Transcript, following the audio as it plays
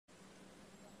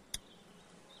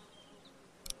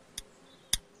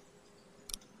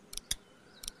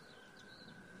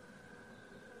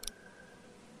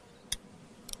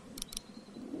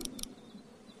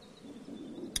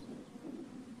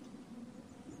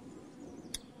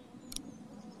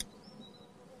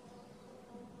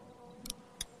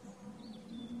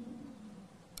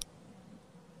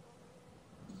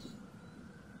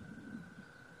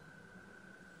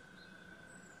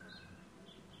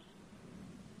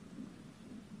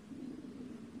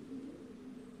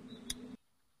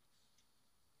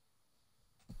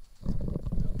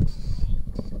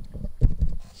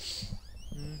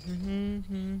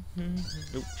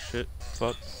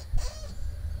fuck?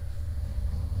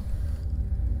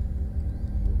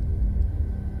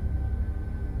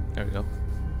 There we go.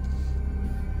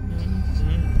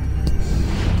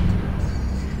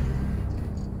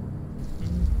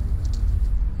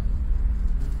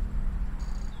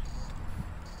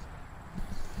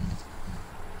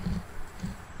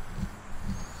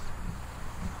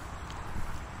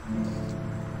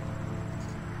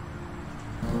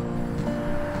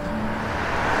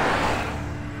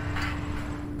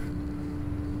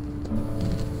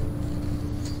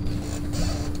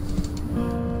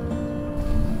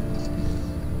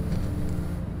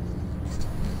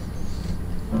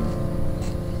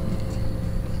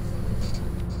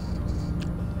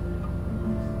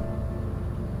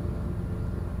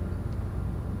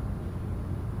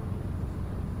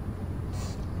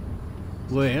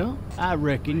 Well, I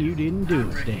reckon you didn't do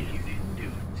it then.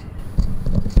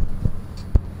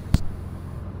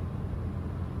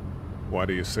 Why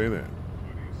do you say that?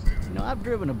 You know, I've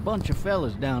driven a bunch of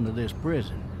fellas down to this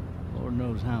prison. Lord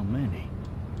knows how many.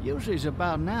 Usually it's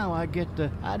about now I get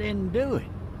the, I didn't do it.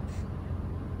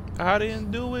 I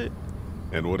didn't do it.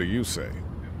 And what do you say?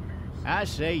 I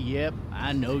say, yep,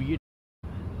 I know you.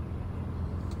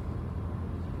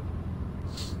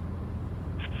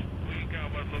 We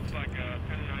got what looks like a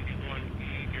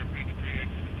 1091E near Peachtree,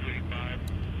 exit 285.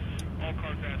 All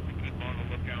cars asked to keep on the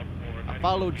lookout for... I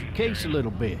followed your case a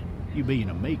little bit, you being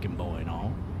a Macon boy and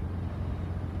all.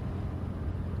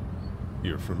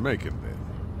 You're from Macon, then?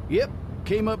 Yep,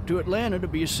 came up to Atlanta to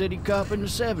be a city cop in the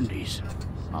 70s.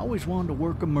 I always wanted to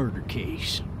work a murder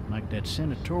case, like that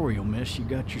senatorial mess you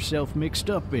got yourself mixed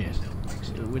up in,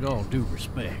 with all due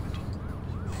respect.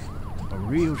 A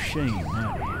real shame,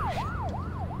 that is.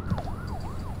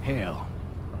 Hell,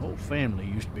 the whole family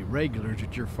used to be regulars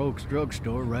at your folks'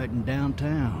 drugstore right in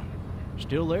downtown.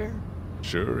 Still there?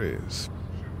 Sure is.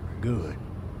 Good.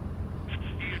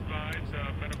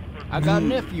 I got a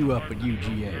nephew up at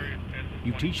UGA.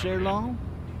 You teach there long?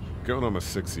 Going on my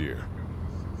 6th year.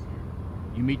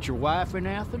 You meet your wife in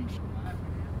Athens?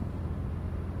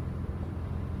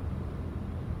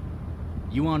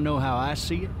 You want to know how I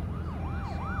see it?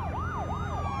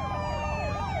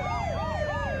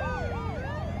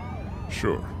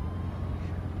 Sure.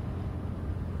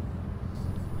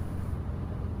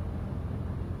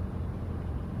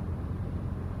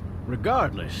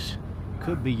 Regardless,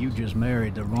 could be you just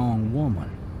married the wrong woman.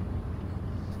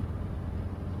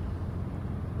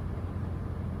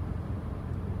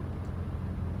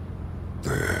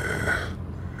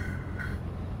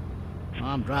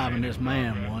 I'm driving this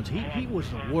man once. He was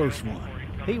the worst one.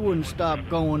 He wouldn't stop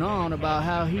going on about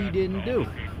how he didn't do it.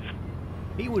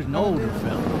 He was an older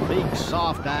fella, big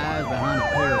soft eyes behind a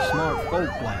pair of smart folk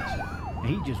glasses. And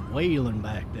he just wailing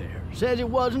back there. Says it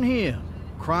wasn't him.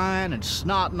 Crying and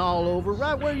snotting all over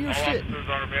right where you're sitting. Officers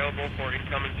are available for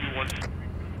incoming 2-1.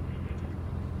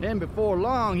 Then before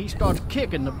long, he starts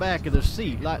kicking the back of the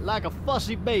seat like a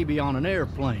fussy baby on an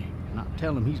airplane. And I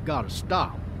tell him he's got to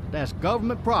stop. That's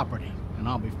government property, and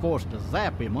I'll be forced to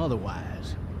zap him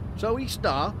otherwise. So he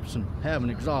stops, and having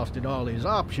exhausted all his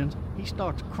options, he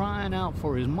starts crying out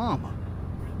for his mama.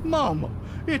 Mama,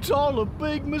 it's all a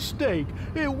big mistake.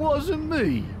 It wasn't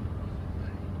me.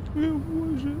 It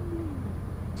wasn't me.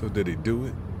 So did he do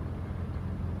it?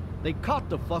 They caught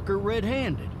the fucker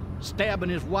red-handed, stabbing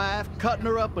his wife, cutting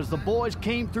her up as the boys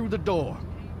came through the door.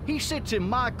 He sits in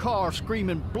my car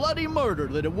screaming bloody murder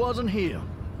that it wasn't him.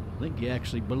 I think he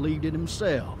actually believed it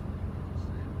himself.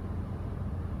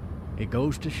 It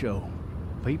goes to show,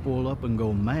 people will up and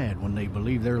go mad when they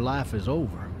believe their life is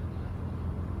over.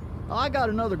 I got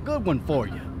another good one for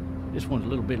you. This one's a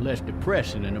little bit less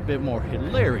depressing and a bit more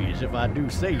hilarious, if I do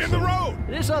say so. In the road!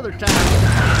 This other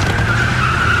time...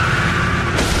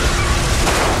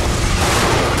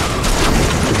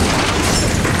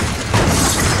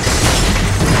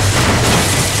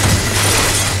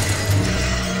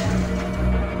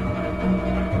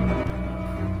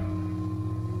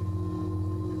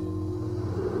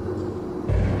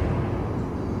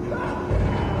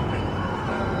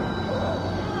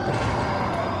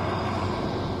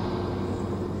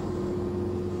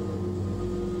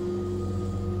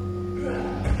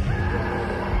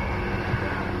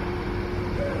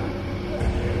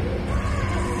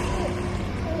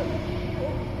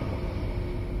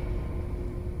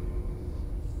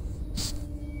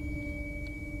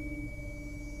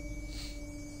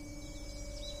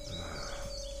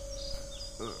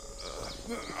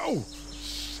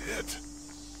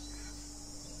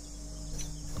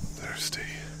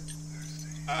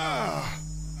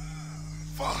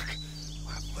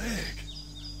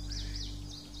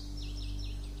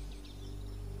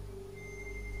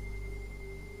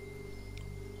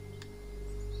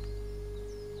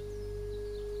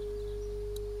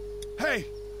 Hey!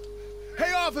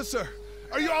 Hey, officer!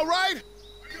 Are you all right?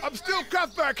 I'm still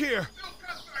cuffed back here!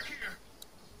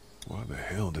 Why the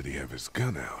hell did he have his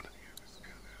gun out?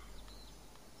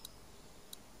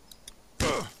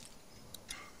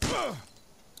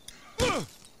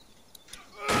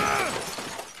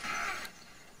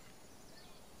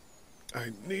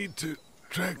 I need to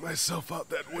drag myself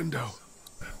out that window.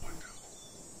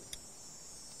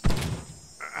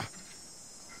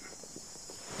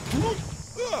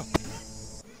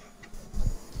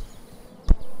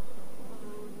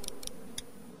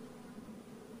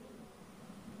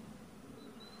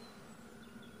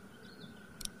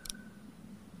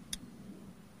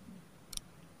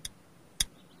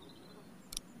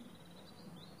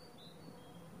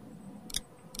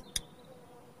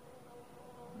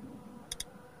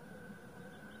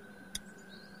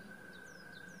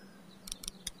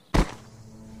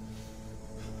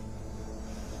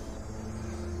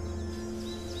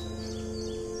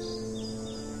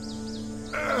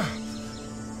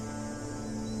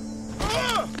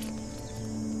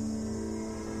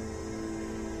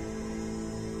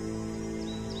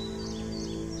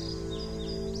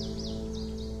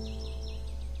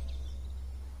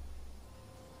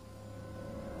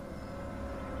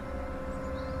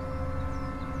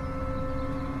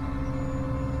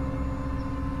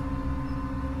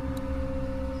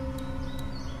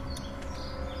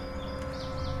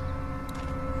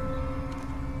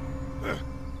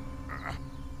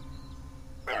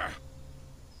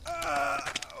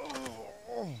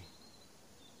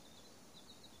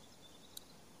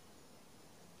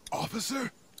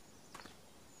 Officer?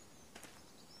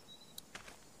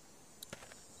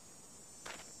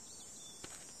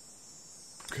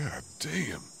 God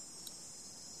damn.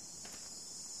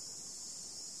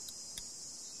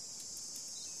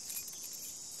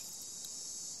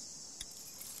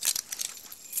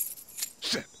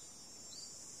 Shit.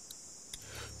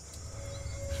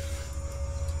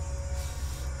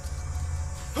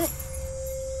 Huh.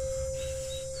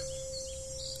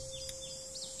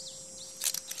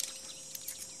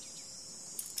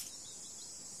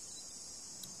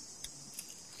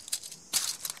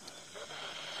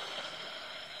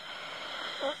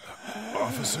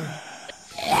 Officer?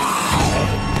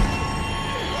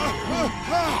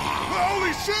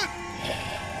 Holy shit!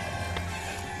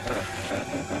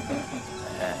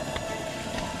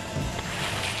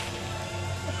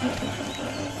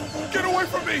 Get away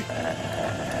from me!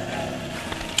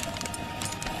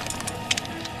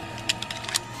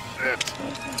 Shit!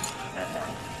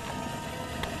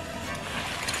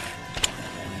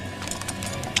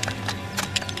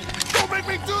 Don't make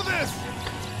me do this!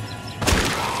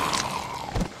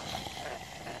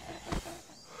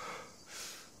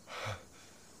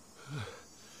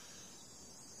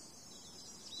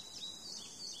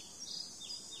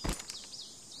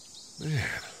 Man.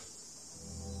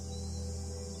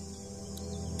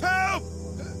 Help!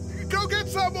 Go get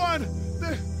someone!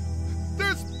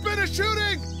 There's been a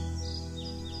shooting!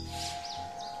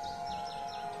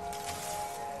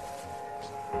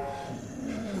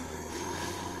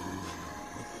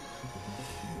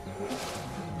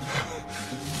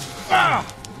 Ah!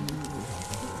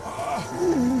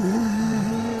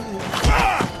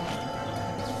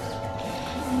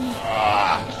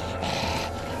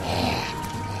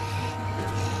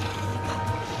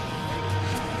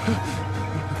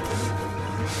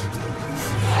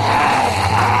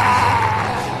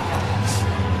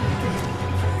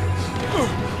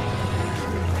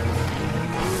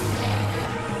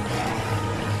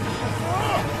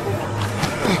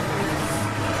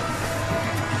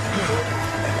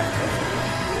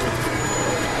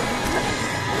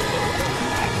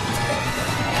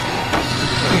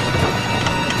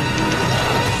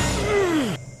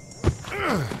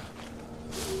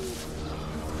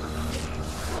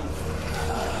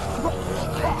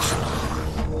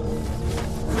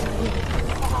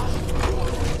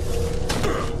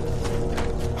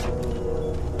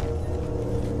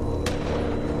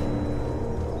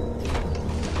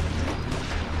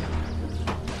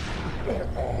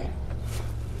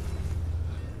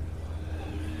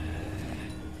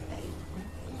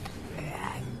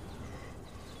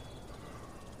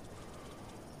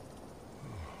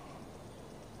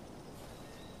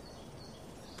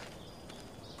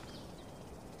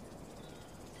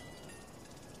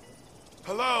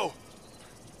 Hello?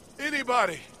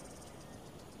 Anybody?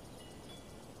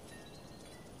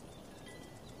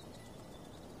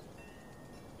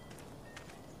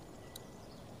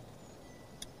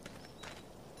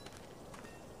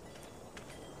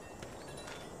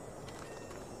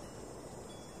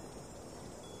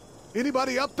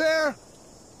 Anybody up there?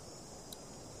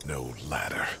 No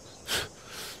ladder.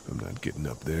 I'm not getting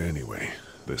up there anyway.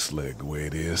 This leg the way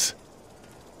it is.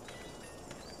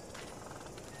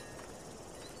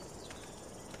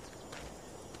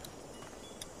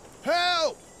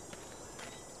 Help!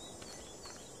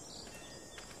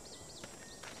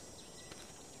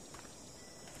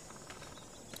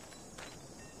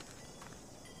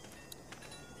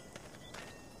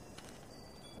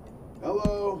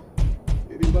 Hello?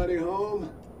 Anybody home?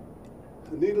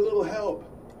 I need a little help.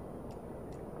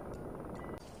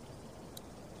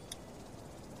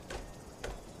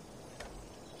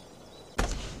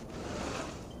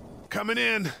 Coming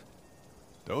in.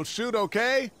 Don't shoot,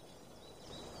 okay?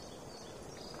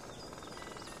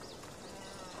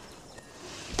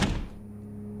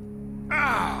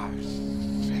 Ah,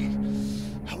 shit.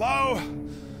 Hello?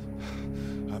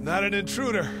 I'm not an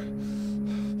intruder.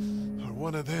 Or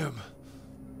one of them.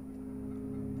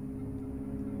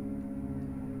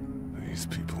 These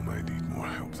people might need more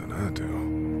help than I do.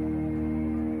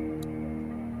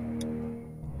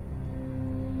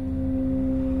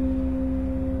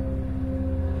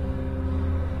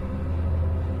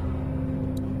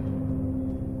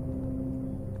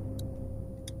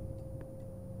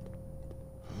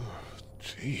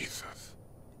 Jesus.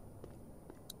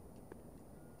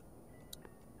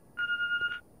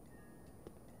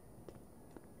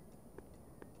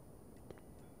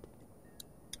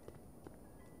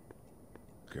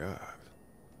 God,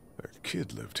 that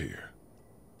kid lived here.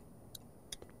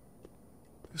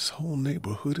 This whole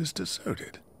neighborhood is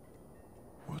deserted.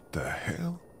 What the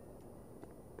hell?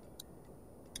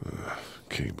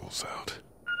 Cable's out.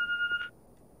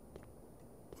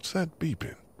 What's that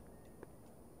beeping?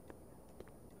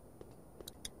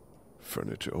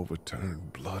 Furniture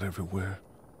overturned, blood everywhere.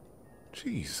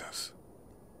 Jesus.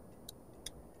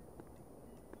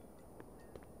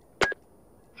 3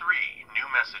 new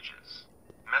messages.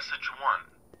 Message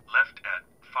 1, left at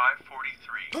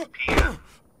 5:43 p.m.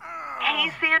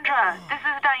 Hey, Sandra. This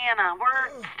is Diana.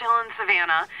 We're still in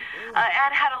Savannah.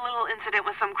 Ed had a little incident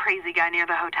with some crazy guy near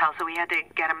the hotel, so we had to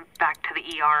get him back to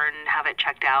the ER and have it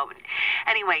checked out.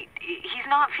 Anyway, he's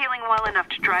not feeling well enough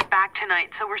to drive back tonight,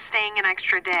 so we're staying an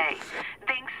extra day.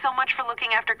 Thanks so much for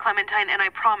looking after Clementine, and I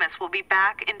promise we'll be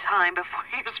back in time before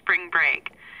your spring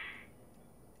break.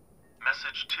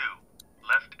 Message 2,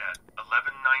 left at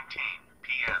 11:19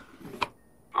 p.m.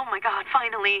 Oh my God,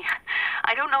 finally.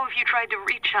 I don't know if you tried to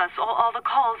reach us. All the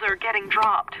calls are getting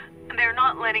dropped. They're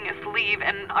not letting us leave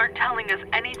and aren't telling us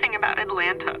anything about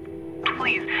Atlanta.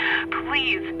 Please,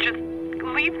 just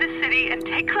leave the city and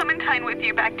take Clementine with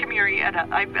you back to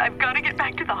Murrieta. I've got to get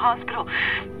back to the hospital.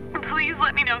 Please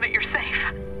let me know that you're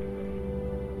safe.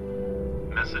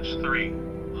 Message 3,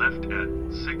 left at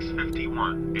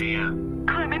 6:51 a.m.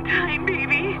 Clementine,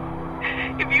 baby.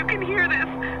 If you can hear this,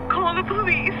 call the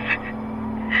police.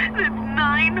 That's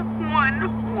 911.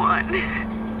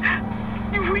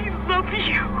 We love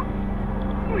you.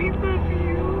 We love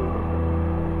you.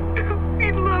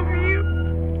 We love you.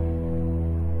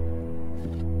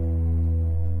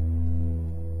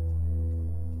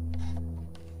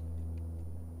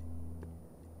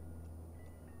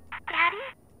 Daddy?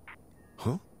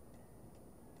 Huh?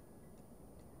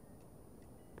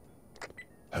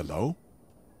 Hello?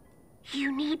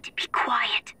 You need to be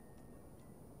quiet.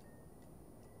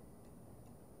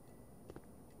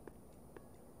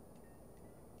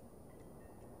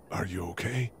 Are you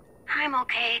okay? I'm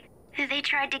okay. They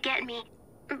tried to get me,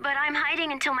 but I'm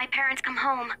hiding until my parents come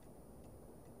home.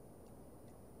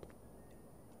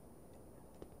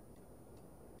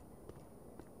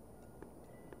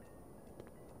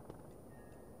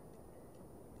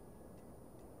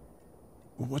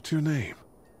 What's your name?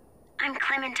 I'm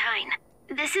Clementine.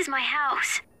 This is my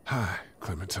house. Hi,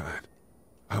 Clementine.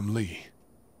 I'm Lee.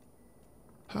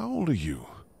 How old are you?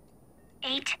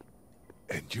 8.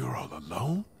 And you're all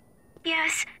alone?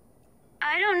 Yes.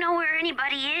 I don't know where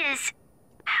anybody is.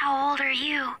 How old are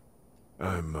you?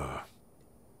 I'm,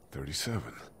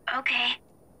 37. Okay.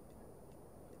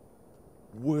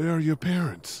 Where are your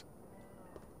parents?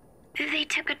 They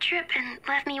took a trip and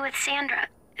left me with Sandra.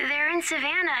 They're in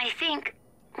Savannah, I think.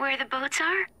 Where the boats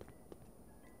are?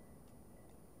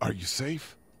 Are you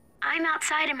safe? I'm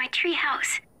outside in my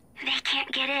treehouse. They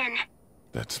can't get in.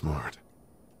 That's smart.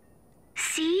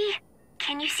 See?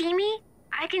 Can you see me?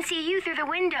 I can see you through the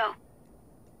window.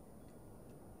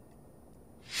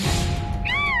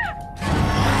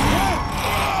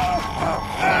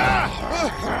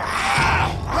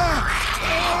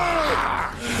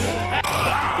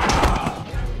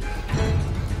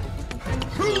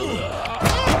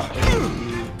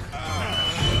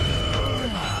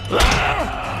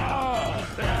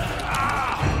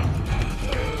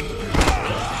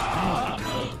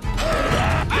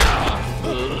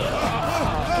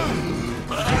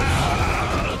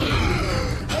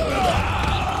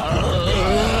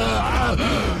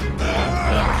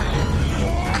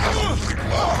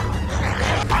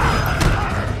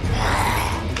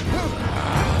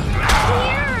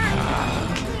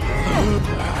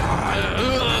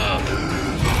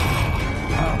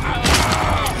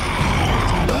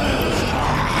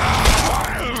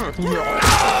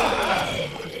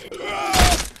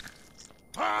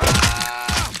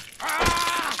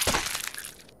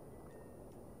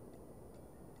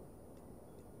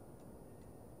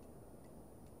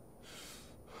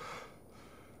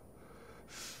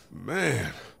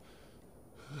 Man.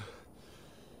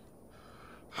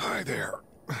 Hi there.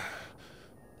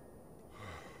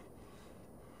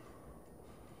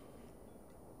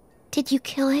 Did you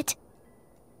kill it?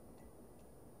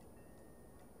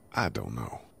 I don't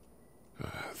know.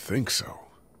 I think so.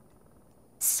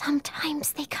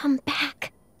 Sometimes they come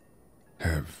back.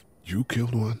 Have you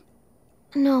killed one?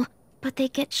 No, but they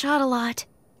get shot a lot.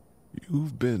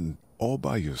 You've been all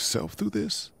by yourself through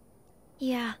this?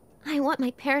 Yeah, I want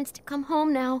my parents to come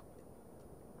home now.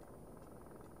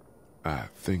 I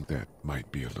think that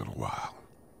might be a little while,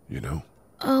 you know?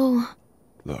 Oh.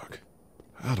 Look,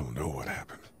 I don't know what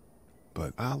happened,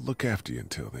 but I'll look after you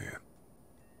until then.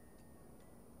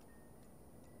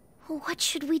 What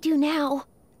should we do now?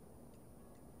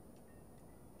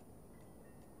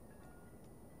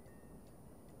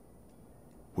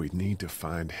 We need to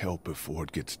find help before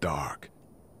it gets dark.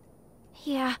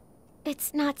 Yeah,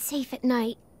 it's not safe at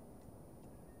night.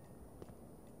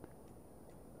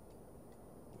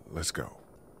 Let's go.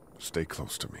 Stay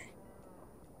close to me.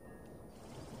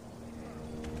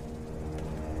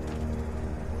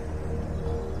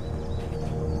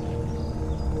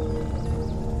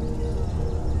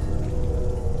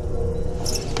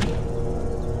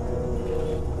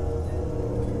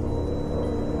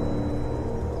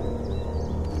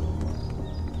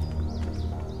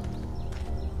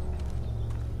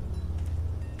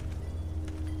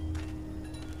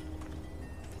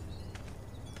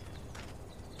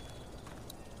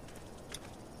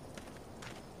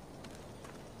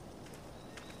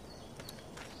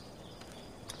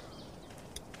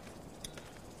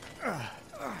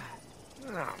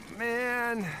 Oh,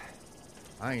 man.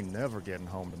 I ain't never getting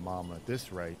home to Mama at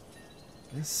this rate.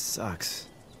 This sucks.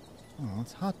 Oh,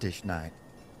 it's hot dish night.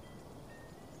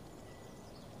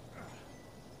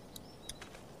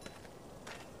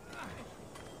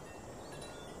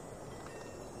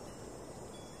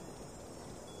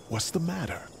 What's the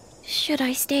matter? Should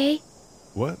I stay?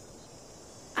 What?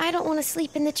 I don't want to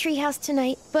sleep in the treehouse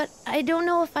tonight, but I don't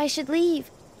know if I should leave.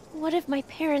 What if my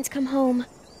parents come home?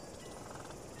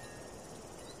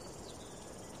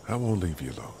 I won't leave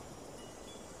you alone.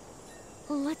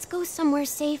 Well, let's go somewhere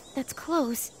safe that's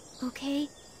close, okay?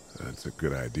 That's a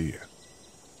good idea.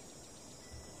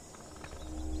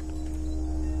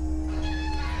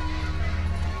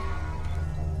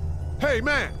 Hey,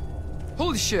 man!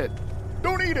 Holy shit!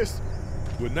 Don't eat us!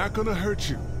 We're not gonna hurt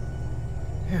you.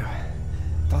 Yeah.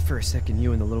 Thought for a second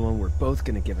you and the little one were both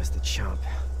gonna give us the chomp.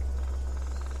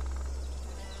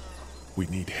 We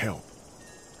need help.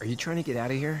 Are you trying to get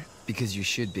out of here? Because you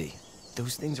should be.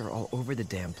 Those things are all over the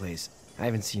damn place. I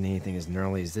haven't seen anything as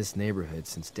gnarly as this neighborhood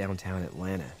since downtown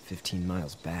Atlanta, 15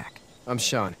 miles back. I'm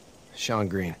Sean. Sean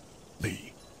Green.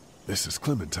 Lee, this is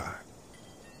Clementine.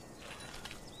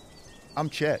 I'm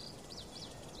Chet.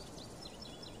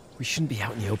 We shouldn't be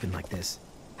out in the open like this.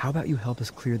 How about you help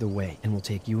us clear the way, and we'll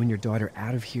take you and your daughter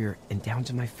out of here and down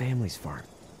to my family's farm.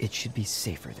 It should be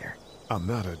safer there. I'm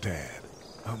not her dad.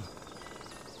 I'm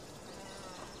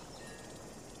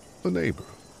a neighbor.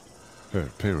 Her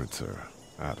parents are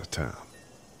out of town.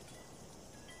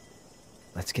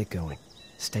 Let's get going.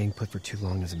 Staying put for too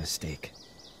long is a mistake.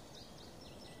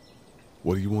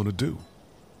 What do you want to do?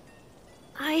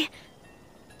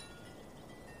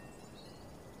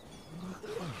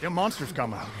 Them monsters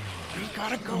come out. We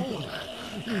gotta go.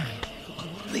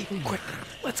 Lee, quick,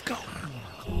 let's go.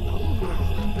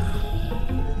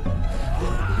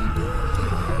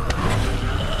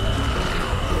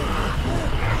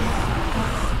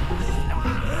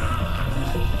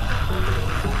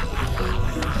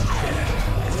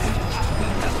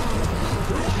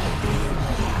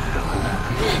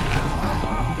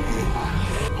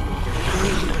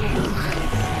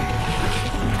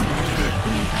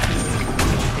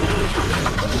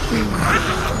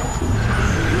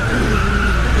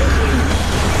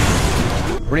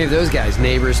 Were any of those guys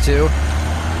neighbors too?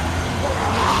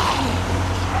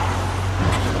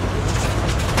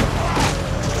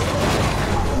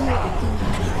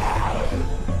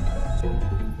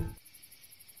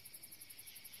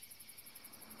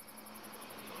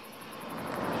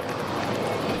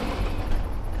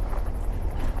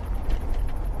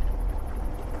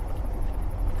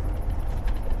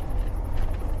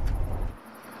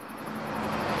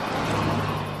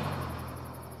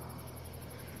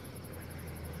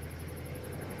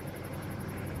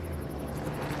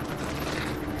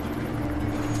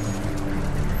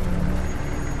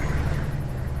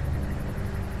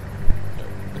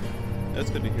 That's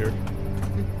good to hear.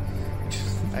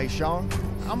 Hey, Sean,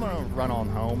 I'm gonna run on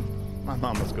home. My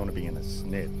mama's gonna be in a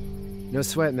snit. No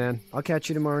sweat, man. I'll catch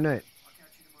you tomorrow night.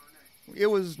 It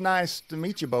was nice to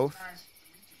meet you both.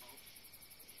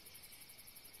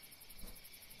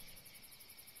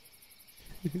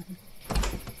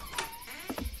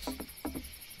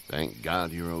 Thank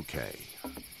God you're okay.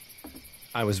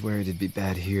 I was worried it'd be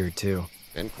bad here, too.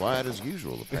 Been quiet as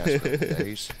usual the past couple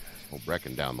days. Old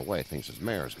Brecken down the way thinks his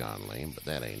mare's gone lame, but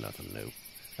that ain't nothing new.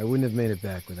 I wouldn't have made it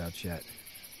back without Chet.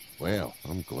 Well,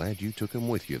 I'm glad you took him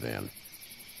with you then.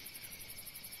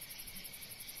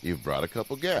 You've brought a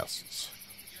couple guests.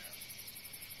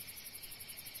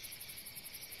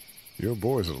 Your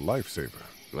boy's a lifesaver.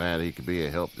 Glad he could be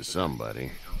a help to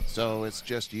somebody. So it's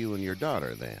just you and your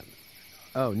daughter then?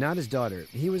 Oh, not his daughter.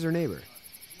 He was her neighbor.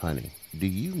 Honey, do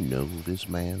you know this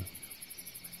man?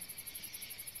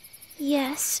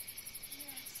 Yes.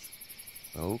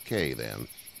 Okay, then.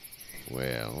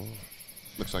 Well,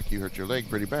 looks like you hurt your leg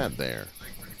pretty bad there.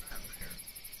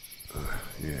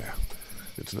 Yeah,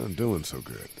 it's not doing so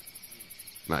good.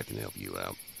 I can help you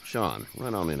out. Sean,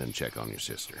 run on in and check on your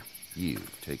sister. You,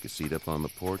 take a seat up on the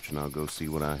porch and I'll go see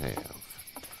what I have.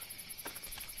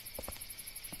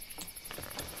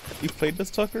 You played this,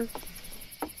 Tucker?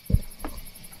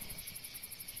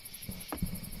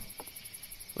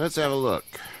 Let's have a look.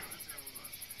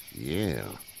 Yeah,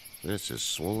 this is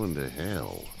swollen to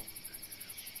hell.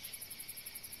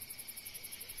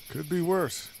 Could be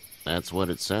worse. That's what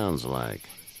it sounds like.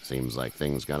 Seems like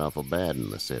things got awful bad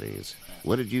in the cities.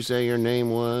 What did you say your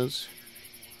name was?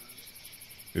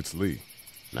 It's Lee.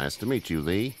 Nice to meet you,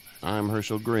 Lee. I'm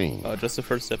Herschel Green. Just the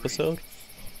first episode?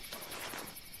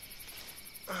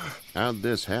 How'd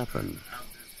this happen?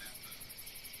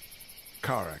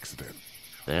 Car accident.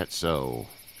 That's so.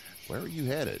 Where were you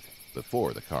headed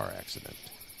before the car accident?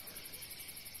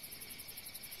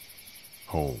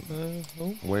 Home.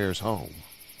 Where's home?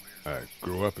 I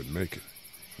grew up in Macon.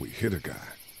 We hit a guy.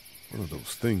 One of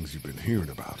those things you've been hearing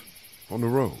about. On the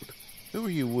road. Who are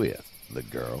you with? The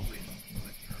girl?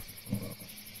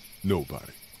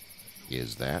 Nobody.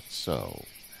 Is that so?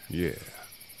 Yeah,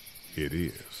 it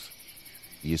is.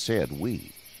 You said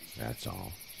we. That's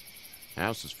all.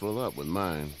 House is full up with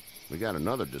mine. We got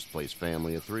another displaced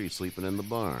family of 3 sleeping in the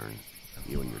barn.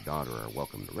 You and your daughter are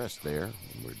welcome to rest there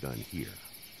when we're done here.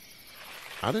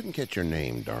 I didn't catch your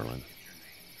name, darling.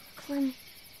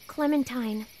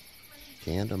 Clementine.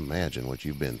 Can't imagine what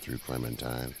you've been through,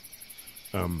 Clementine.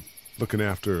 Looking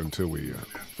after her until we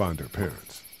find her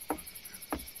parents.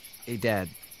 Hey, Dad.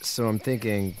 So I'm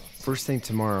thinking, first thing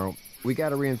tomorrow, we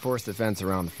gotta reinforce the fence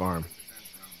around the farm.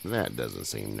 That doesn't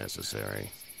seem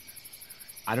necessary.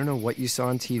 I don't know what you saw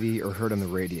on TV or heard on the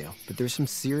radio, but there's some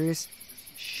serious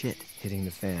shit hitting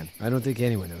the fan. I don't think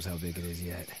anyone knows how big it is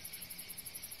yet.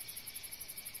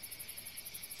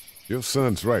 Your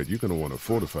son's right. You're gonna want to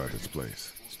fortify this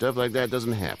place. Stuff like that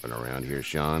doesn't happen around here,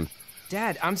 Sean.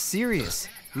 Dad, I'm serious.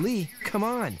 Lee, come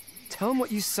on. Tell him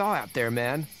what you saw out there,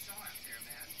 man.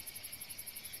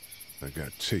 I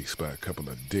got chased by a couple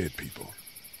of dead people.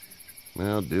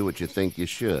 Well, do what you think you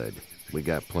should. We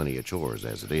got plenty of chores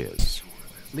as it is.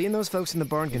 Lee and those folks in the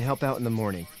barn can help out in the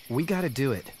morning. We gotta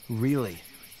do it. Really.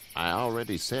 I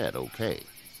already said okay.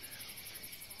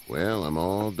 Well, I'm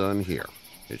all done here.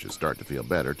 It should start to feel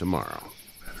better tomorrow.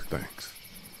 Thanks.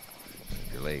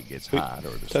 If your leg gets hot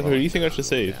or the Tucker, who do you think I should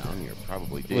save? Down, you're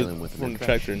probably dealing with from an the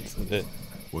tractor infection. incident.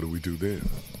 What do we do then?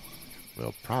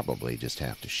 We'll probably just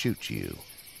have to shoot you.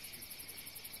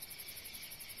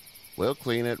 We'll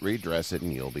clean it, redress it,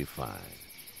 and you'll be fine.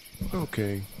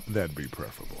 Okay, that'd be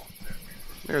preferable.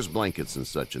 There's blankets and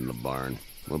such in the barn.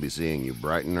 We'll be seeing you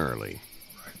bright and early.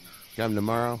 Come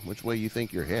tomorrow, which way you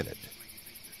think you're headed?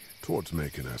 Towards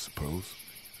Macon, I suppose.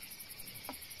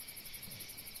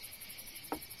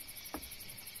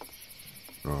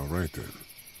 All right, then.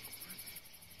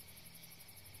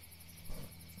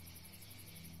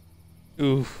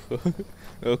 Oof.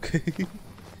 Okay.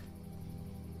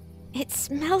 It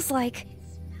smells like...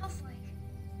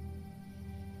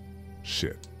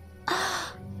 Shit.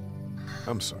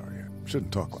 I'm sorry. I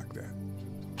shouldn't talk like that.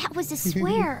 That was a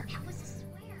swear.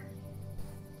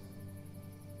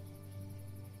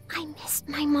 I missed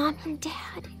my mom and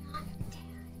dad.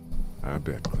 I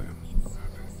bet, Clem.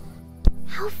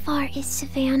 How far is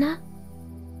Savannah?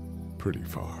 Pretty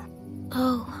far.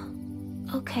 Oh,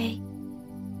 okay.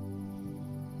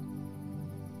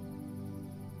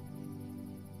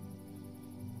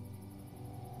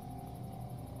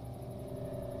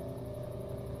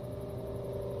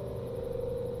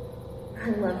 I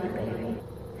love you, baby.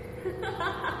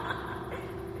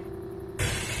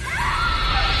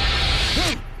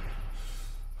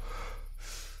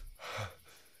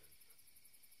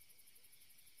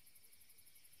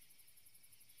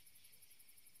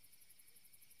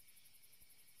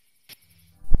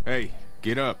 Hey,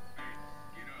 get up.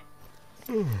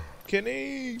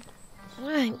 Kenny!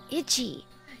 I'm itchy.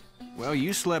 Well,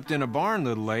 you slept in a barn,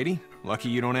 little lady. Lucky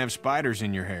you don't have spiders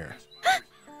in your hair.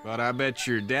 But I bet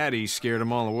your daddy scared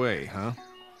them all away, huh?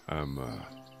 I'm,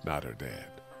 not her dad.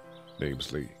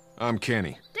 Name's Lee. I'm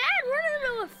Kenny. Dad, we're in the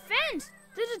middle of a fence.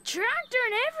 There's a tractor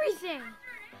and everything.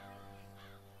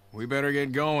 We better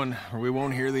get going, or we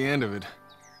won't hear the end of it.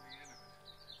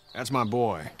 That's my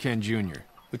boy, Ken Jr.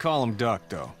 We call him Duck,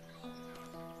 though.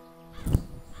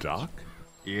 Doc?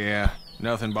 Yeah,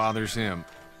 nothing bothers him.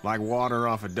 Like water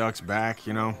off a duck's back,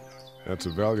 you know? That's a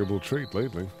valuable trait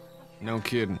lately. No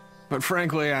kidding. But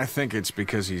frankly, I think it's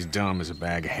because he's dumb as a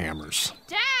bag of hammers.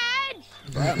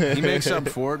 Dad! He makes up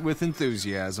for it with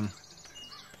enthusiasm.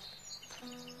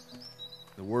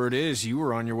 The word is you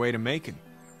were on your way to Macon.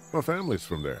 My family's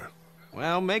from there.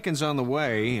 Well, Macon's on the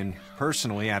way, and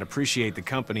personally, I'd appreciate the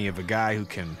company of a guy who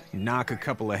can knock a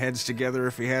couple of heads together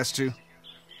if he has to.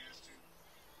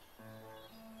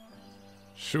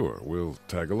 Sure, we'll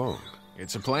tag along.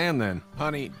 It's a plan, then.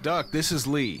 Honey, Duck, this is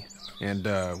Lee. And,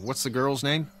 what's the girl's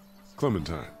name?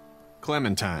 Clementine.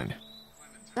 Clementine.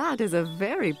 That is a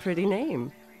very pretty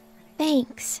name.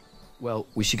 Thanks. Well,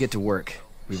 we should get to work.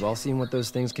 We've all seen what those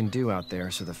things can do out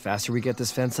there, so the faster we get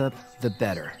this fence up, the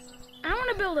better. I want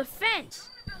to build a fence.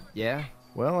 Yeah?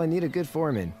 Well, I need a good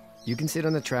foreman. You can sit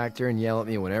on the tractor and yell at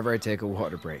me whenever I take a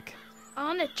water break.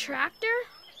 On the tractor?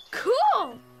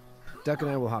 Cool! Duck and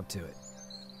I will hop to it.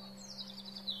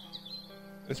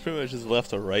 It's pretty much just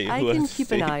left or right. I Who can has to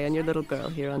keep an say. eye on your little girl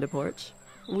here on the porch.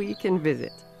 We can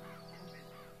visit.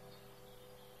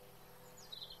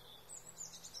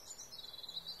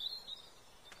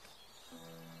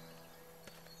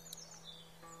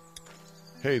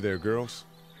 Hey there, girls.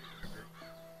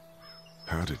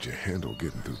 How did you handle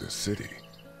getting through the city?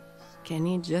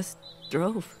 Kenny just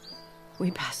drove.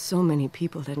 We passed so many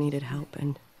people that needed help,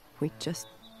 and we just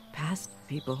passed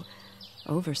people.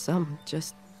 Over some,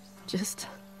 just...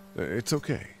 It's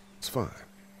okay. It's fine.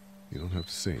 You don't have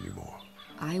to say anymore.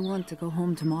 I want to go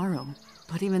home tomorrow,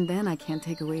 but even then I can't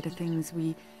take away the things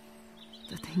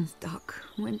Doc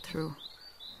went through.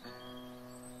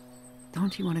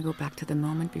 Don't you want to go back to the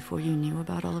moment before you knew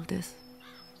about all of this?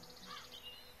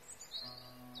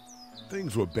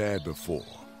 Things were bad before.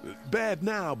 Bad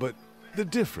now, but they're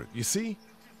different, you see?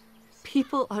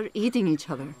 People are eating each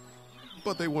other.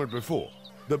 But they weren't before.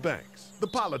 The banks, the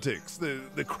politics,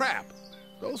 the crap.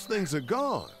 Those things are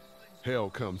gone. Hell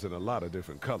comes in a lot of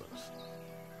different colors.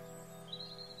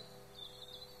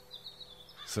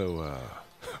 So,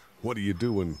 what do you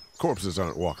do when corpses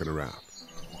aren't walking around?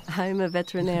 I'm a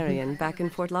veterinarian back in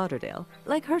Fort Lauderdale.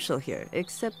 Like Herschel here,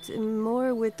 except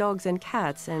more with dogs and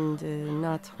cats and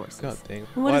not horses. God dang.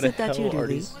 What Why is the it that you hell do, are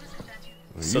Lee? these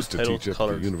I used to teach subtitled at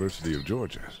colors? the University of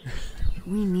Georgia.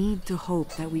 We need to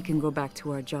hope that we can go back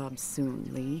to our jobs soon,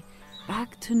 Lee.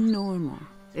 Back to normal.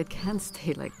 It can't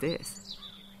stay like this.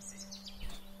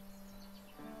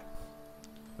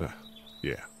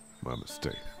 Yeah, my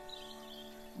mistake.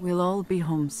 We'll all be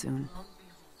home soon.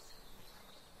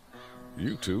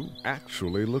 You two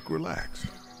actually look relaxed.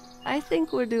 I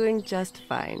think we're doing just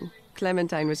fine.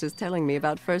 Clementine was just telling me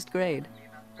about first grade.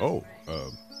 Oh,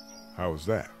 how was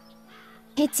that?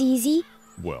 It's easy.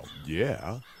 Well,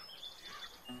 yeah.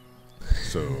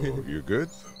 So, you're good?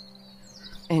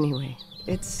 Anyway,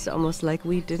 it's almost like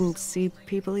we didn't see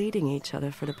people eating each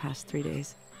other for the past 3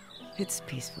 days. It's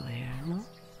peaceful here, no?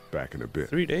 Back in a bit.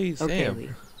 3 days, Okay, damn. Lee.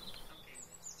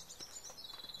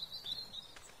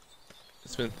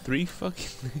 It's been 3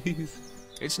 fucking days.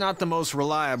 It's not the most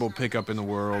reliable pickup in the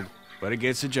world, but it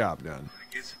gets the job done.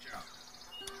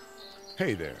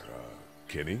 Hey there,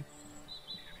 Kenny.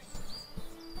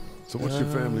 So what's your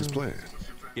family's plan?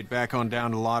 Get back on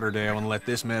down to Lauderdale and let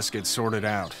this mess get sorted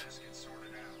out.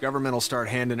 Government will start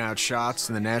handing out shots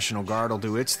and the National Guard will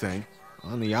do its thing.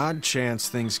 On the odd chance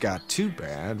things got too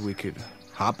bad, we could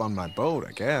hop on my boat,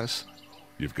 I guess.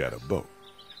 You've got a boat.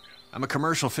 I'm a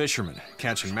commercial fisherman,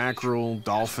 catching mackerel,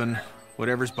 dolphin,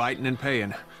 whatever's biting and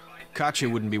paying. Katya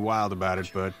wouldn't be wild about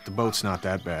it, but the boat's not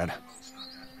that bad.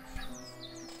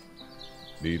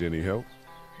 Need any help?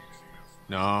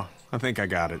 No, I think I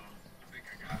got it.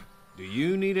 Do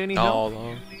you need any help?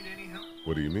 No.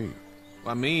 What do you mean?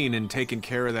 I mean, in taking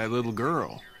care of that little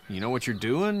girl. You know what you're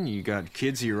doing? You got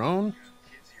kids of your own?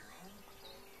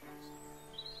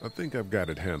 I think I've got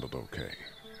it handled okay.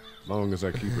 Long as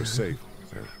I keep her safe,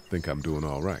 I think I'm doing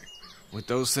all right. With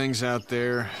those things out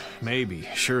there, maybe.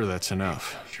 Sure, that's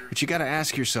enough. But you gotta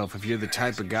ask yourself if you're the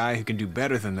type of guy who can do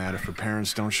better than that if her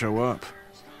parents don't show up.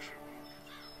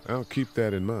 I'll keep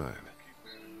that in mind.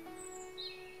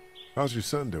 How's your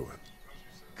son doing?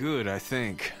 Good, I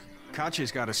think.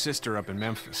 Katya's got a sister up in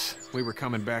Memphis. We were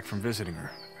coming back from visiting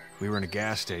her. We were in a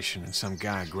gas station and some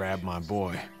guy grabbed my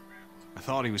boy. I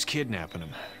thought he was kidnapping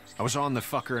him. I was on the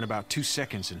fucker in about 2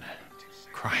 seconds and...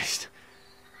 Christ.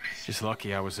 Just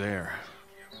lucky I was there.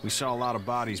 We saw a lot of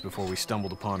bodies before we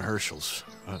stumbled upon Hershel's.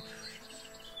 But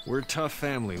we're a tough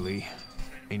family, Lee.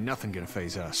 Ain't nothing gonna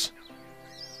faze us.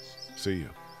 See you.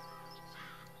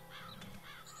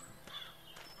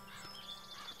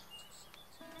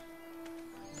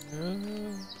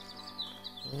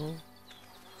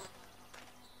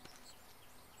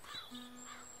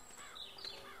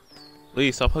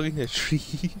 Lee, stop hugging the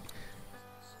tree.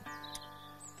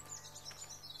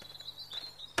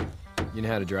 You know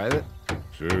how to drive it?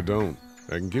 Sure don't.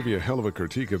 I can give you a hell of a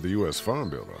critique of the U.S. Farm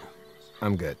Bill, though.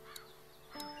 I'm good.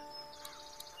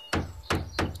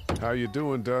 How you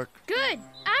doing, Duck? Good.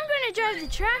 I'm gonna drive the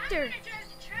tractor.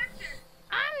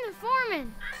 I'm the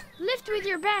foreman. Lift with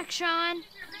your back, Sean.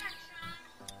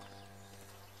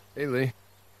 Hey, Lee.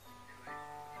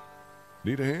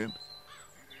 Need a hand?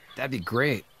 That'd be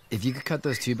great. If you could cut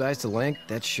those 2x to length,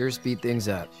 that'd sure speed things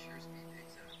up.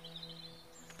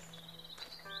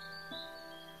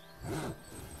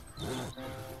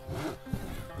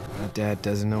 My dad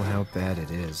doesn't know how bad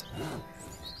it is.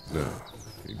 No,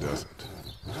 he doesn't.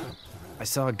 I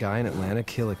saw a guy in Atlanta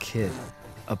kill a kid.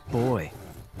 A boy.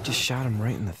 Just shot him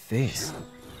right in the face.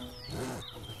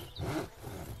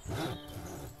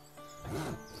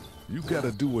 You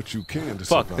gotta do what you can to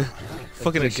Fuck. survive. Fucking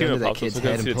Put a gun achievement to that pops up, kid's so I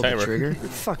gotta head see and the pull the timer. trigger?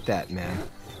 Fuck that, man.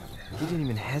 He didn't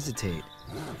even hesitate.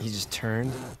 He just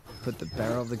turned, put the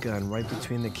barrel of the gun right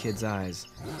between the kid's eyes,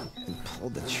 and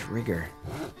pulled the trigger.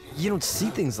 You don't see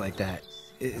things like that.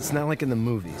 It's not like in the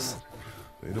movies.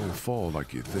 They don't fall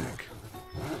like you think.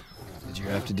 Did you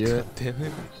have to do it? Damn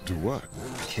it. Do what?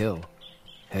 Kill.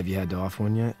 Have you had to off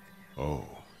one yet? Oh,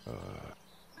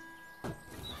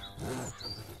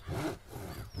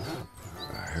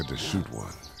 I had to shoot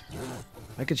one.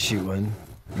 I could shoot one,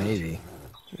 maybe,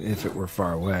 if it were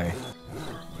far away.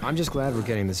 I'm just glad we're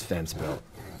getting this fence built.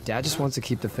 Dad just wants to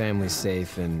keep the family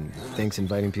safe and thinks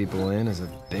inviting people in is a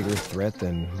bigger threat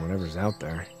than whatever's out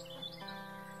there.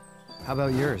 How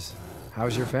about yours?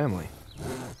 How's your family?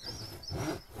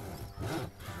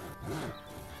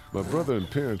 My brother and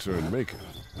parents are in Macon.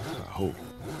 I hope.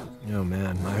 Oh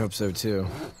man, I hope so too.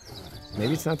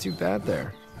 Maybe it's not too bad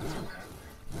there.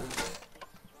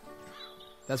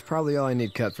 That's probably all I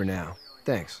need cut for now.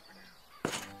 Thanks.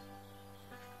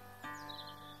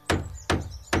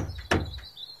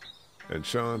 And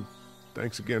Sean,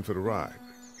 thanks again for the ride.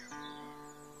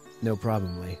 No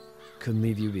problem, Lee. Couldn't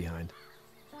leave you behind.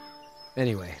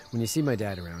 Anyway, when you see my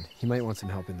dad around, he might want some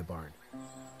help in the barn.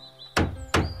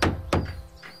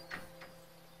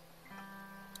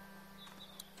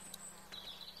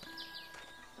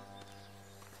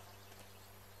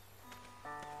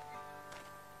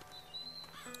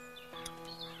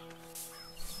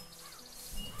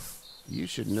 You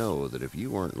should know that if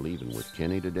you weren't leaving with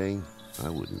Kenny today, I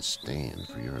wouldn't stand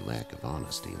for your lack of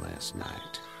honesty last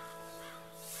night.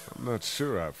 I'm not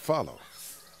sure I follow.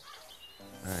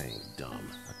 I ain't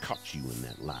dumb. I caught you in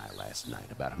that lie last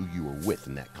night about who you were with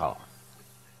in that car.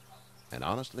 And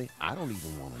honestly, I don't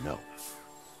even want to know.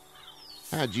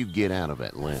 How'd you get out of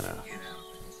Atlanta?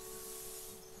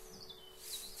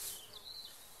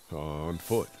 On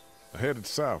foot. I headed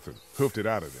south and hoofed it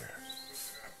out of there.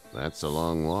 That's a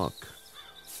long walk.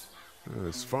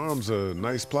 This farm's a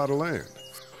nice plot of land.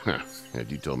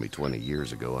 Had you told me 20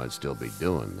 years ago I'd still be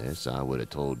doing this, I would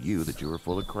have told you that you were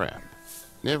full of crap.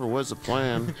 Never was a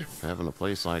plan, having a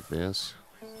place like this.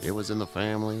 It was in the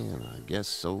family, and I guess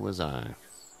so was I.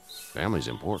 Family's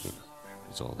important.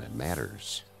 It's all that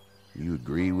matters. You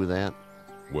agree with that?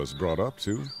 Was brought up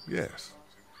to, yes.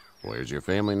 Where's your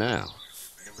family now?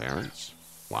 Parents?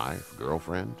 Wife?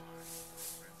 Girlfriend?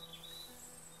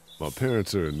 My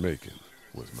parents are in Macon,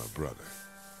 with my brother.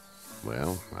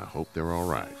 Well, I hope they're all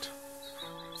right.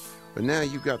 But now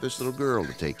you've got this little girl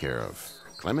to take care of.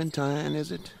 Clementine,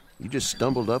 is it? You just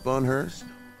stumbled up on her?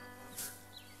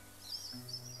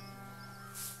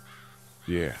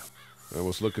 Yeah, I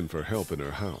was looking for help in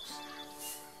her house.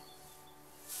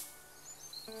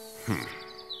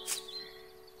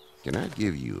 Can I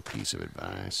give you a piece of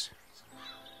advice?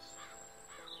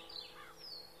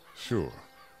 Sure.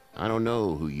 I don't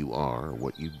know who you are or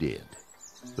what you did,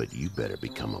 but you better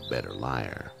become a better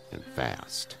liar, and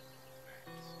fast.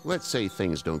 Let's say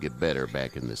things don't get better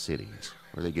back in the cities,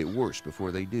 or they get worse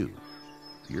before they do.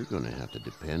 You're going to have to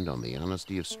depend on the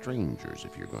honesty of strangers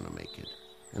if you're going to make it.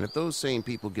 And if those same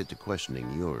people get to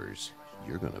questioning yours,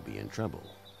 you're going to be in trouble.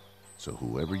 So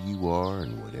whoever you are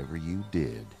and whatever you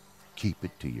did, keep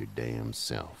it to your damn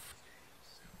self.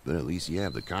 But at least you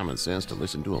have the common sense to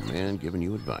listen to a man giving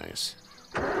you advice.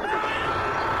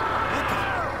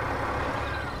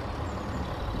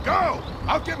 Go!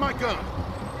 I'll get my gun!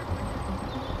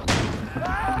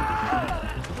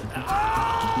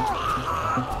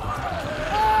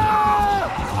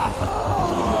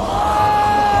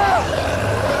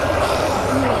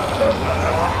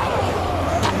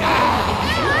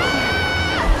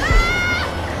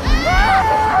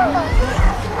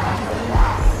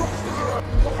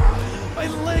 My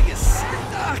leg is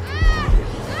stuck!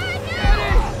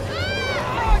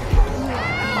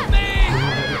 Help me!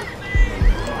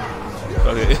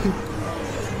 Okay.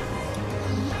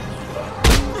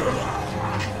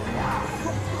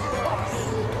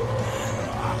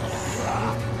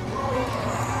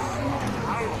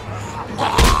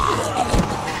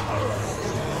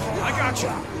 I got you!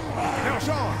 Now,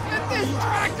 Sean! Get this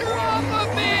tractor off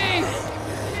of me!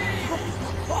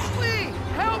 Please,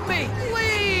 help me!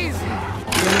 Please!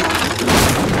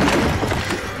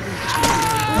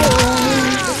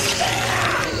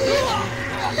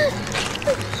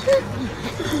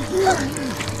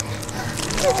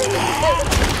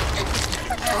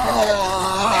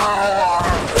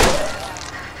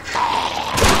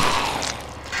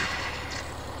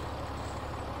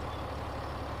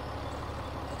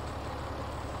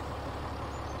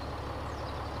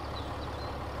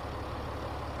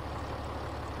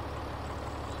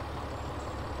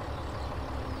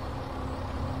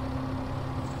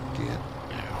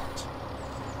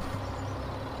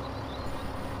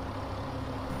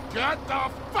 Get the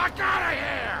fuck out of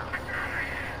here!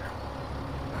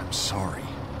 I'm sorry.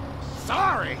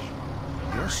 Sorry?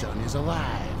 Your son is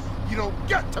alive. You don't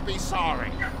get to be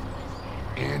sorry.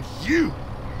 And you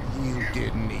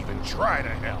didn't even try to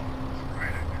help.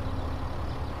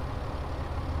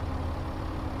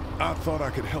 I thought I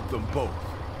could help them both.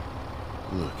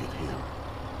 Look at him.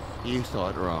 You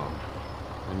thought wrong.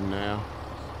 And now?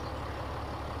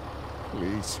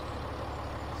 Please,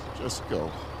 just go.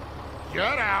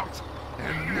 Get out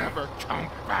and never come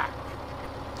back.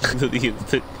 Should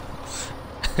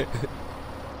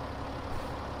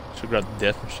grab the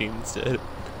death machine instead.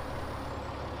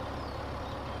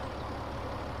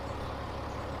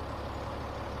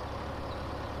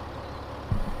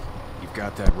 You've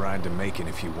got that ride to Macon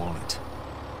if you want it.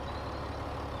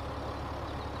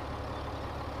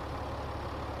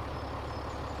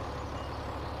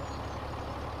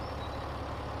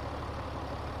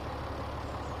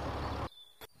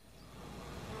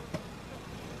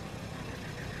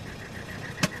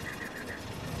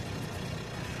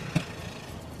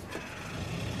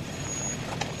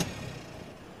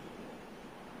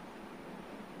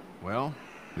 Well,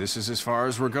 this is as far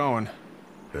as we're going.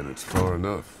 And it's far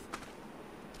enough.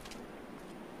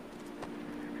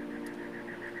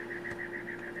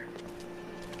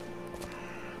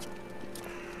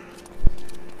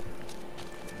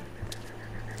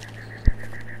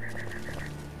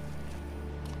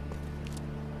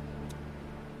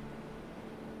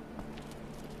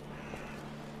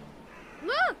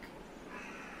 Look!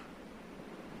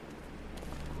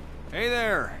 Hey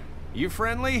there! You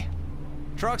friendly?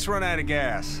 Truck's run out of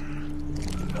gas.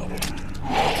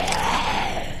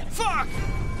 Fuck!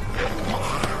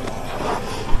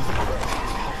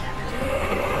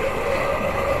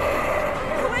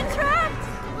 We're trapped!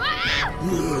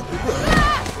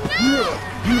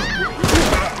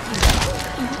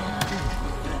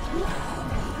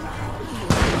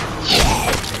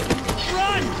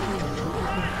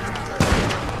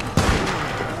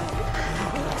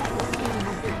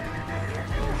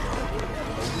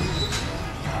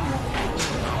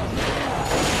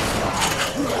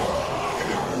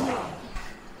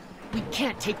 We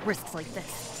can't take risks like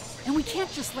this. And we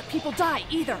can't just let people die,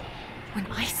 either. When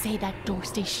I say that door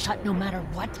stays shut no matter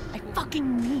what, I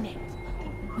fucking mean it.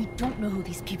 We don't know who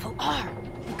these people are.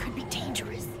 They could be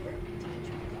dangerous.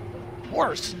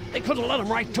 Worse, they could have let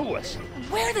them right to us.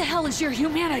 Where the hell is your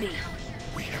humanity?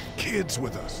 We have kids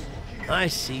with us. I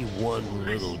see one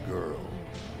little girl.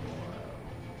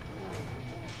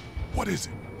 What is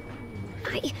it?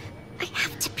 I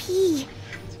have to pee.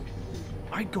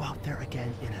 I'd go out there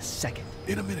again in a second.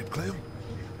 In a minute, Clem.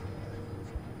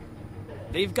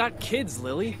 They've got kids,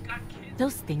 Lily.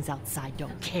 Those things outside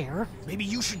don't care. Maybe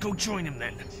you should go join them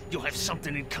then. You'll have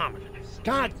something in common.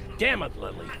 God damn it,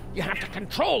 Lily. You have to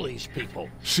control these people.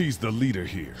 She's the leader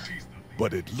here.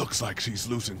 But it looks like she's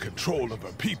losing control of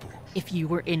her people. If you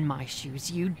were in my shoes,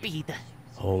 you'd be the...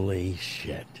 Holy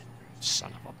shit.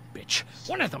 Son of a bitch.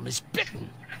 One of them is bitten.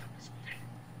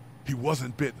 He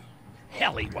wasn't bitten.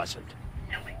 Hell, he wasn't.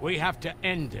 We have to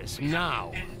end this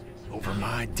now. Over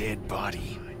my dead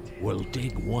body. We'll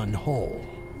dig one hole.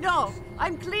 No,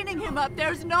 I'm cleaning him up.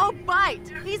 There's no bite.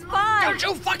 He's fine. Don't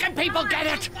you fucking people get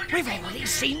it? We've already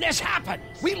seen this happen.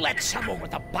 We let someone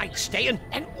with a bite stay in,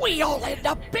 and we all end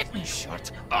up bitten.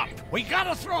 Shut up. We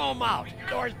gotta throw him out,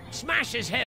 or smash his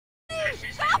head.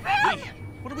 Stop him! Lee,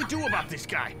 what do we do about this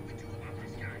guy?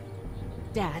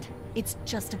 Dad, it's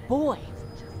just a boy.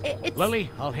 It's... Lily,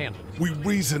 I'll handle it. We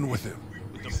reason with him.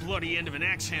 With the bloody end of an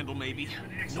axe handle, maybe.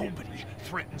 Nobody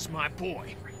threatens my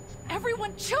boy.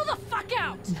 Everyone chill the fuck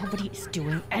out! Nobody is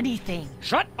doing anything.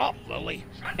 Shut up, Lily.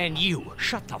 And you,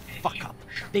 shut the fuck up.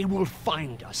 They will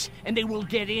find us, and they will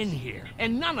get in here,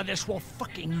 and none of this will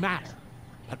fucking matter.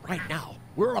 But right now,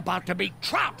 we're about to be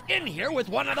trapped in here with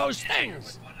one of those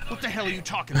things. What the hell are you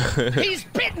talking about? He's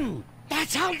bitten!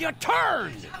 That's how you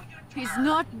turn! He's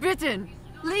not bitten.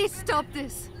 Lee, stop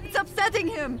this. It's upsetting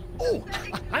him. Oh,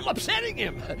 I'm upsetting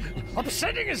him.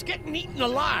 Upsetting is getting eaten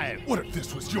alive. What if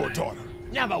this was your daughter?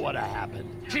 Never would have happened.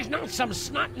 She's not some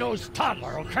snot-nosed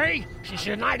toddler, okay? She's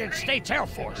United States Air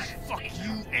Force. Fuck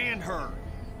you and her.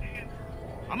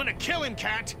 I'm gonna kill him,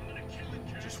 Cat.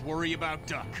 Just worry about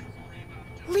Duck.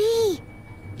 Lee!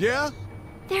 Yeah?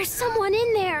 There's someone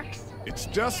in there. It's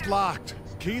just locked.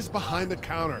 Key's behind the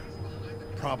counter.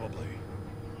 Probably.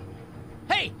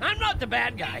 Hey, I'm not the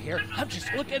bad guy here. I'm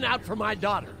just looking out for my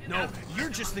daughter. No, you're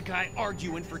just the guy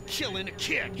arguing for killing a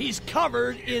kid. He's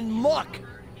covered in muck.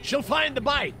 She'll find the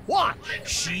bite. Watch.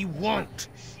 She won't.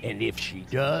 And if she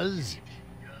does,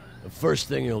 the first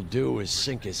thing he'll do is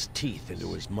sink his teeth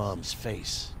into his mom's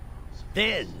face.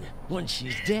 Then, when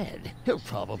she's dead, he'll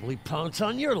probably pounce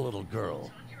on your little girl.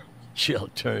 She'll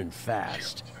turn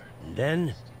fast. And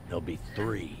then, there'll be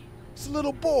 3. It's a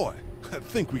little boy. I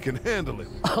think we can handle it.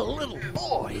 A little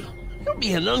boy? He'll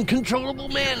be an uncontrollable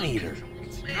man-eater.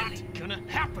 It's not gonna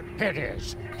happen. It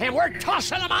is. And we're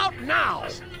tossing him out now.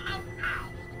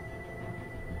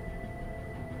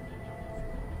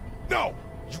 No!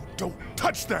 You don't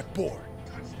touch that boy!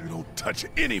 You don't touch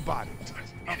anybody!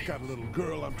 I've got a little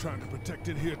girl I'm trying to protect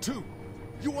in here, too.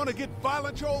 You want to get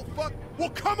violent, you old fuck? Well,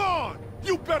 come on!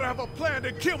 You better have a plan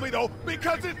to kill me, though,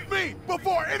 because it's me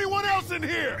before anyone else in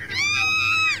here!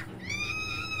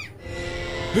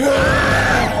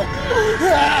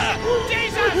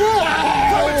 Jesus!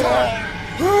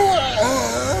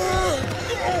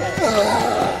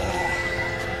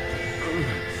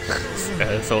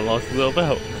 That's so long to go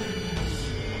about.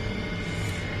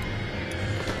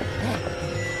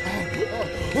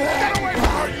 Get away from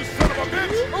her, you son of a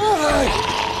bitch!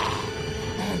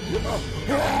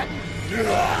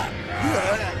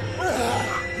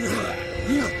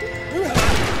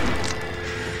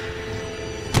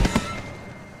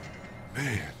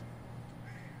 Man.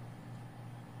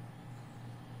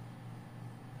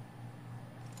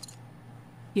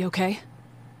 You okay?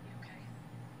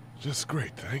 Just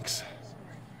great, thanks.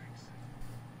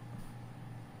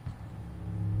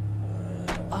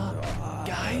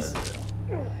 Guys?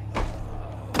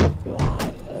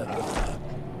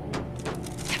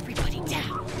 Everybody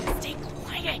down. Stay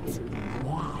quiet.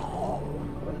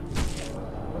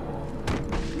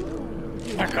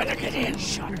 They're gonna get in.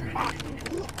 Shut up.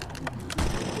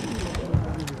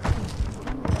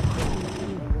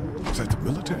 Is that the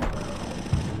military?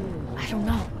 I don't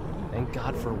know. Thank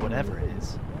God for whatever it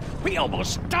is. We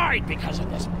almost died because of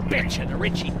this bitch and the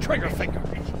Richie trigger finger.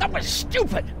 That was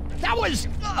stupid. That was...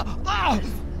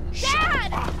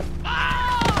 Dad!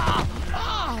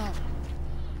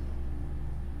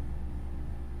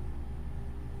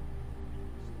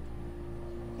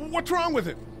 What's wrong with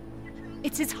it?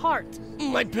 It's his heart.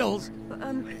 My pills.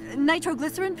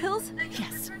 Nitroglycerin pills?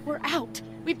 Yes, we're out.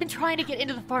 We've been trying to get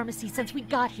into the pharmacy since we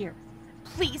got here.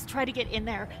 Please try to get in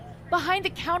there. Behind the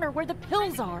counter where the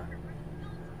pills are.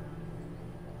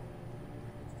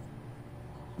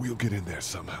 We'll get in there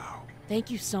somehow. Thank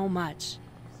you so much.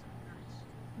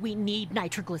 We need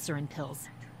nitroglycerin pills.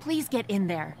 Please get in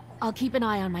there. I'll keep an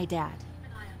eye on my dad.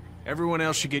 Everyone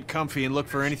else should get comfy and look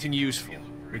for anything useful.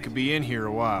 We could be in here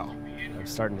a while. I'm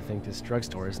starting to think this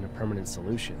drugstore isn't a permanent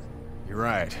solution. You're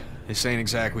right. This ain't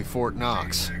exactly Fort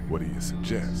Knox. What do you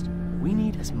suggest? We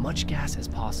need as much gas as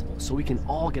possible so we can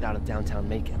all get out of downtown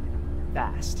Macon.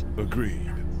 Fast. Agreed.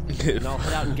 And I'll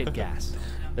head out and get gas.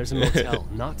 There's a motel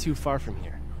not too far from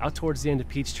here, out towards the end of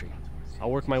Peachtree. I'll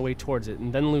work my way towards it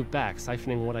and then loop back,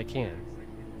 siphoning what I can.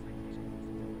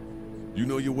 You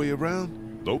know your way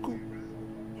around? Local?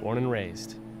 Born and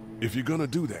raised. If you're gonna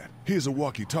do that, here's a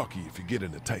walkie-talkie if you get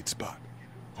in a tight spot.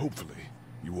 Hopefully,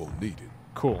 you won't need it.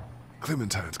 Cool.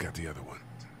 Clementine's got the other one.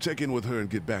 Check in with her and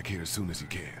get back here as soon as you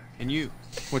can. And you?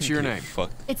 What's your name?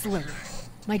 Fuck. It's Larry.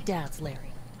 My dad's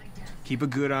Larry. Keep a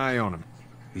good eye on him.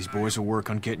 These boys will work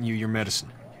on getting you your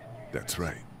medicine. That's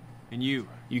right. And you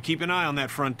keep an eye on that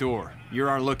front door. You're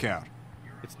our lookout.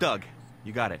 It's Doug.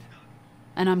 You got it.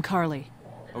 And I'm Carly.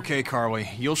 Okay, Carly.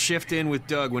 You'll shift in with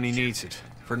Doug when he needs it.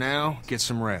 For now, get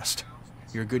some rest.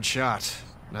 You're a good shot,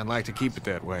 and I'd like to keep it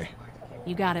that way.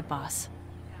 You got it, boss.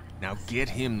 Now get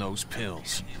him those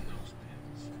pills.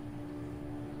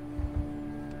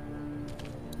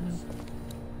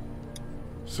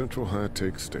 Central High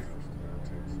Tech State.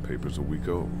 Paper's a week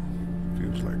old.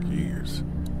 Feels like years.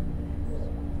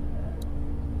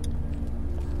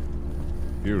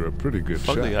 You're a pretty good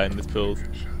Fuck shot. the guy in his pills.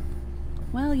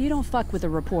 Well, you don't fuck with a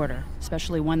reporter,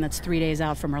 especially one that's 3 days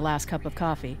out from her last cup of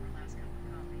coffee.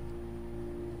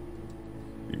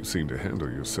 You seem to handle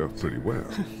yourself pretty well.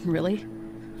 Really?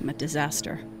 I'm a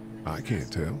disaster. I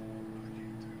can't tell.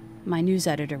 My news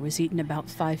editor was eaten about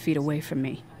 5 feet away from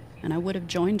me, and I would have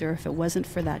joined her if it wasn't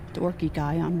for that dorky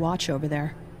guy on watch over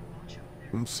there.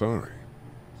 I'm sorry.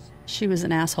 She was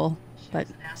an asshole, but,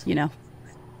 you know.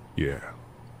 Yeah.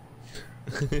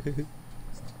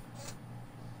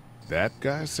 That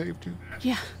guy saved you?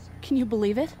 Yeah, can you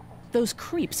believe it? Those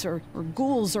creeps, or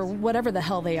ghouls, or whatever the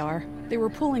hell they are, they were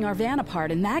pulling our van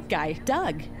apart, and that guy,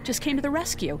 Doug, just came to the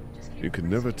rescue. You can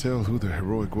never tell who the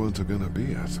heroic ones are gonna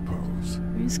be, I suppose.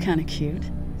 He's kind of cute,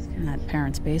 in that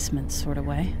parents' basement sort of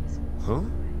way. Huh?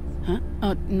 Huh?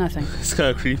 Oh, nothing. It's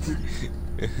kind of creepy.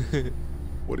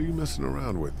 What are you messing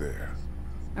around with there?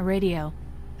 A radio.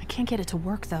 I can't get it to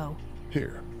work, though.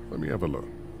 Here, let me have a look.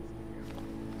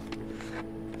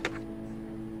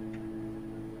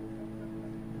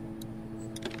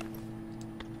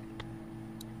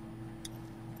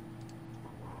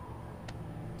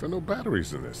 There are no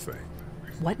batteries in this thing.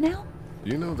 What now?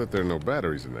 You know that there are no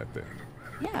batteries in that thing.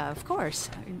 Yeah, of course.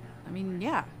 I mean,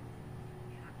 yeah.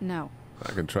 No.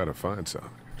 I can try to find some.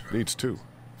 Needs two.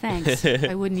 Thanks.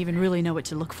 I wouldn't even really know what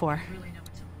to look for.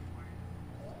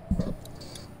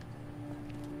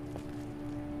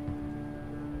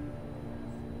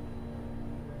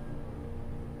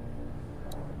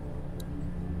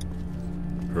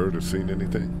 Heard or seen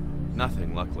anything?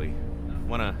 Nothing, luckily.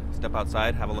 Wanna step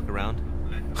outside, have a look around?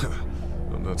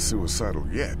 I'm not suicidal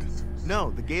yet.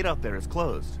 No, the gate out there is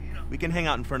closed. We can hang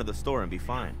out in front of the store and be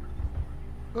fine.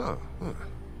 Oh,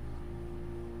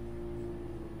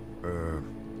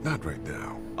 not right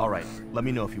now. All right, let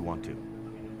me know if you want to.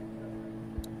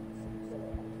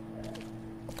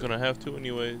 Gonna have to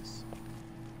anyways.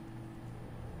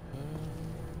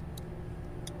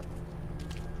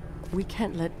 We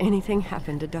can't let anything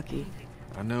happen to Ducky.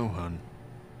 I know, hun.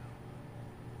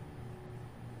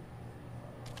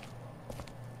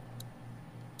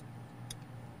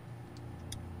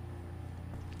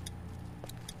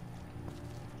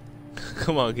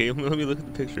 Come on, Gabe. Let me look at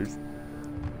the pictures.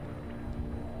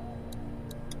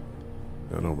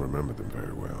 I don't remember them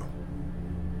very well.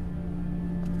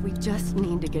 We just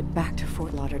need to get back to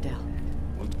Fort Lauderdale.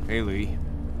 Hey, Lee.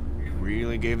 You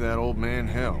really gave that old man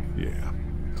hell. Yeah.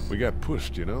 We got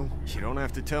pushed, you know? You don't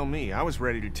have to tell me. I was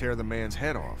ready to tear the man's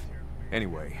head off.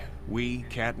 Anyway, we,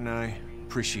 Kat and I,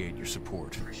 appreciate your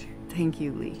support. Thank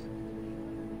you, Lee.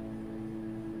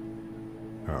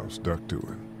 How's Duck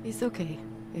doing? He's okay.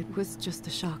 It was just a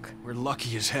shock. We're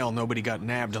lucky as hell nobody got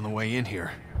nabbed on the way in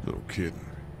here. No kidding.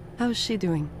 How's she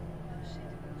doing?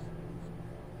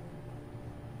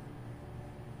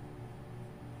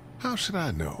 How should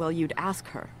I know? Well, you'd ask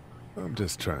her. I'm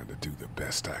just trying to do the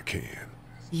best I can.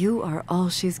 You are all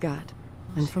she's got.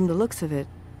 And from the looks of it,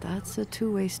 that's a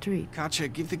two-way street.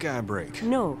 Katjaa, give the guy a break.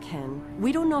 No, Ken.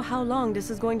 We don't know how long this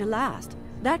is going to last.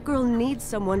 That girl needs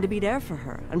someone to be there for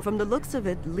her. And from the looks of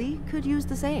it, Lee could use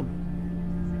the same.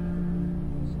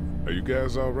 Are you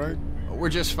guys all right? We're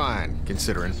just fine,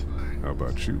 considering. How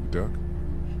about you, Duck?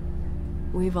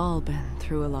 We've all been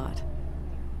through a lot.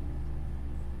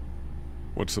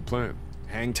 What's the plan?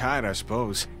 Hang tight, I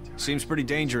suppose. Seems pretty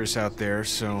dangerous out there,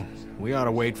 so we ought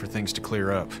to wait for things to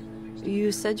clear up.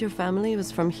 You said your family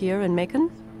was from here in Macon?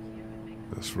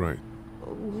 That's right.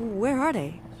 Where are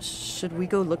they? Should we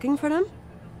go looking for them?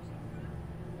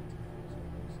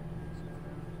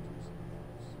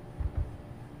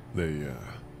 They,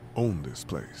 own this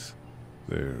place.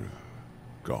 They're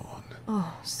gone.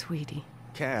 Oh, sweetie.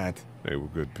 Kat. They were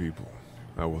good people.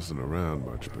 I wasn't around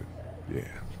much, but yeah,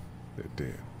 they're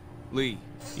dead. Lee,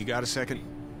 you got a second?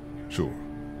 Sure.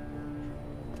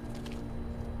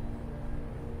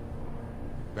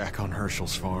 Back on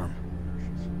Hershel's farm.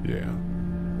 Yeah.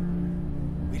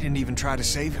 We didn't even try to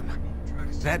save him.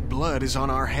 That blood is on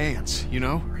our hands, you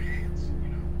know?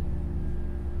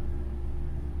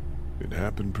 It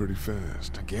happened pretty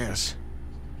fast. I guess.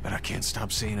 But I can't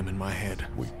stop seeing him in my head.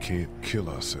 We can't kill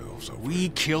ourselves over We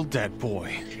killed that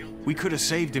boy. We could have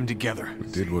saved him together. We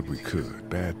did what we could.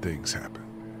 Bad things happen.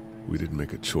 We didn't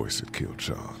make a choice that killed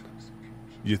Sean.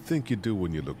 You think you do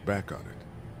when you look back on it,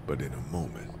 but in a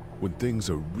moment, when things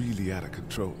are really out of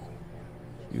control,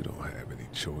 you don't have any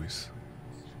choice.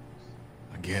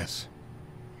 I guess.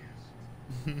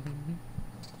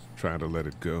 Try to let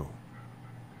it go.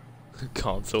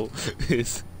 Console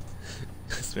is...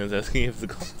 This man's asking if the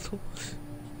console...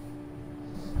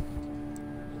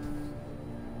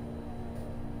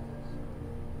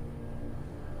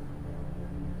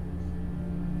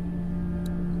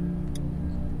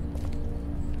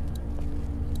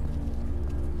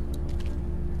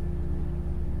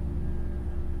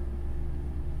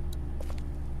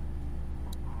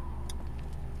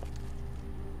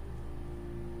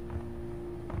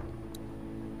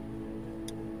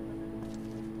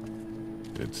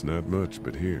 It's not much,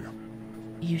 but here.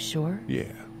 You sure?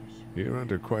 Yeah. You're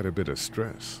under quite a bit of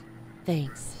stress.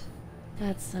 Thanks.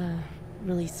 That's,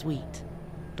 really sweet.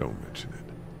 Don't mention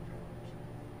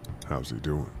it. How's he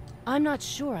doing? I'm not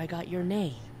sure I got your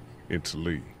name. It's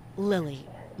Lee. Lily.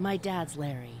 My dad's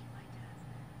Larry.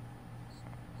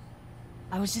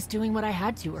 I was just doing what I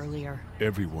had to earlier.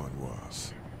 Everyone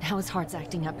was. Now his heart's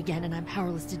acting up again and I'm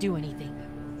powerless to do anything.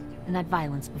 And that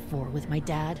violence before with my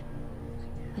dad,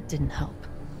 that didn't help.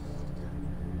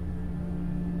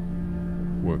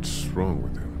 What's wrong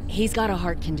with him? He's got a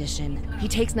heart condition. He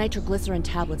takes nitroglycerin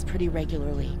tablets pretty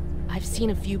regularly. I've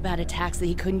seen a few bad attacks that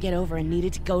he couldn't get over and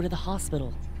needed to go to the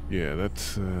hospital. Yeah,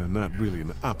 that's not really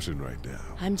an option right now.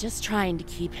 I'm just trying to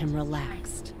keep him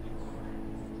relaxed.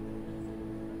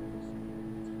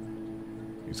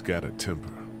 He's got a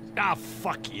temper. Ah,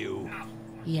 fuck you.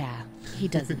 Yeah, he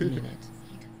doesn't mean it.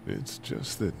 It's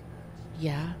just that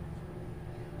Yeah?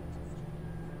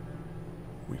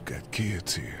 we've got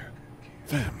kids here.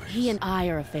 Family. He and I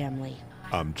are a family.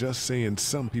 I'm just saying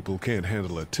some people can't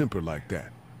handle a temper like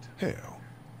that. Hell,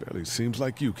 barely seems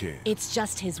like you can. It's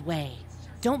just his way.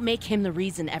 Don't make him the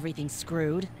reason everything's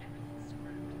screwed.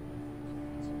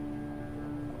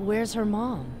 Where's her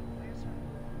mom?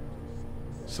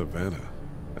 Savannah,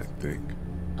 I think.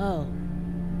 Oh,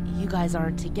 you guys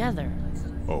aren't together.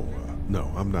 Oh, no,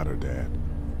 I'm not her dad.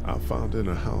 I found her in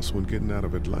a house when getting out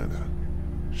of Atlanta.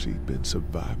 She'd been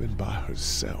surviving by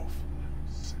herself.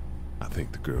 I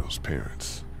think the girl's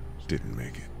parents didn't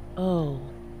make it. Oh.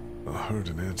 I heard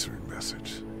an answering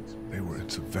message. They were in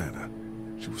Savannah.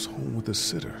 She was home with a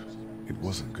sitter. It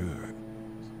wasn't good.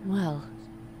 Well,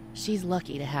 she's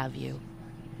lucky to have you.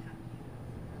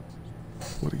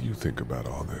 What do you think about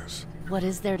all this? What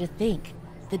is there to think?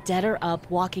 The dead are up,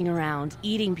 walking around,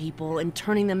 eating people, and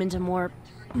turning them into more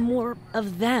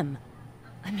of them.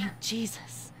 I mean,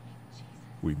 Jesus.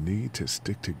 We need to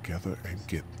stick together and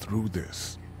get through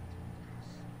this.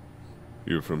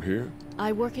 You're from here?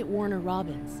 I work at Warner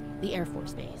Robins, the Air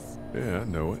Force Base. Yeah, I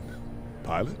know it.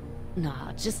 Pilot?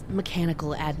 Nah, just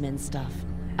mechanical admin stuff.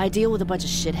 I deal with a bunch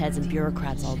of shitheads and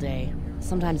bureaucrats all day.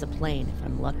 Sometimes a plane, if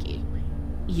I'm lucky.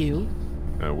 You?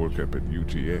 I work up at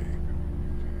UGA.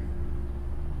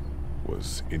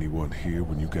 Was anyone here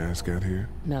when you guys got here?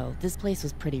 No, this place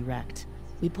was pretty wrecked.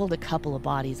 We pulled a couple of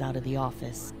bodies out of the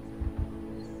office.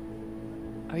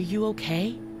 Are you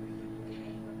okay?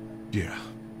 Yeah,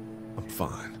 I'm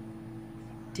fine.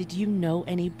 Did you know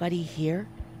anybody here?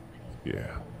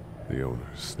 Yeah, the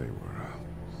owners,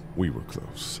 we were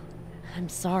close. I'm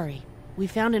sorry. We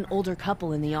found an older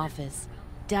couple in the office.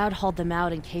 Dad hauled them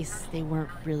out in case they weren't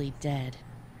really dead.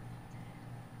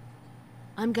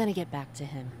 I'm gonna get back to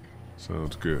him.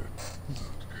 Sounds good.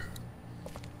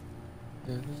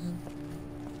 How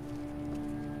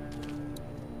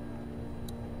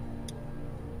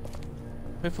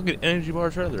many fucking energy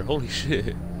bars are there? Holy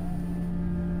shit.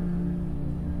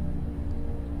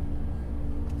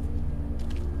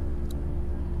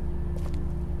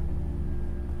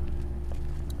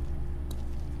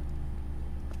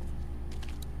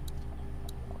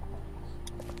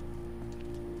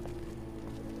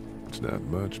 It's not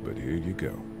much, but here you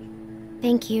go.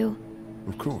 Thank you.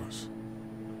 Of course.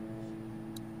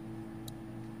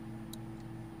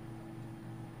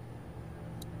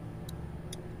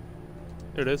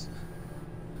 There it is.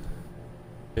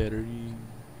 Battery.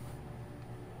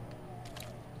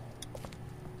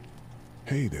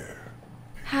 Hey there.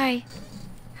 Hi.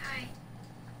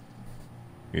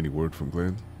 Any word from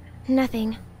Glenn?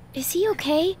 Nothing. Is he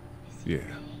okay? Yeah,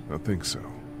 I think so.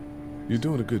 You're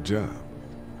doing a good job.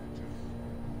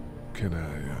 Can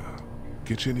I,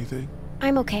 get you anything?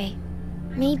 I'm okay.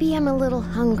 Maybe I'm a little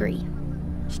hungry.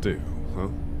 Still, huh?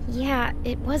 Yeah,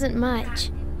 it wasn't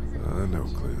much. I know,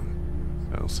 Glenn.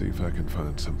 I'll see if I can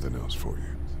find something else for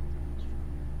you.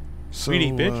 So,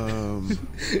 Greedy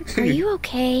bitch. Are you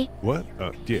okay? What?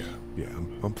 Yeah,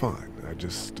 I'm fine.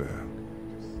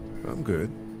 I'm good.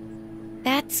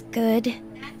 That's good.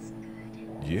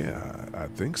 Yeah, I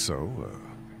think so.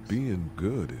 Being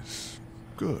good is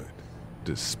good,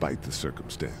 despite the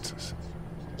circumstances.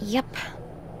 Yep.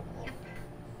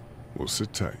 Well,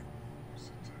 sit tight.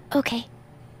 Okay.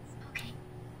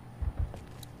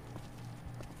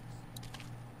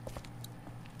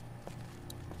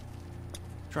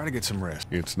 Try to get some rest.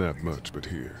 It's not much, but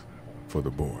here, for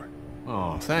the boy.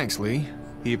 Oh, thanks, Lee.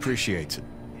 He appreciates it.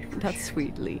 That's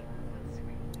sweet, Lee.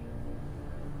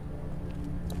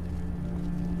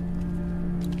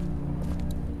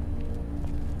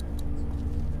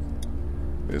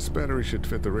 This battery should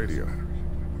fit the radio.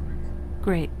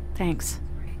 Great, thanks.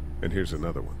 And here's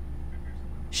another one.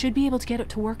 Should be able to get it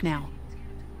to work now.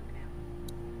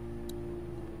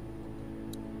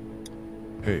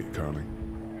 Hey, Carly.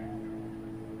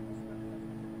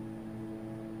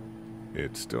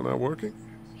 It's still not working?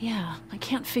 Yeah, I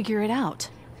can't figure it out.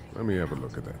 Let me have a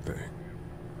look at that thing.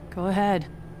 Go ahead.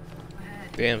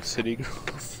 Damn, city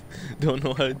girls don't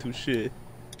know how to do shit.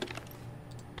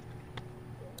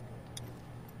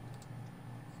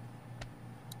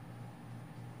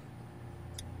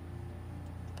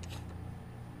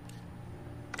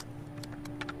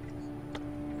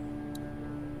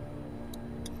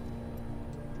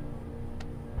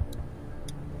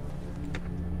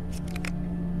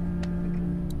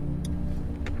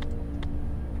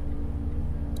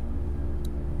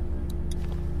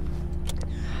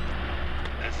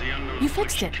 You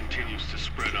fixed it. Continues to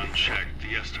spread unchecked.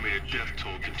 The estimated death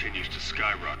toll continues to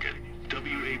skyrocket.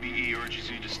 WABE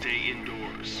urges you to stay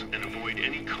indoors and avoid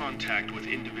any contact with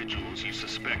individuals you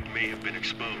suspect may have been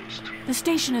exposed. The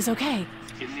station is okay.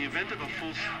 In the event of a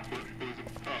full...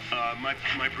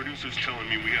 my producer's telling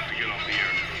me we have to get off the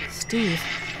air. Steve.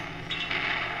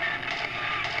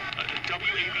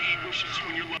 WABE wishes you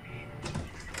and your loved...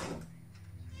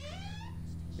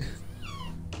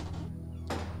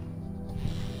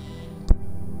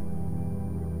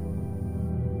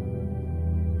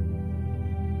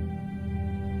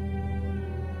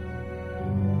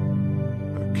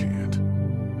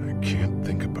 I can't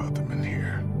think about them in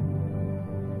here.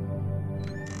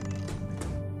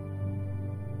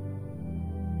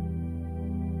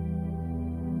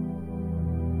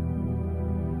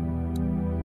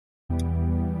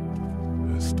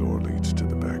 This door leads to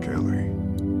the back alley.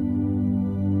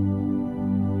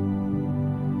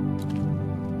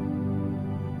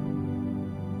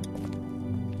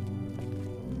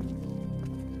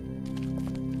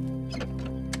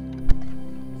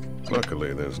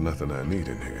 Luckily, there's nothing I need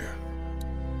in here.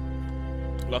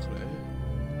 Luckily.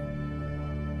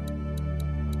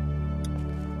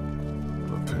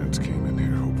 My parents came in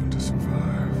here hoping to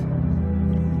survive.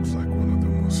 But it looks like one of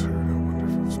them was hurt. I wonder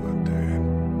if it was my dad.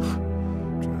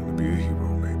 Trying to be a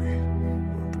hero, maybe.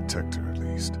 Or a protector, at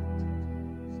least.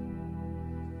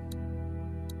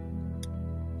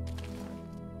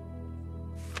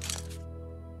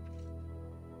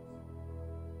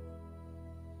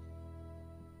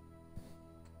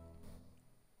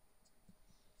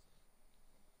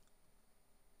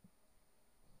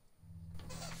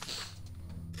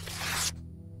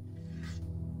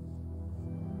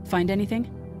 Find anything?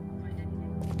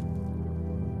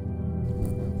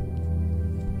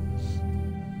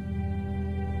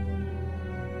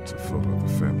 It's a photo of a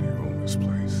family who own this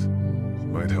place.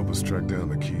 Might help us track down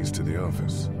the keys to the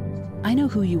office. I know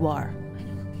who you are.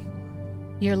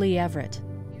 You're Lee Everett.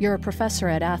 You're a professor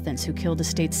at Athens who killed a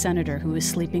state senator who was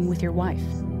sleeping with your wife.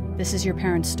 This is your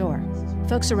parents' store.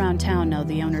 Folks around town know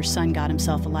the owner's son got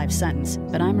himself a life sentence,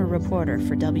 but I'm a reporter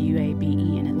for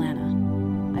WABE in Atlanta.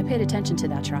 I paid attention to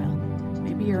that trial.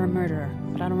 Maybe you're a murderer,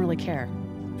 but I don't really care.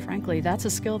 Frankly, that's a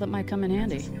skill that might come in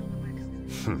handy.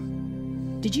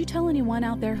 Did you tell anyone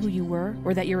out there who you were,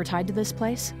 or that you were tied to this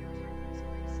place?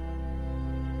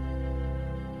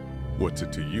 What's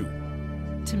it to you?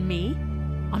 To me?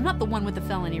 I'm not the one with the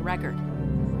felony record.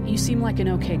 You seem like an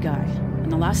okay guy,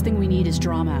 and the last thing we need is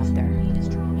drama out there.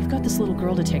 You've got this little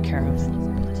girl to take care of.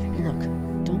 Look,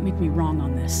 don't make me wrong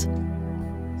on this.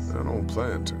 I don't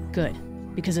plan to. Good.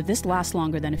 Because if this lasts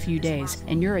longer than a few days,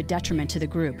 and you're a detriment to the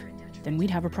group, then we'd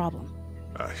have a problem.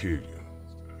 I hear you.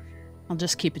 I'll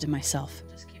just keep it to myself.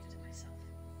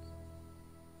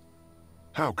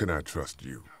 How can I trust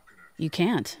you? You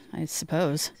can't, I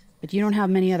suppose. But you don't have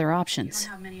many other options.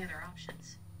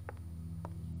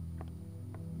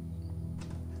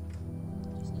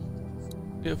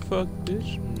 Yeah, fuck,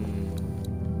 bitch.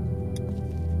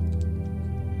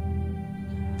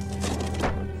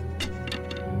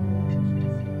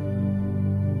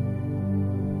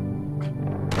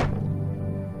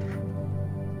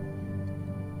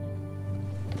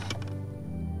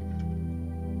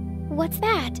 What's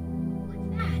that?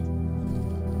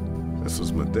 This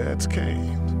was my dad's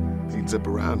cane. He'd zip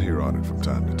around here on it from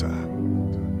time to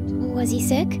time. Was he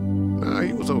sick? Nah,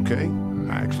 he was okay.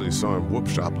 I actually saw him whoop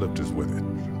shoplifters with it.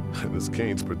 And his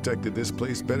canes protected this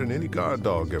place better than any guard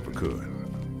dog ever could.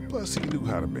 Plus, he knew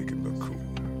how to make it look cool.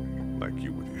 Like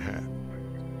you with your hat.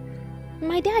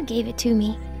 My dad gave it to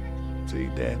me. See,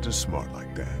 dads are smart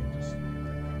like that.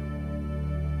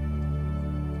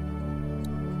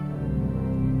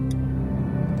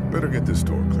 Better get this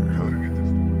door clear, huh?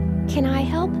 Can I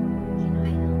help?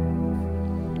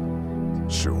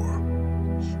 Sure.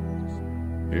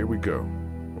 Here we go.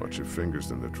 Watch your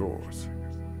fingers in the drawers.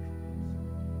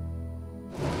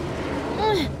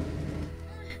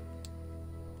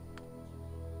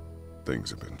 Things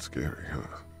have been scary, huh?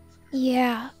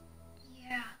 Yeah.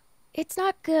 It's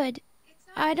not good.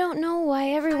 I don't know why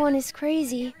everyone is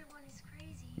crazy.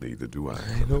 Neither do I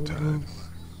from the time.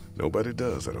 Nobody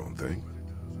does, I don't think.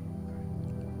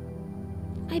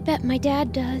 I bet my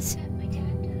dad does.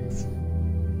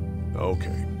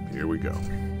 Okay, here we go.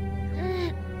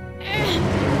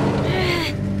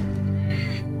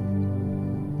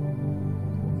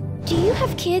 Do you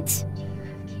have kids?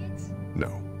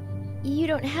 No. You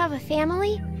don't have a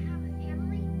family?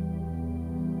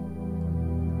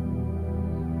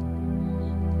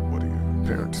 What do your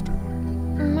parents do?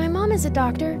 My mom is a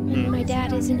doctor, and my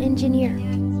dad is an engineer.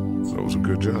 Those are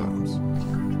good jobs.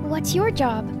 What's your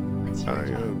job? I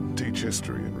teach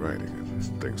history and writing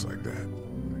and things like that.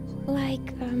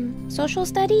 Like, social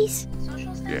studies?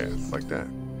 Yeah, like that.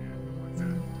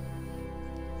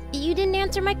 You didn't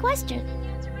answer my question.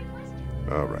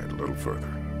 All right, a little further.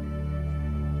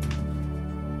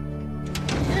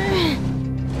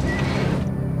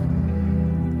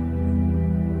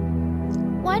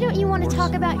 Why don't you want to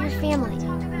talk about your family?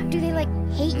 Do they, like,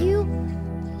 hate you?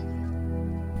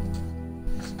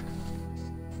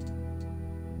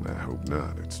 I hope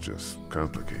not. It's just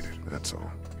complicated, that's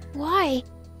all. Why?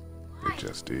 It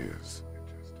just is.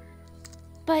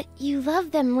 But you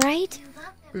love them, right?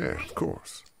 Yeah, of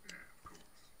course.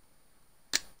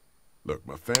 Look,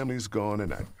 my family's gone,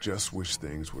 and I just wish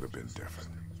things would have been different.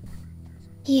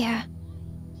 Yeah.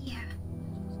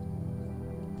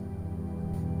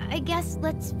 I guess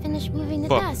let's finish moving the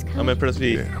desk, huh? Ja, men press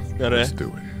V. Yeah, let's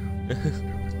do it.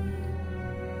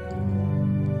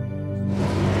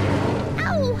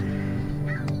 Ow!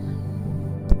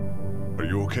 Are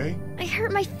you okay? I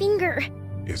hurt my finger.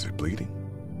 Is it bleeding?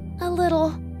 A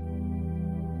little.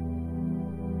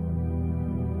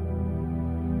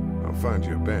 I'll find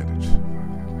you a bandage.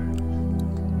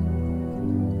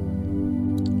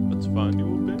 Let's find you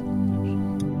a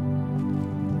bandage.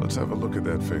 Let's have a look at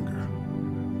that finger.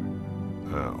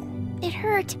 Ow. It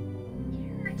hurt.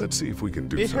 Let's see if we can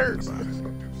do something about it.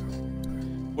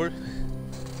 Where?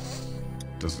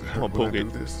 Does it hurt when I do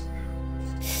this?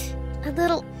 A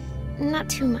little. Not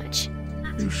too much.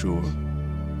 You sure?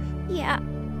 Yeah.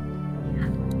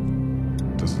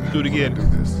 Does it hurt Do it again. when I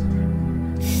do this?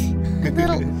 A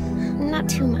little. Not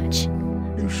too much.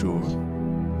 You sure?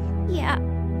 Yeah.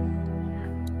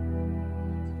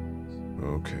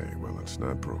 Okay, well, it's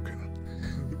not broken.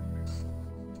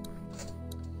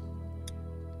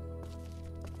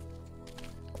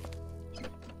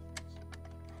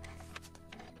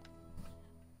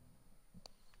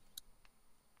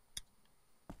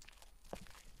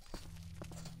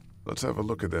 Let's have a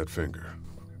look at that finger.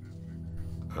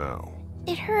 Ow.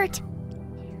 It hurt.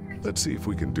 Let's see if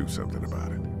we can do something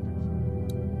about it.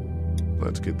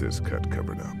 Let's get this cut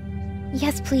covered up.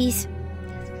 Yes, please.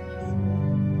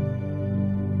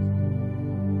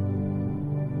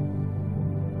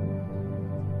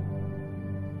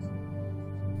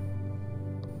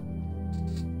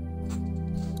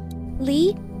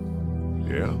 Lee?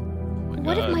 Yeah?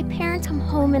 What if my parents come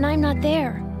home and I'm not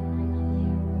there?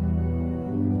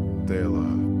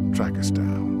 They'll, track us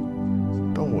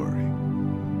down. Don't worry.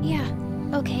 Yeah,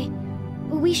 okay.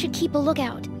 We should keep a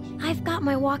lookout. I've got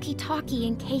my walkie-talkie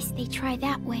in case they try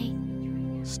that way.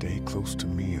 Stay close to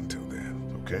me until then,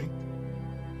 okay?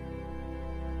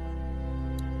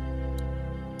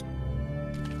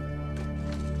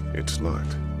 It's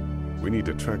locked. We need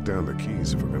to track down the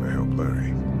keys if we're gonna help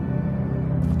Larry.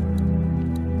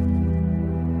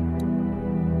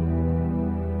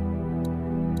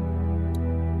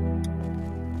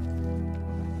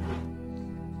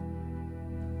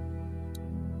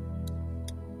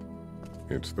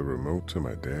 It's the remote to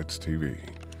my dad's TV.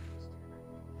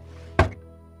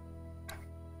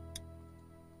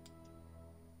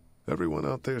 Everyone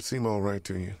out there seem all right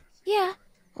to you? Yeah.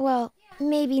 Well,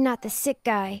 maybe not the sick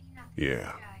guy.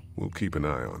 Yeah, we'll keep an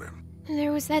eye on him.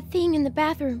 There was that thing in the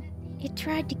bathroom. It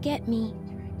tried to get me.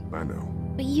 I know.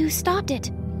 But you stopped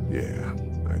it. Yeah,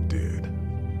 I did.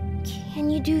 Can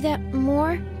you do that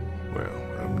more? Well,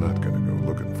 I'm not gonna go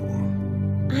looking for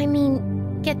them. I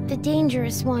mean, get the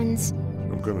dangerous ones.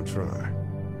 I'm gonna try.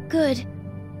 Good.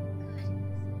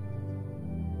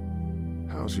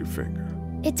 How's your finger?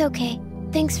 It's okay.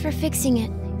 Thanks for fixing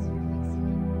it.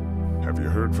 Have you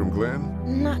heard from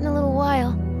Glenn? Not in a little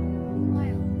while.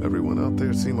 Everyone out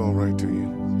there seem all right to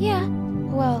you? Yeah.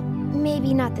 Well,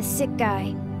 maybe not the sick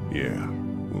guy. Yeah,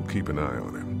 we'll keep an eye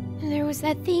on him. There was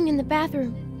that thing in the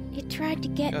bathroom. It tried to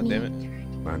get me. God damn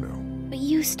it. I know. But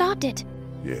you stopped it.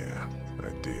 Yeah, I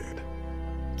did.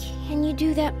 Can you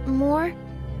do that more?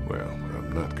 Well,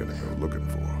 I'm not gonna go looking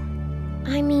for them.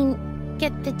 I mean,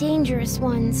 get the dangerous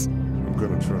ones. I'm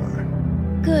gonna try.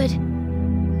 Good.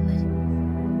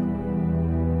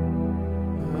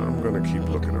 I'm gonna keep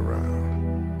looking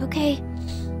around. Okay.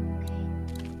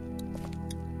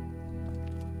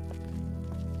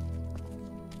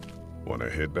 Wanna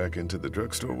head back into the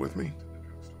drugstore with me?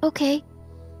 Okay.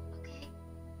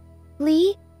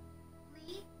 Lee?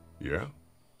 Yeah?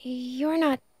 You're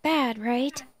not bad,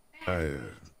 right? Why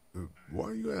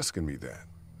are you asking me that?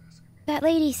 That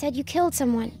lady said you killed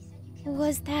someone.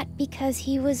 Was that because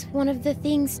he was one of the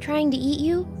things trying to eat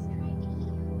you?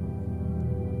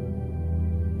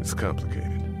 It's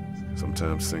complicated.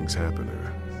 Sometimes things happen,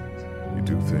 or you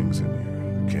do things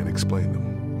and you can't explain them.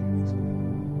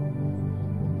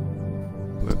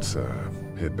 Let's,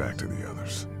 head back to the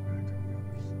others.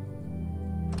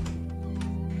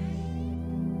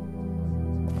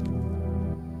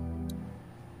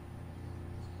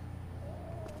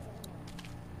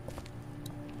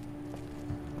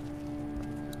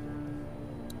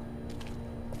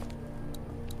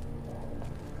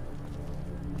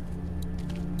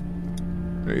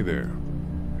 Hey there.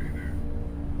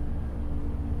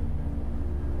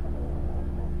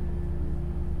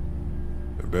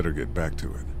 I better get back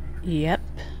to it. Yep.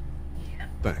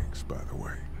 Thanks, by the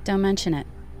way. Don't mention it.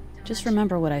 Just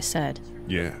remember what I said.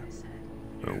 Yeah,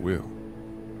 I will.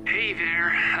 Hey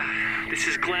there, this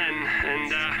is Glenn,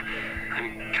 and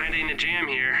I'm kinda in a jam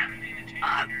here.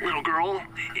 Little girl,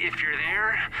 if you're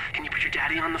there, can you put your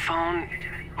daddy on the phone?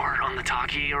 Or on the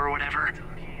talkie or whatever?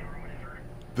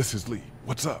 This is Lee.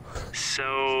 What's up?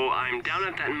 So, I'm down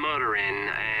at that motor inn,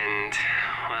 and,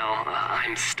 well,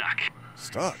 I'm stuck.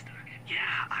 Stuck? Yeah,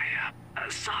 I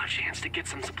saw a chance to get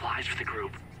some supplies for the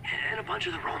group, and a bunch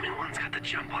of the Roman ones got the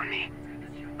jump on me.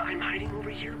 I'm hiding over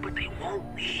here, but they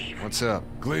won't leave. What's up?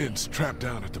 Glenn's trapped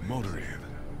down at the motor inn.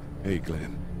 Hey,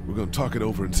 Glenn, we're gonna talk it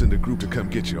over and send a group to come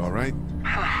get you, all right?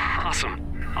 Awesome.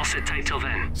 I'll sit tight till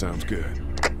then. Sounds good.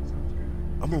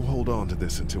 I'm gonna hold on to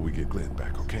this until we get Glenn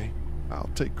back, okay? I'll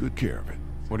take good care of it.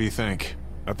 What do you think?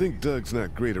 I think Doug's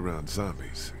not great around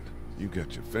zombies. You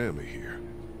got your family here.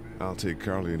 I'll take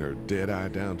Carly and her dead eye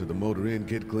down to the motor inn,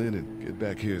 get Glenn, and get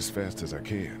back here as fast as I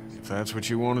can. If that's what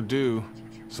you want to do.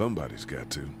 Somebody's got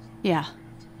to. Yeah,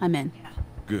 I'm in.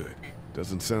 Good.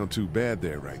 Doesn't sound too bad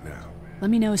there right now. Let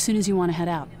me know as soon as you want to head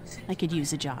out. I could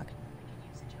use a jog.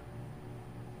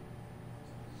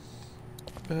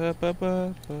 Ba, ba,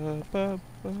 ba, ba, ba,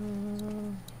 ba.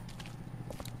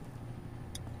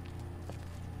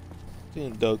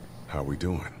 Doing, Doug. How we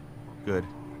doing? Good.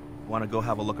 Want to go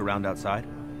have a look around outside?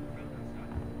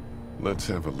 Let's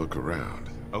have a look around.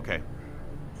 Okay.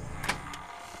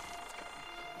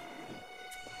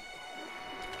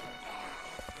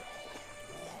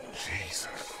 Jesus.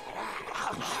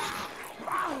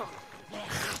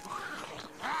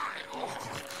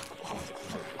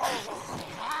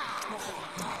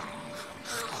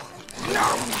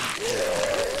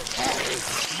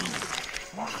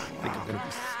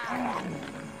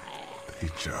 They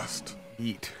just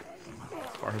eat.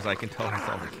 As far as I can tell, that's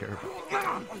all they care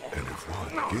about. And if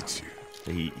one gets you,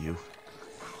 they eat you.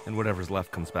 And whatever's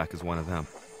left comes back as one of them.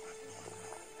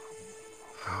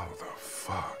 How the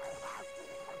fuck?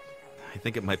 I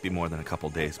think it might be more than a couple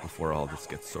days before all this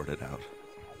gets sorted out.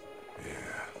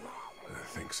 Yeah, I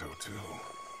think so too.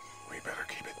 We better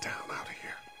keep it down out of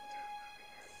here.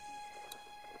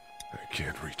 I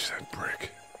can't reach that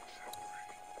brick.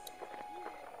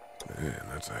 Man,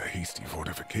 that's a hasty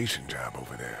fortification job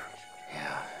over there.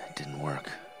 Yeah, it didn't work.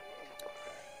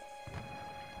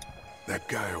 That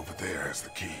guy over there has the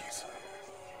keys.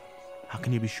 How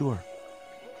can you be sure?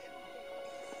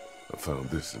 I found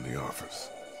this in the office.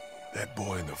 That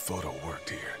boy in the photo worked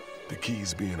here. The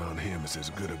keys being on him is as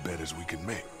good a bet as we can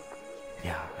make.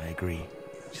 Yeah, I agree.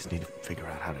 Just need to figure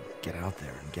out how to get out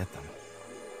there and get them.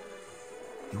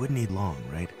 You wouldn't need long,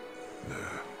 right? Nah,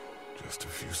 just a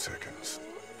few seconds.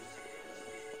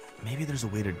 Maybe there's a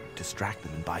way to distract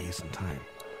them and buy you some time.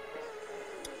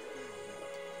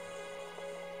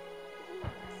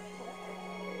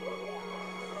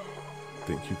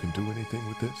 Think you can do anything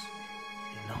with this?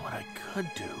 You know what I could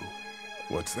do?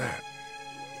 What's that?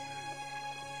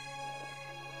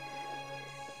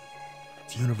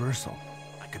 It's universal.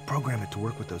 I could program it to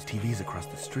work with those TVs across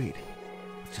the street.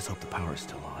 Let's just hope the power's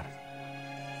still on.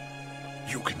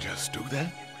 You can just do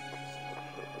that?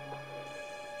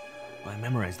 Well, I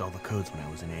memorized all the codes when I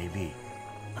was in AV.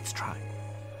 Let's try.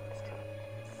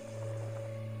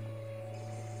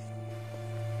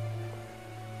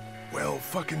 Well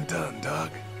fucking done,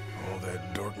 Doc. All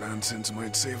that dork nonsense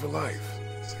might save a life.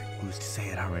 Who's to say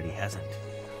it already hasn't?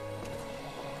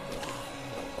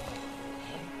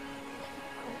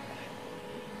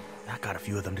 That got a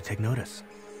few of them to take notice.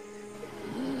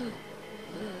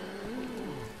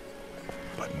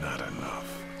 But not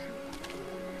enough.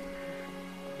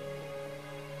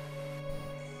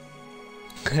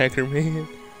 Hacker man.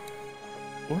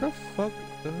 What the fuck?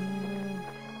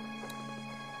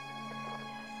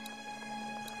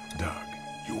 Doc,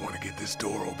 you want to get this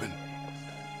door open?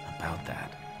 About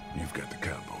that. You've got the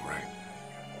combo, right?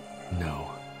 No.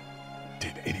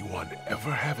 Did anyone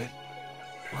ever have it?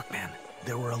 Look, man,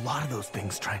 there were a lot of those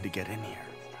things trying to get in here.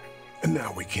 And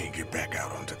now we can't get back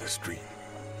out onto the street.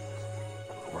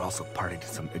 We're also party to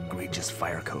some egregious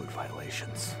fire code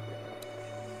violations.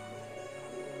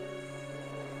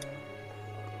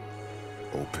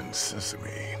 Open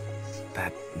sesame.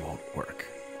 That won't work.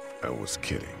 I was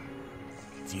kidding.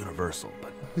 It's universal,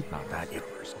 but not that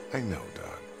universal. I know,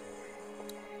 Doc.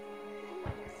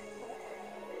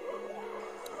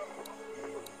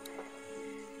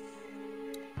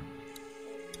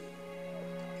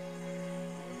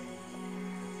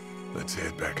 Let's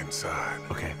head back inside.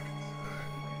 Okay.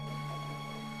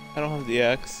 I don't have the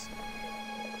X.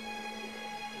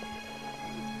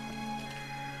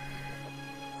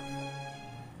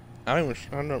 I don't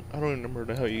even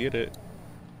remember how you get it.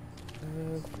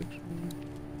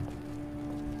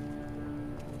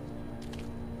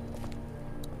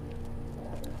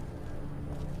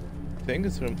 I think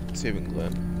it's from Saving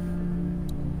Glenn.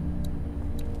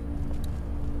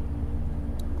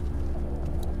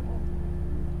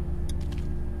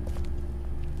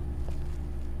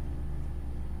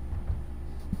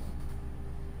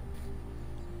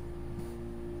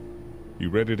 You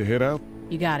ready to head out?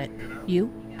 You got it.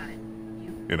 You?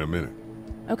 In a minute.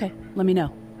 Okay, let me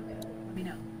know.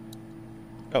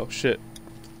 Oh shit.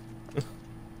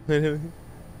 Then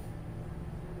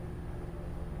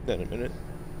a minute.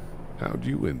 How'd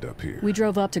you end up here? We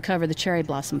drove up to cover the Cherry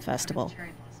Blossom Festival.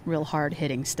 Real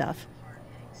hard-hitting stuff.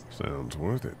 Sounds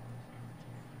worth it.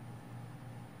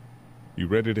 You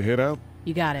ready to head out?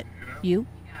 You got it. You?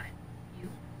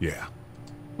 Yeah.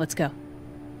 Let's go.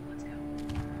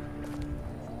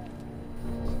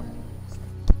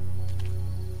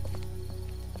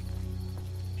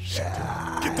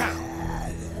 Get down!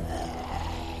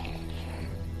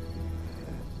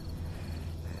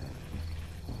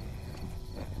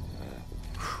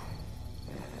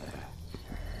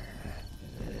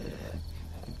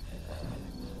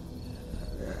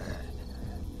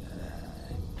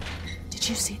 Did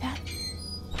you see that?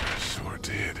 Sure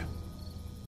did.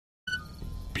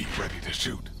 Be ready to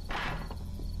shoot.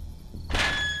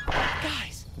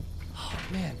 Guys! Oh,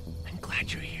 man, I'm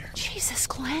glad you're here. Jesus,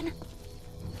 Glenn.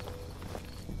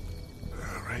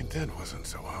 Alright, that wasn't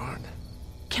so hard.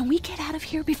 Can we get out of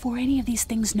here before any of these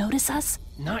things notice us?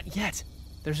 Not yet.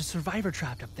 There's a survivor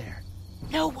trapped up there.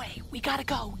 No way. We gotta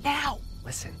go, now.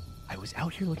 Listen, I was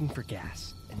out here looking for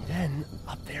gas, and then,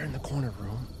 up there in the corner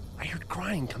room, I heard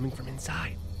crying coming from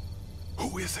inside.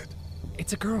 Who is it?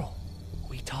 It's a girl.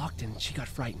 We talked and she got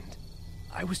frightened.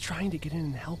 I was trying to get in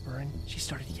and help her, and she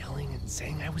started yelling and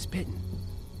saying I was bitten.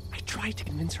 I tried to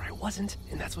convince her I wasn't,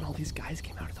 and that's when all these guys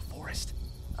came out of the forest.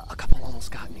 A couple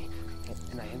almost got me,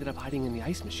 and I ended up hiding in the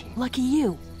ice machine. Lucky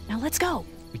you. Now let's go.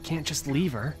 We can't just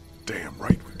leave her. Damn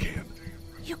right we can.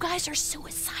 You guys are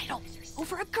suicidal.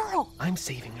 Over a girl. I'm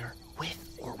saving her,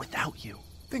 with or without you.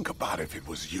 Think about if it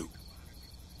was you.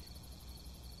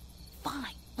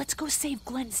 Fine. Let's go save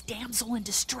Glenn's damsel in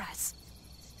distress.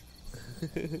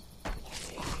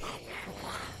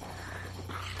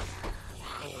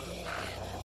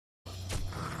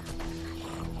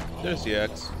 There's the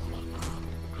X.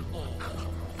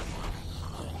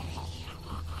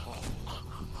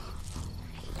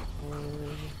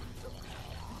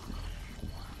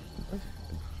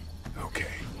 Okay,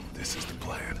 this is the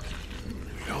plan.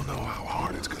 We don't know how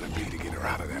hard it's gonna be to get her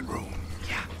out of that room.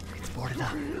 Yeah, it's boarded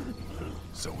up.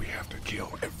 So we have to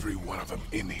kill every one of them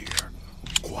in here.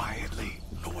 Quietly.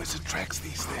 Noise attracts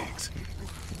these things.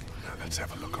 Now let's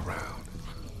have a look around.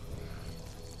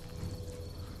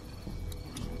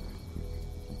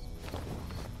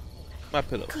 My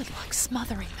pillow. Good luck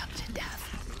smothering them to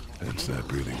death. That's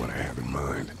not really what I have in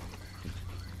mind.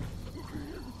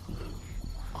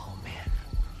 Oh man,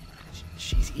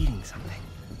 she's eating something.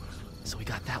 So we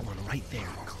got that one right there,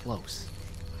 close.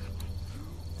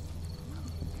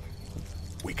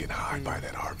 We can hide by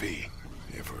that RV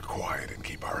if we're quiet and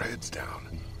keep our heads down.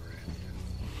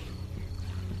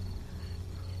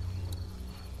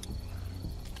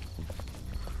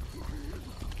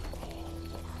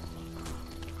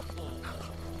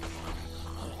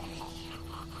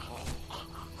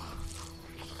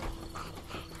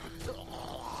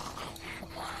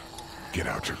 Get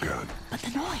out your gun. But the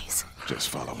noise. Just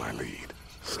follow my lead.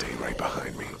 Stay right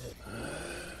behind me.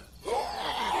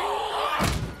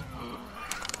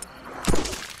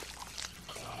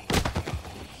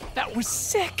 That was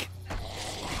sick!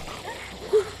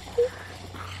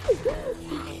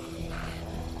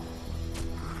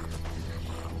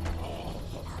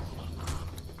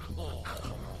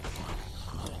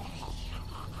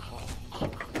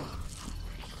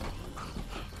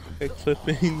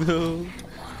 Clipping though.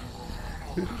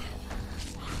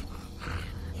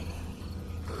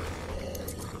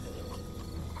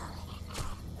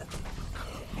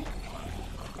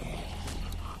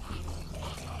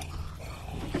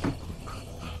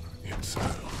 It's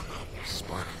a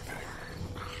spark thing.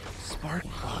 Spark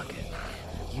plug.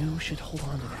 You should hold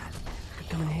on to that. Could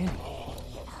come in handy.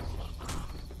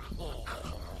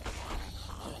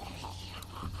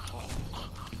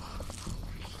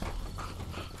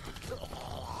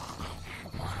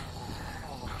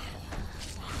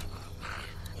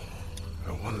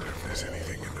 I wonder if there's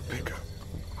anything in the pickup.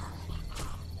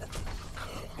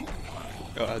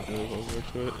 Oh, I drove over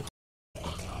to it.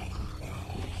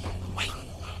 Wait.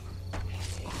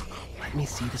 Let me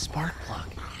see the spark plug.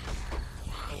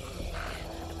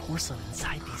 The porcelain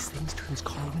inside these things turns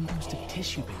car windows to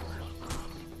tissue paper.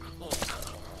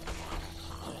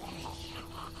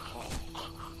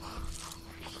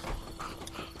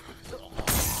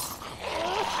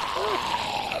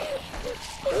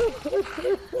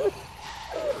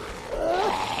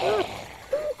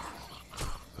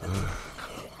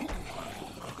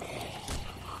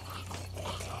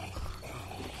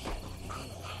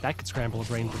 That could scramble a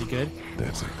brain pretty good.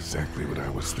 That's exactly what I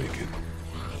was thinking.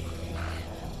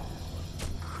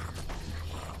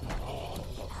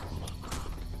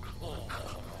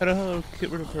 How the hell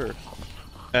get rid of her?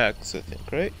 Axe, I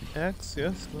think, right? Axe,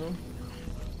 yes, no?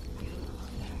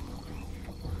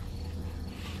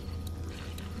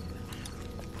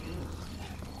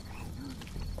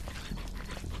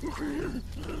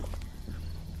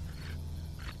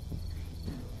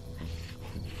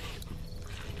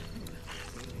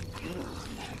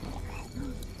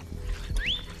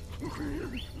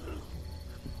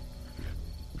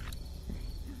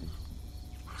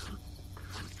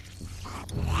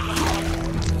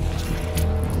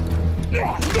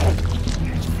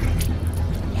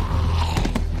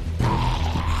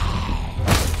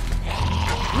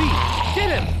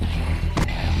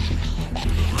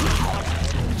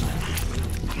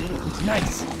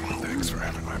 Nice. Thanks for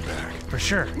having my back. For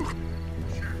sure.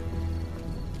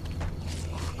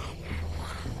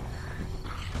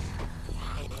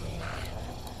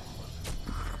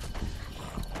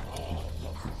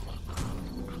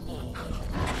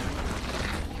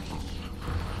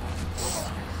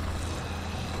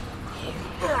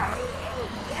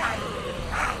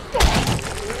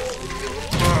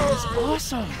 That's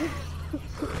awesome.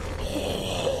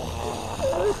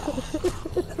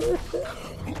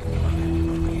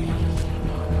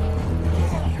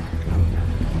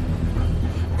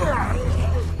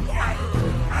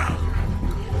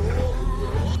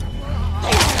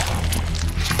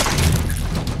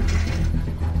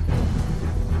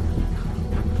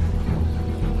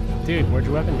 Dude, where'd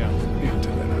your weapon go? Into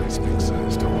that nice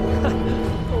big-sized hole.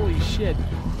 Holy shit.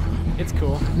 It's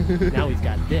cool. Now we've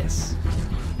got this.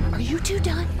 Are you two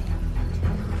done?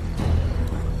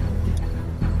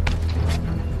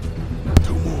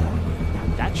 Two more.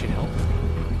 That should help.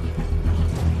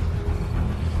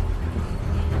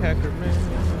 Hacker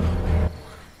man.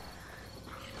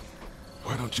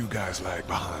 Why don't you guys lag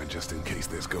behind just in case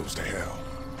this goes to hell?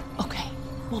 Okay,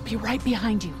 we'll be right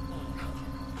behind you.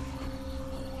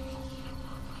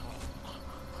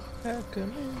 Hacker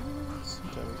man.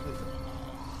 Sometimes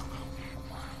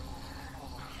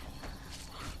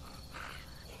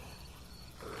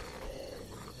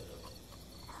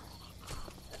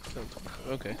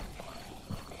okay.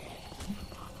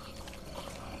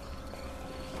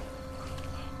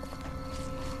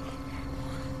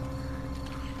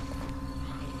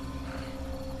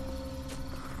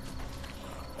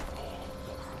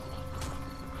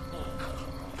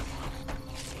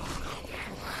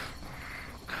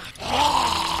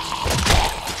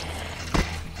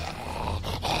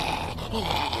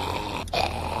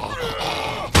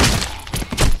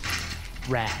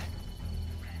 Rad.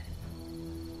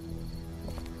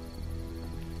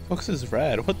 Fox is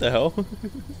rad. What the hell?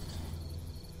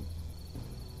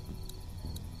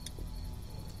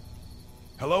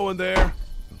 Hello in there.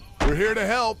 We're here to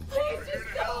help. Please just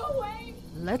go away.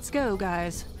 Let's go,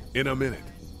 guys. In a minute.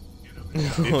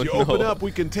 If you open up,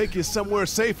 we can take you somewhere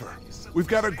safer. We've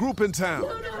got a group in town.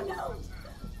 No.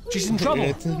 She's in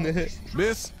trouble.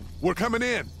 Miss, we're coming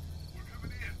in.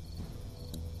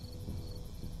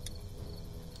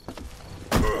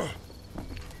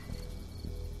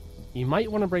 You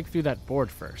might want to break through that board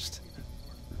first.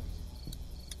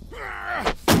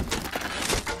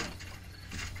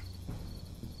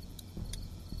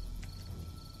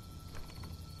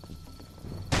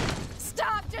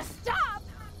 Stop! Just stop!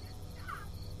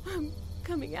 I'm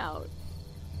coming out.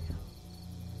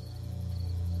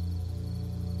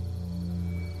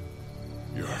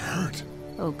 You're hurt.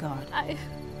 Oh, God.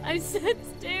 I said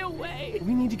stay away.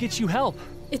 We need to get you help.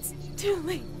 It's too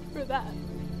late for that.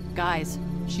 Guys,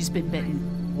 she's been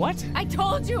bitten. What? I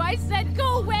told you, I said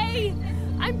go away!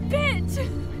 I'm bit!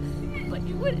 But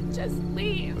you wouldn't just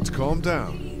leave. Let's calm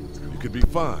down. You could be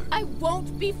fine. I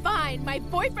won't be fine. My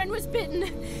boyfriend was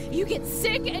bitten. You get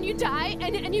sick and you die,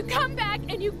 and you come back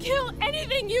and you kill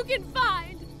anything you can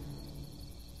find.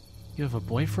 You have a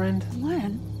boyfriend?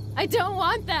 Glenn. I don't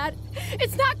want that.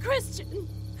 It's not Christian.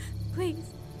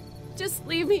 Please, just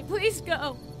leave me. Please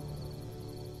go.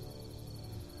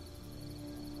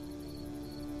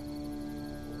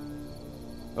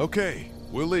 Okay,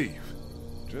 we'll leave.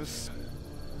 Just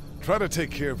try to take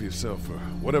care of yourself for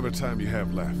whatever time you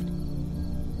have left.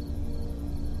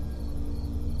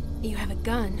 You have a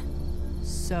gun.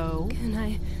 So? Can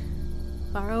I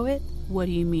borrow it? What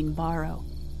do you mean, borrow?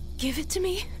 Give it to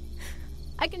me.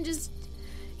 I can just,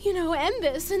 end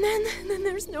this, and then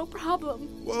there's no problem.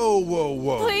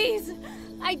 Whoa. Please!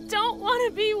 I don't want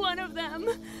to be one of them.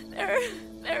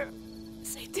 They're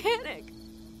satanic.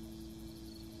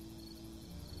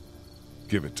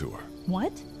 Give it to her.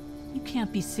 What? You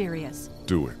can't be serious.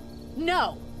 Do it.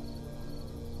 No!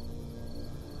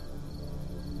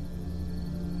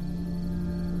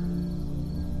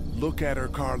 Look at her,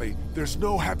 Carly. There's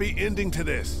no happy ending to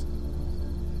this.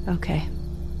 Okay.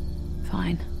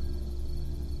 Fine.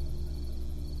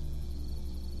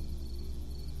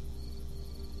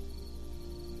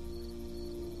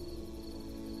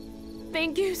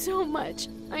 Thank you so much.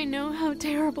 I know how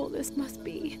terrible this must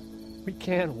be. We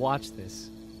can't watch this.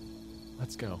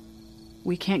 Let's go.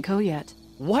 We can't go yet.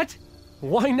 What?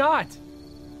 Why not?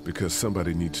 Because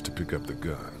somebody needs to pick up the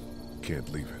gun.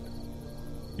 Can't leave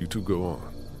it. You two go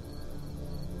on.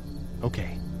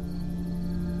 Okay.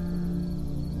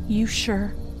 You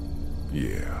sure?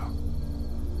 Yeah.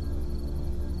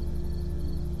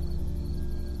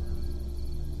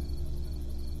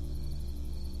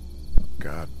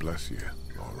 God bless you,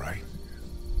 all right?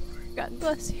 God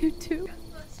bless you too.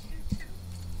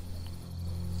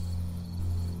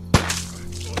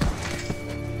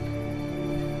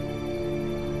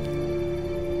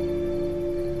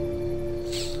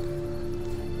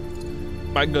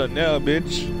 My gun now,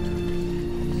 bitch.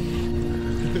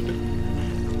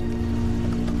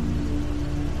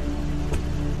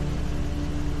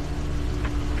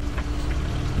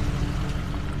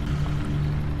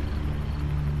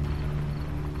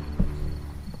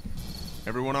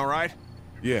 Everyone all right?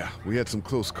 Yeah, we had some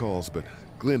close calls, but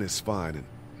Glenn is fine, and,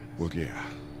 well, yeah,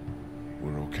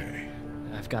 we're okay.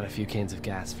 I've got a few cans of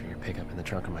gas for your pickup in the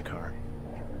trunk of my car.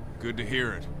 Good to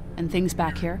hear it. And things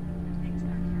back here?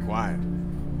 Quiet.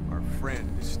 Our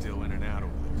friend is still in and out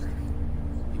over there.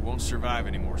 He won't survive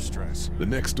any more stress. The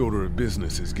next order of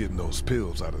business is getting those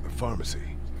pills out of the pharmacy.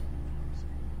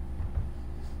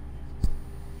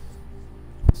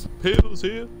 Pills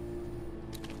here.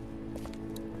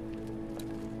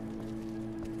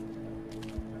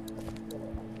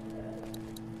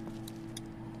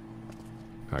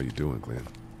 How you doing, Glenn?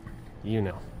 You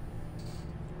know.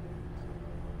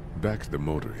 Back to the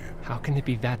motor inn. How can it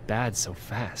be that bad so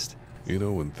fast? You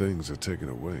know, when things are taken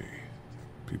away,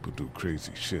 people do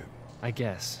crazy shit. I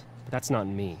guess, but that's not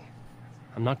me.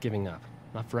 I'm not giving up.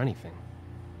 Not for anything.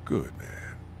 Good,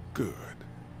 man. Good.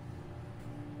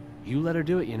 You let her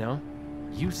do it, you know?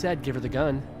 You said give her the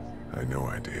gun. I know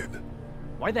I did.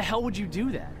 Why the hell would you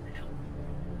do that?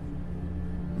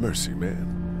 Mercy,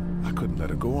 man. I couldn't let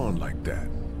her go on like that.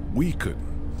 We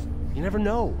couldn't. You never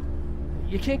know.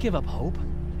 You can't give up hope.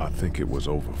 I think it was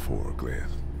over for her, Glenn.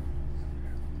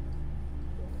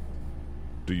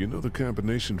 Do you know the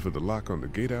combination for the lock on the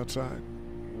gate outside?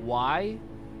 Why?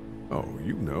 Oh,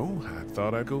 you know. I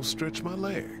thought I'd go stretch my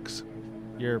legs.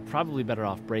 You're probably better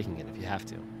off breaking it if you have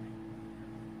to.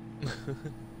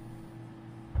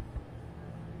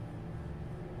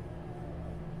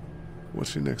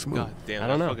 What's your next move? God damn, I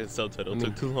don't that know. fucking subtitle I mean,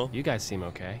 took too long. You guys seem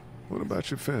okay. What about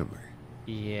your family?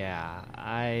 Yeah,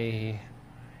 I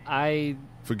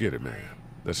Forget it, man.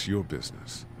 That's your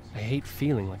business. I hate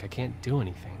feeling like I can't do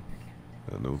anything.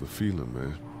 I know the feeling,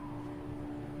 man.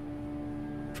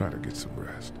 Try to get some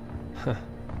rest. Huh.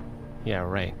 Yeah,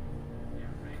 right.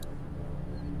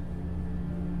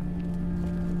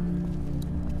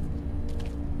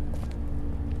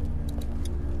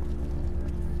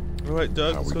 Alright,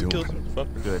 Doug, How let's we go kill doing? some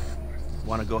fuckers. Good.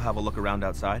 Want to go have a look around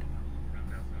outside?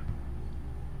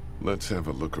 Let's have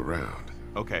a look around.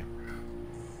 Okay.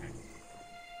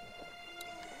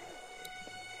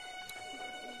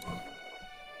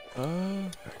 I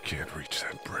can't reach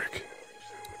that brick.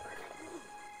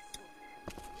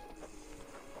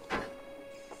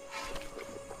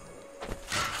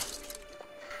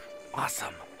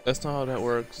 Awesome. That's not how that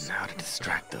works. Now to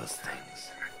distract those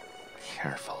things.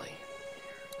 Carefully.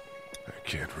 I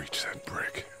can't reach that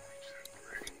brick.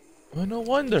 Well, no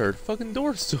wonder. Fucking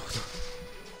door's still.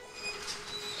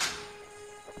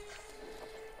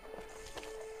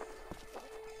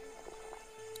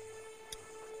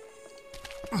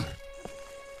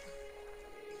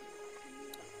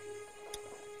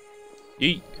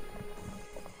 Eat.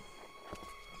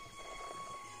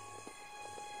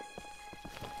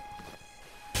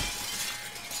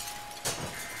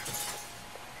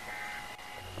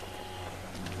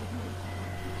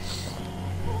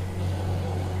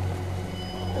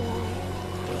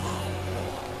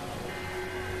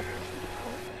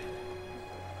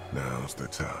 Now's the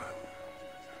time.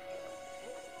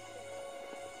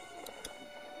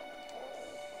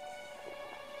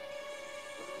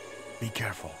 Be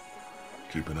careful.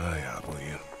 Keep an eye out, will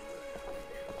you?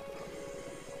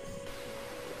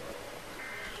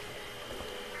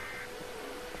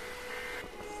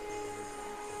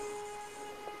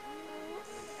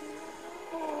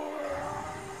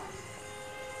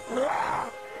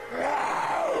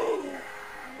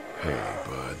 Hey,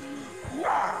 bud.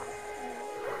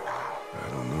 I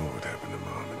don't know what happened to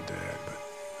Mom and Dad,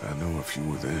 but I know if you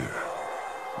were there,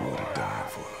 you would have died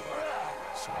for them.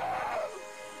 So,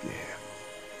 yeah.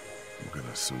 I'm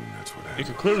gonna assume that's what You happened.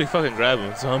 can clearly fucking grab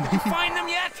him, zombie. Find them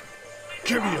yet?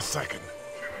 Give me a second.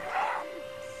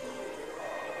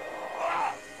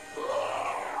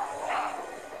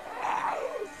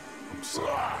 I'm sorry.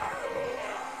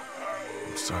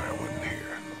 I'm sorry I wasn't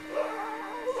here.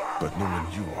 But knowing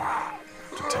you are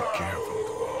to take care of them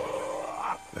through all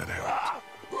of it, that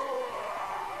helped.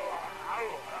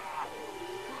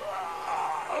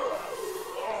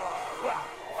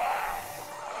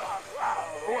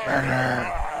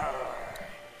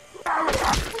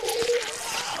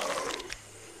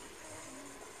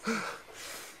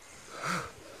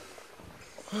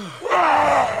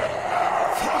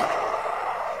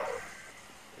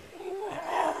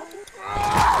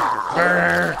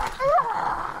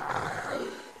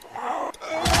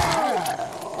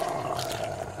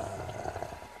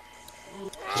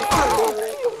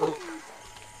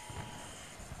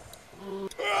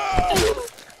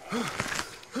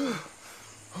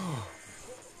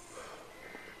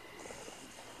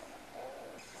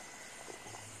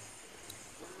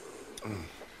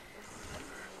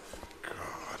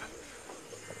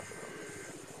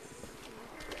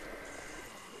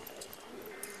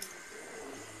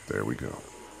 There we go.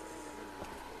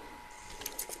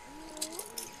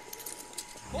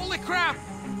 Holy crap!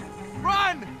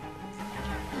 Run!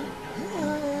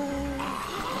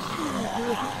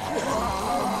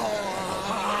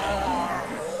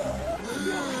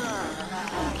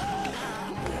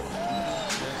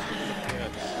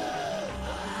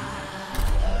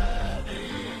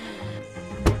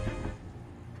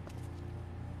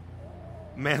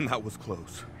 Man, that was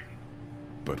close.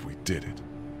 But we did it.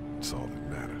 That's all that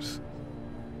matters.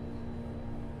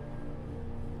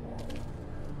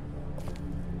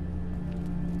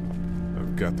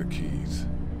 I've got the keys.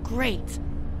 Great.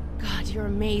 God, you're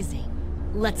amazing.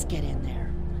 Let's get in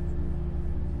there.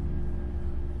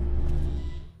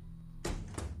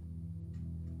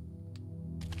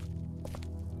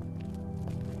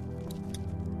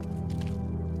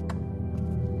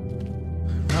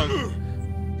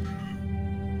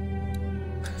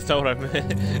 That's not what I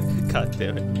meant. God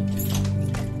damn it.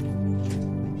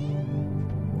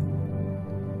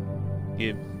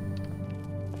 Give.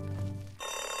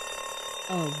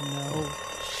 Oh no.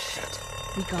 Shit.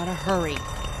 We gotta hurry.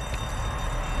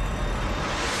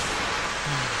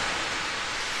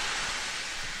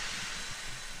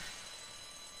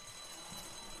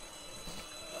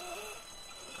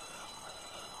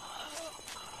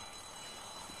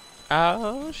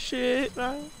 Oh shit,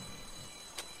 man.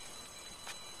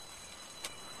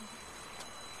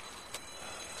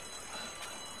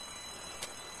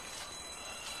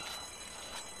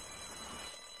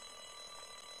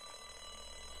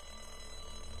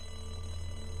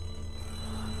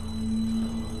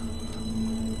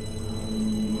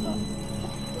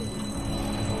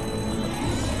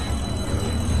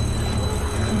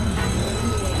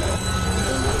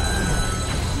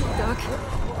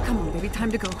 on, baby,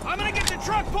 time to go. I'm gonna get the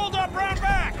truck pulled up round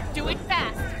back! Do it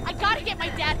fast. I gotta get my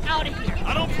dad out of here.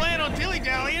 I don't plan on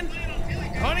dilly-dallying.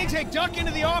 Honey, take Duck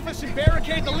into the office and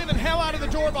barricade the living hell out of the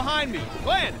door behind me.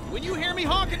 Glenn, when you hear me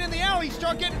honking in the alley,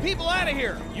 start getting people out of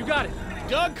here. You got it.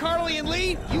 Doug, Carly, and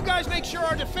Lee, you guys make sure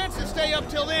our defenses stay up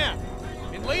till then.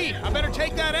 And Lee, I better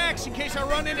take that axe in case I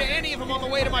run into any of them on the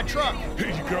way to my truck. Here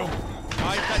you go. All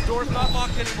right, that door's not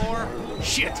locked anymore.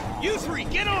 Shit! You three,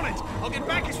 get on it! I'll get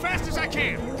back as fast as I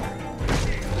can.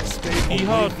 Stay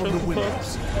away from the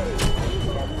windows.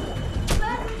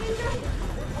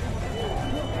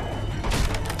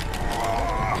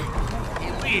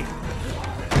 Hey, Lee,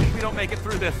 if we don't make it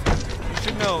through this, you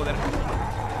should know that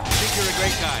I think you're a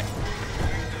great guy.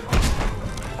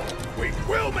 We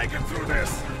will make it through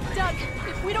this! Doug,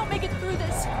 if we don't make it through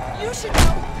this, you should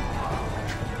know.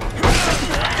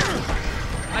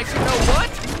 I should know what?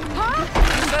 Huh?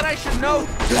 You said I should know.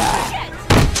 Shit!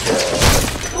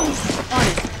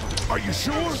 Are you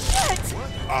sure? Shit!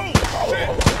 Oh, shit!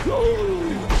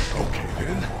 Okay,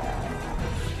 then.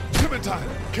 Clementine,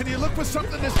 can you look for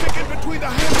something to stick in between the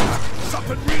handles?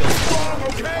 Something real strong,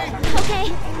 okay? Okay.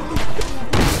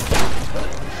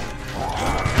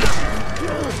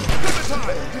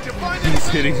 Clementine, did you find anything? He's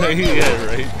hitting like, yeah,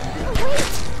 right.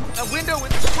 A window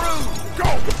with screws. Go!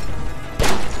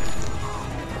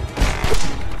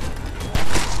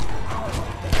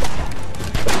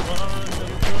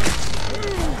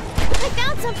 I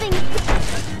found something.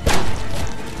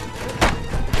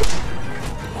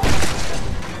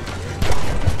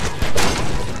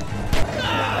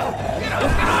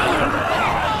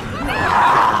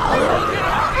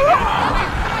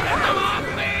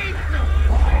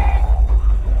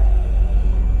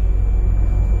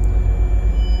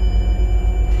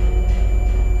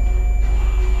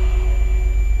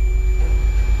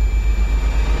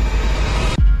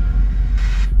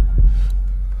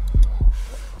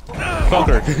 Fuck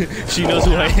her. She knows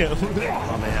who I am.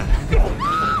 Oh, man.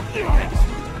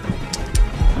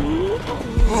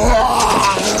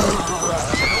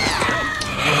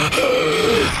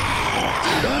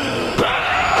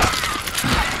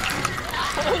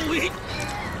 Holy!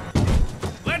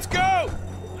 Let's go!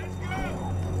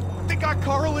 They got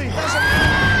Carly. You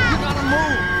gotta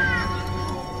move.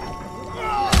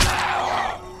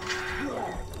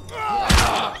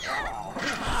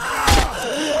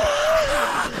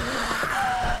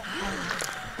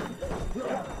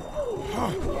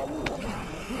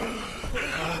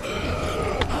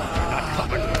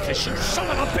 You son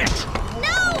of a bitch!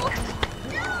 No!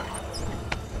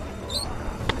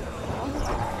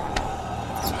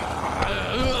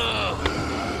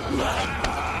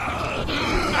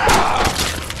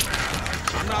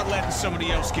 I'm not letting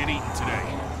somebody else get eaten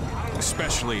today.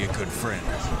 Especially a good friend.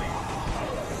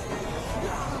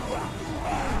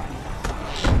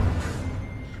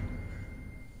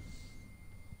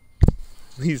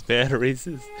 He's bad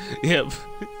racist. Yep.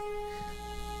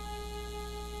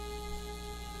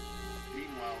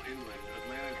 Meanwhile, inland,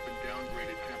 Atlanta has been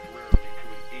downgraded temporarily to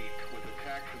an 8, with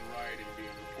attacks and rioting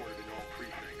being reported in all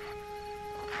precincts.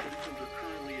 Citizens are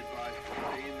currently advised to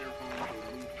stay in their homes or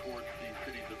move towards the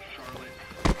cities of Charlotte,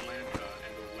 Atlanta,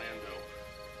 and Orlando.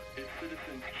 If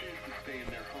citizens choose to stay in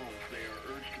their homes, they are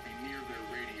urged to be near their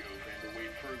radios and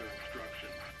await further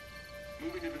instructions.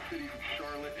 Moving to the cities of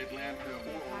Charlotte, Atlanta,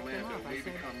 or Orlando may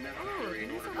become necessary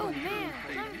in order to ensure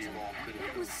the safety of all citizens.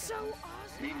 That was so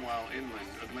awesome. Meanwhile, inland,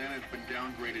 Atlanta has been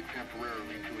downgraded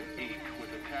temporarily to an 8,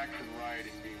 with attacks and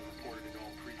rioting being reported in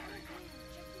all precincts.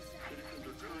 Citizens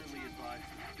are currently advised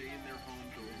to stay in their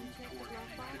homes or move towards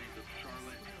the cities of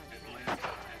Charlotte, Atlanta,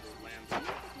 and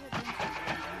Orlando. If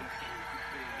citizens choose to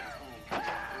stay in their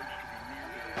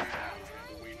homes, they are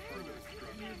urged to be near their radios and await further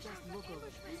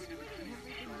instructions. Moving to the cities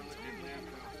of Charlotte,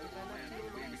 Atlanta, or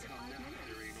Orlando may become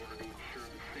necessary in order to ensure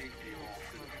the safety of all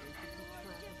citizens.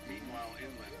 Meanwhile,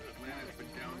 inland, Atlanta has been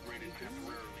downgraded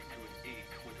temporarily to an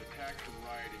 8, with attacks and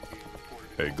rioting being reported.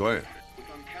 Hey, Glenn.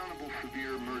 With uncountable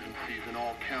severe emergencies in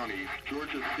all counties,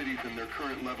 Georgia's cities and their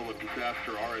current level of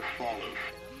disaster are as follows.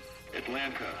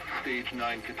 Atlanta, Stage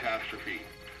 9 catastrophe.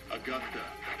 Augusta,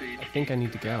 Stage I think I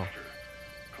need to go.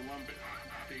 Columbus,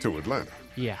 Stage To Atlanta?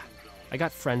 Yeah. I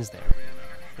got friends there.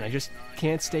 And I just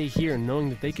can't stay here knowing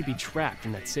that they could be trapped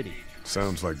in that city.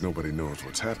 Sounds like nobody knows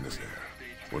what's happening there.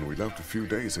 When we left a few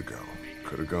days ago,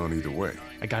 could have gone either way.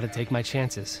 I gotta take my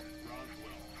chances. Roswell,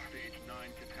 Stage 9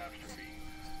 catastrophe.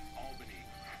 Albany,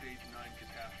 Stage 9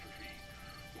 catastrophe.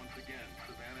 Once again,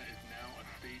 Savannah is now a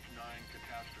Stage 9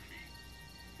 catastrophe.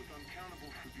 With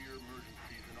uncountable severe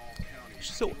emergencies in all counties.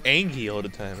 She's so angry all the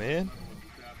time, man.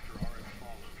 Disaster are as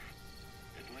follows.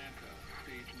 Atlanta,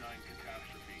 Stage 9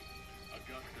 catastrophe.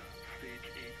 Augusta,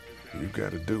 Stage 8 You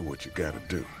gotta do what you gotta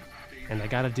do. And I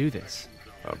gotta do this.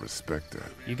 I respect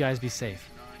that. You guys be safe.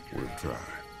 We'll try.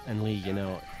 And Lee, you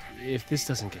know, if this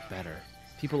doesn't get better,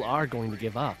 people are going to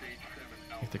give up.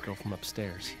 Like the girl from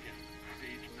upstairs.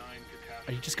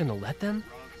 Are you just gonna let them?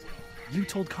 You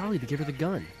told Carly to give her the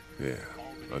gun. Yeah,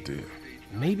 I did.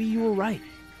 Maybe you were right.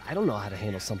 I don't know how to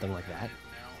handle something like that.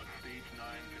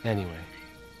 Anyway,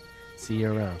 see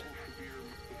you around.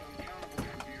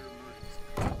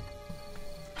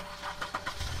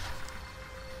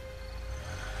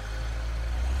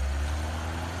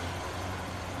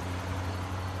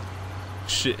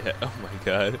 Shit, oh my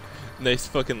god. Nice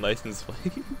fucking license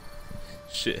plate.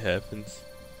 Shit happens.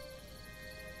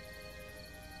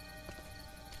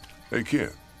 Hey,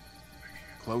 kid.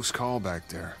 Close call back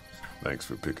there. Thanks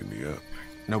for picking me up.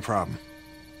 No problem.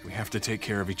 We have to take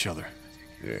care of each other.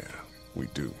 Yeah, we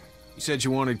do. You said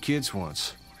you wanted kids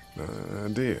once. I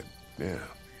did, yeah.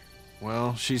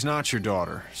 Well, she's not your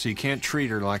daughter, so you can't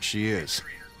treat her like she is.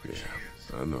 Yeah,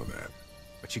 I know that.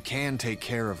 But you can take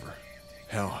care of her.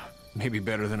 Hell, maybe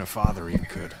better than a father even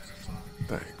could.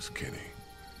 Thanks, Kenny.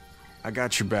 I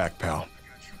got your back, pal.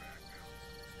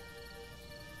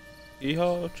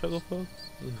 Yeehaw, Chuckle folks.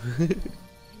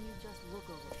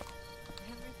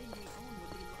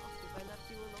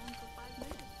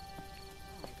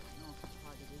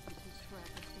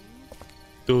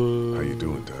 How you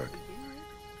doing, Doug?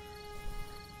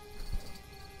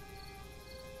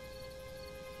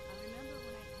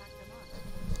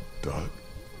 Doug?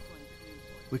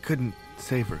 We couldn't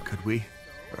save her, could we?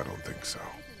 I don't think so.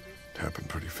 It happened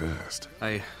pretty fast.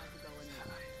 I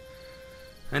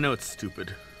know it's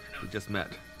stupid. We just met.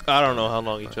 I don't know how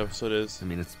long each episode is. I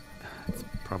mean, it's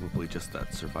probably just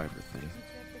that survivor thing.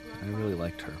 I really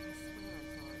liked her.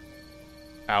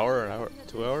 Hour,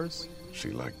 2 hours? She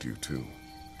liked you too.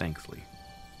 Thanks, Lee.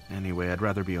 Anyway, I'd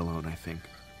rather be alone, I think.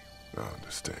 I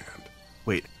understand.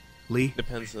 Wait, Lee?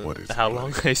 Depends on What is how it,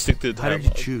 long Blake? I stick to the How did you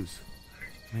choose?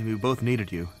 I mean, we both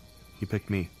needed you. You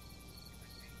picked me.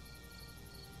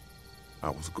 I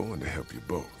was going to help you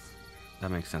both. That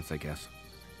makes sense, I guess.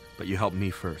 But you helped me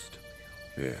first.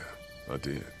 Yeah, I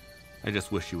did. I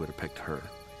just wish you would have picked her.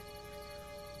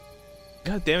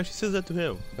 God damn it, she says that to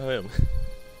him. About him.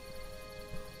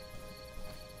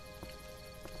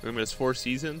 Remember, it's 4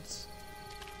 seasons?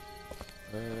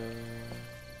 Oh man,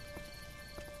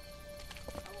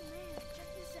 check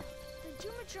this out. The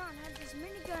Jumatron had this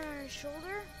minigun on his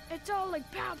shoulder. It's all like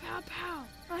pow, pow, pow.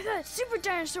 I thought Super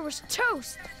Dinosaur was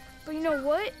toast. But you know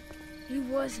what? He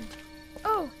wasn't.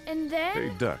 Oh, and then...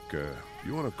 Hey, Duck,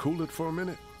 you want to cool it for a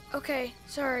minute? Okay,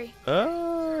 sorry.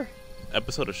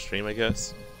 Episode of stream, I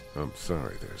guess. I'm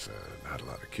sorry, there's not a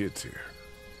lot of kids here.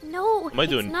 No, Am I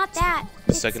doing it's not that.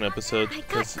 The second episode. I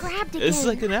got grabbed again. It's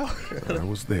like an hour. I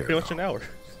was there. Pretty much an hour.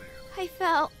 I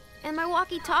fell, and my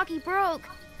walkie-talkie broke.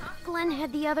 Glenn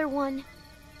had the other one.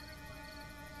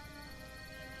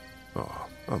 Oh,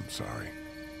 I'm sorry.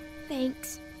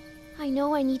 Thanks. I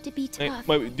know I need to be tough.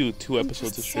 Why we do 2 I'm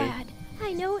episodes just of stream? sad.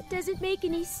 I know it doesn't make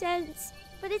any sense,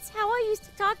 but it's how I used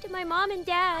to talk to my mom and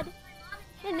dad.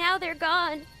 And now they're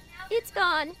gone. It's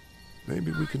gone.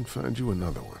 Maybe we can find you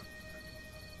another one.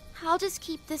 I'll just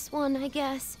keep this one, I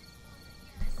guess.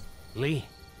 Lee,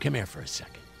 come here for a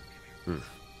second.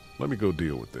 Let me go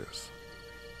deal with this.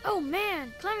 Oh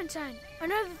man, Clementine,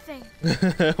 another thing.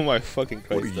 Oh my fucking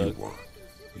Christ, What do you Doug. want?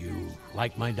 You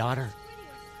like my daughter?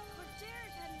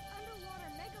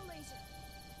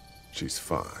 She's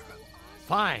fine.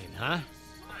 Fine, huh?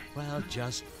 Well,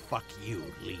 just fuck you,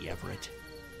 Lee Everett.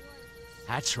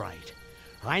 That's right.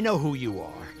 I know who you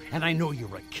are, and I know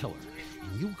you're a killer.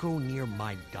 And you go near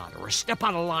my daughter or step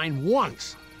out of line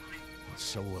once, and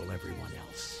so will everyone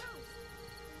else.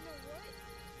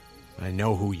 I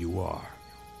know who you are.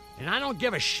 And I don't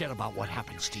give a shit about what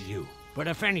happens to you. But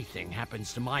if anything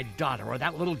happens to my daughter or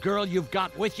that little girl you've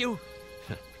got with you,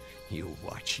 you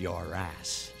watch your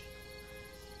ass.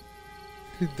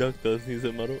 Duck does need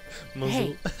a muzzle.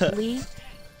 Hey, Lee,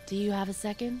 do you have a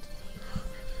second?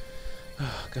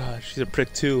 Oh gosh, she's a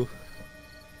prick too.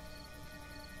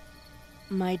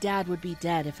 My dad would be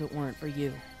dead if it weren't for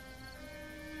you.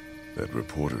 That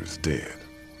reporter is dead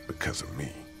because of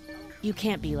me. You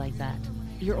can't be like that.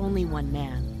 You're only one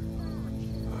man.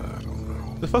 I don't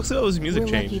know. The fuck's up with his music We're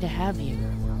change? lucky to have you.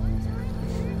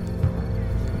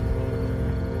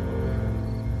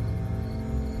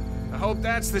 I hope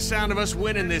that's the sound of us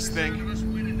winning this thing.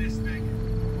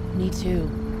 Me too.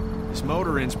 This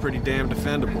motor inn's pretty damn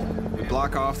defendable. We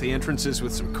block off the entrances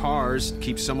with some cars,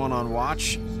 keep someone on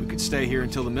watch. We could stay here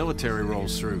until the military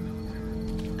rolls through.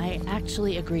 I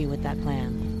actually agree with that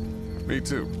plan. Me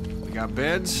too. We got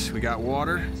beds, we got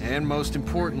water, and most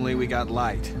importantly, we got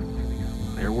light.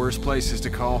 There are worse places to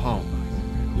call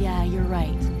home. Yeah, you're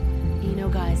right. You know,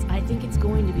 guys, I think it's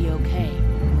going to be okay.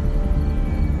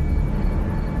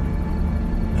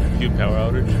 Cute power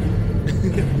outage.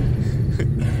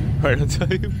 Right on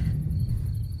time.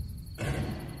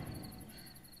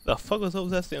 The fuck was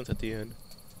that stance at the end?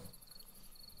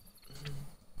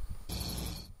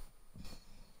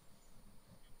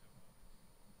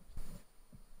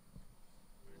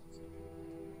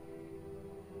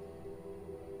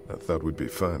 I thought we'd be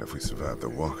fine if we survived the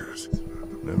walkers.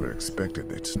 Never expected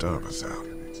they'd starve us out.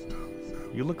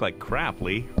 You look like crap,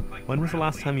 Lee. When was the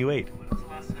last time you ate?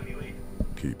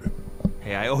 Keep it.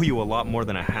 Hey, I owe you a lot more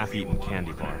than a half-eaten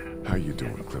candy bar. How you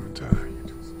doing, Clementine?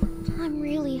 I'm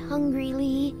really hungry,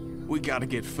 Lee. We gotta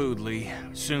get food, Lee.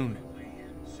 Soon.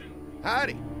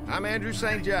 Howdy, I'm Andrew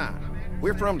St. John.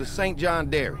 We're from the St. John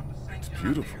Dairy. It's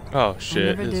beautiful. Oh,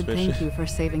 shit. I never did thank you for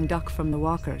saving Duck from the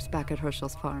walkers back at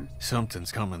Herschel's farm.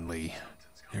 Something's coming, Lee.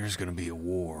 There's gonna be a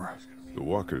war. The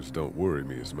walkers don't worry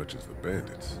me as much as the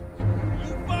bandits.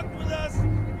 You fucked with us!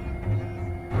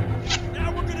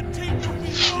 Now we're gonna take what we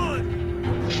want!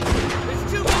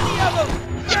 There's too many of them!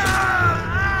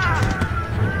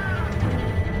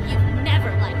 You've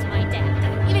never liked my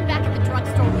dad. Even back at the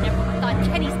drugstore whenever we thought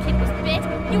Kenny's kid was bit,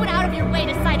 you went out of your way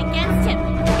to side against him.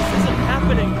 This isn't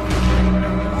happening.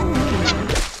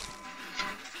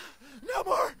 No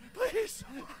more, please.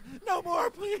 No more,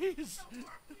 please.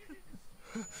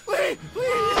 Lee,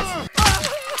 please.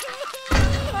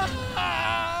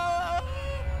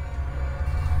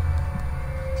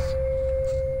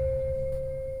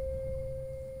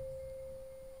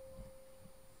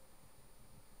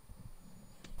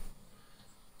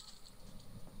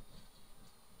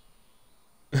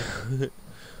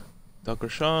 Dr.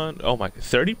 Sean. Oh my,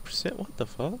 30%? What the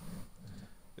fuck?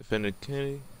 Defendant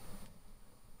Kenny.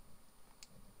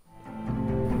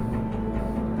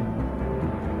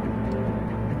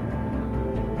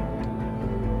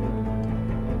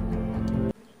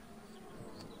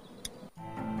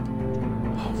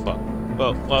 Oh fuck.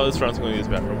 Well, this round's going to use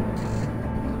the bathroom.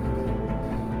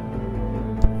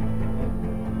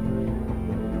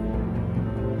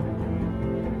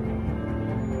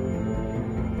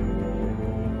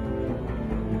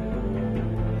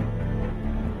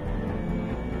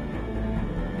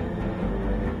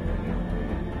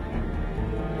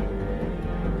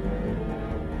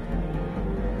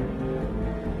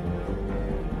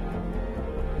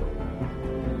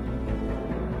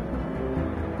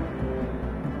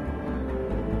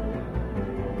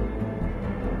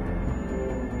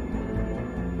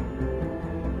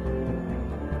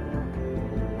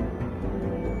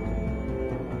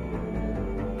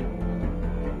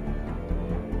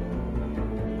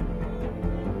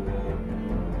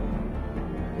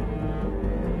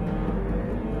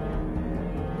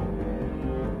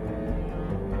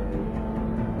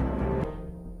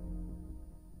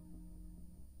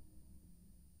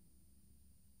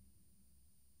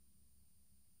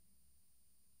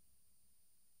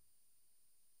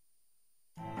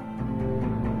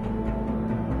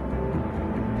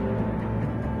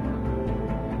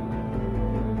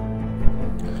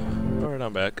 Alright,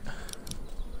 I'm back.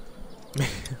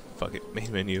 Fuck it,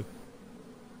 main menu.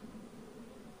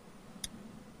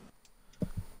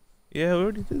 Yeah, we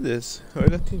already did this. I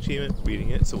got the achievement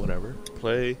beating it, so whatever.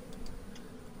 Play.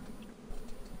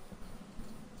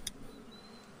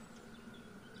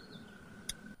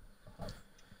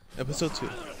 Episode 2.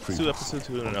 Let's do episode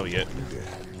 2 and now yet.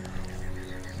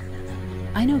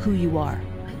 I know who you are.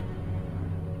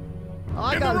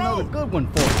 I got another good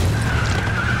one for you.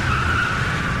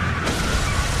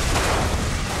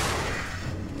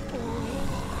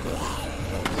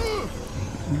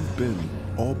 You've been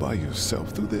all by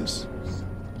yourself through this?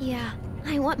 Yeah,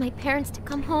 I want my parents to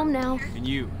come home now. And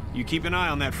you keep an eye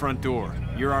on that front door.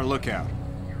 You're our lookout.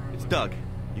 It's Doug.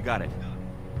 You got it.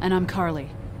 And I'm Carly.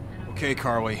 Okay,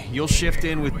 Carly. You'll shift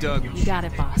in with Doug. You got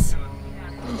it, boss.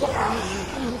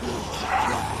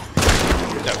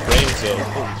 Got brains though.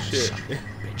 Holy shit.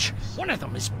 Bitch, one of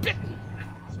them is bitten.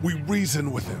 We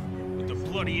reason with him. With the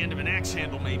bloody end of an axe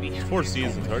handle, maybe. 4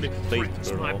 seasons. I already played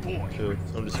It's my boy. too.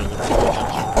 So I'm just gonna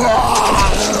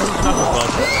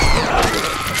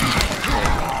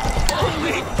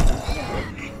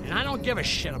And I don't give a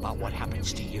shit about what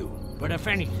happens to you. But if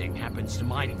anything happens to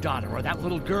my daughter or that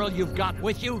little girl you've got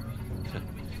with you,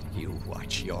 you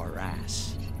watch your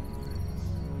ass.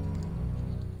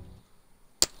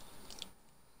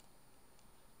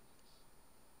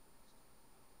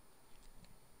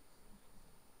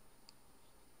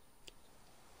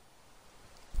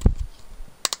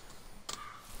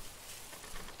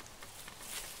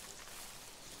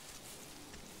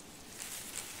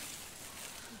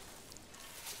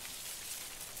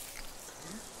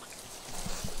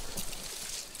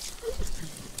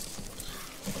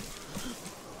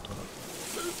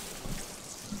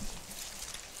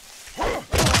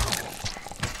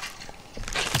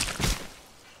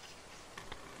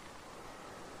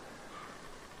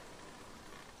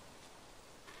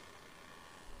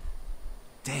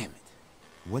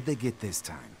 What'd they get this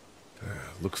time?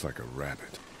 Looks like a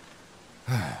rabbit.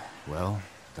 Well,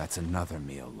 that's another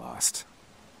meal lost.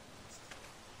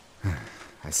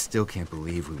 I still can't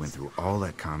believe we went through all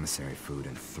that commissary food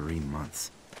in 3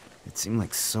 months. It seemed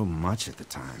like so much at the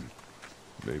time.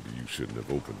 Maybe you shouldn't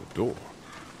have opened the door.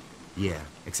 Yeah,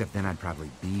 except then I'd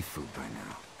probably be food by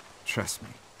now. Trust me,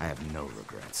 I have no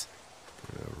regrets.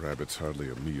 Yeah, rabbit's hardly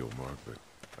a meal, Mark, but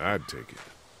I'd take it.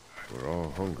 We're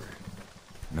all hungry.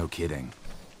 No kidding.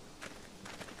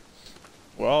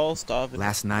 We're all starving.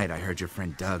 Last night I heard your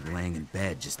friend Doug laying in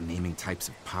bed just naming types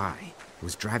of pie. It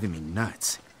was driving me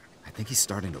nuts. I think he's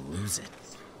starting to lose it.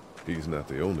 He's not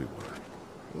the only one.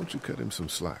 Why don't you cut him some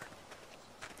slack?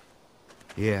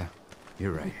 Yeah,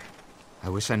 you're right. I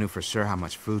wish I knew for sure how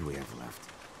much food we have left.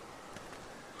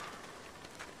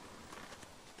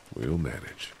 We'll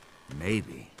manage.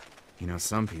 Maybe. You know,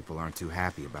 some people aren't too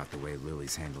happy about the way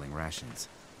Lily's handling rations.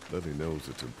 Lily knows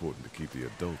it's important to keep the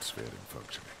adults fed and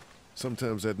functioning.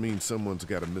 Sometimes that means someone's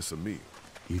got to miss a meal.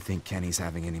 You think Kenny's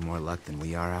having any more luck than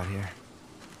we are out here?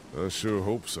 I sure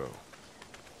hope so.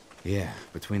 Yeah,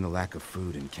 between the lack of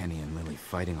food and Kenny and Lily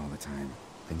fighting all the time,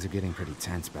 things are getting pretty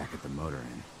tense back at the motor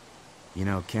inn. You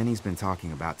know, Kenny's been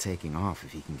talking about taking off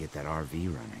if he can get that RV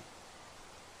running.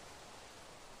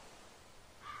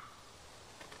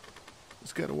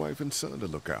 He's got a wife and son to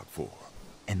look out for.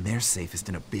 And they're safest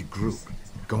in a big group.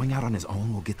 Going out on his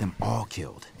own will get them all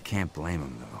killed. Can't blame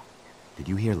him, though. Did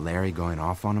you hear Larry going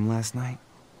off on him last night?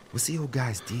 What's the old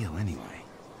guy's deal, anyway?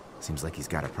 Seems like he's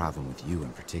got a problem with you in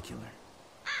particular.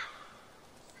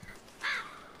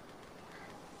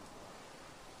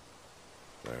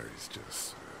 Larry's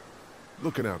just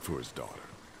looking out for his daughter.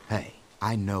 Hey,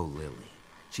 I know Lily.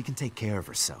 She can take care of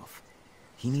herself.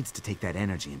 He needs to take that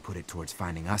energy and put it towards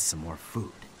finding us some more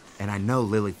food. And I know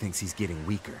Lily thinks he's getting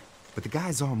weaker, but the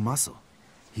guy's all muscle.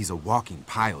 He's a walking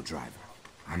pile driver.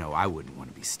 I know I wouldn't want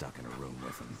to be stuck in a room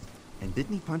with him. And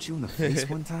didn't he punch you in the face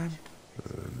one time?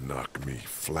 Knock me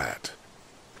flat.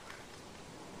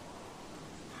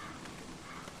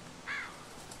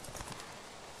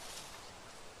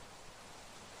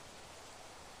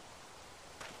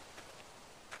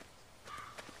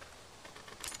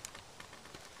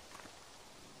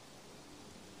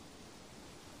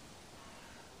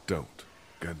 Don't.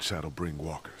 Gunshot'll bring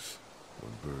walkers.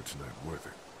 One bird's not worth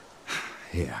it.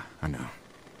 Yeah, I know.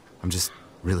 I'm just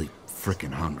really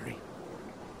frickin' hungry.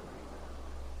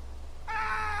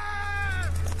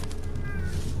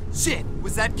 Shit!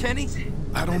 Was that Kenny?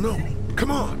 I don't know.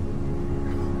 Come on!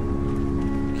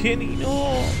 Kenny,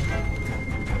 no!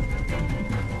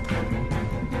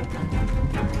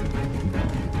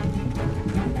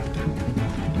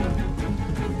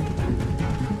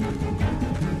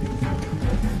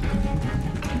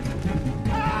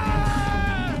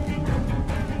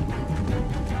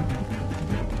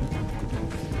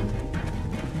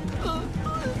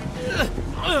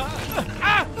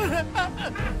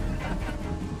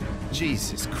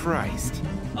 Jesus Christ.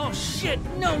 Oh shit!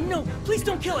 No, no! Please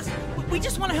don't kill us! We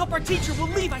just want to help our teacher. We'll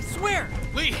leave, I swear!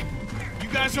 Lee! You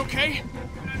guys okay?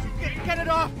 Get it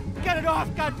off! Get it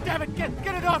off! God damn it! Get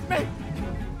it off me!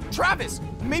 Travis!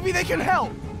 Maybe they can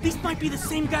help! These might be the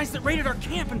same guys that raided our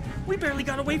camp, and we barely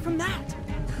got away from that.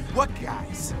 What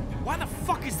guys? Why the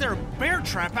fuck is there a bear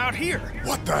trap out here?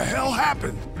 What the hell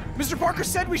happened? Mr. Parker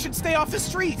said we should stay off the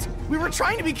streets. We were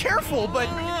trying to be careful, but...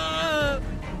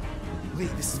 Lee,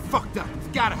 this is fucked up.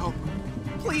 We've gotta help him.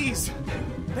 Please.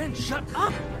 Ben, shut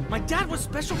up! My dad was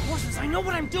Special Forces. I know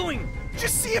what I'm doing.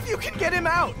 Just see if you can get him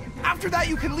out. After that,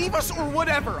 you can leave us or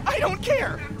whatever. I don't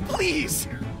care. Please.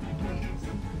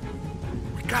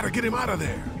 We gotta get him out of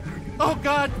there. Oh,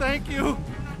 God, thank you.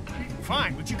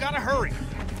 Fine, but you gotta hurry.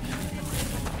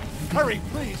 Hurry,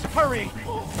 please, hurry.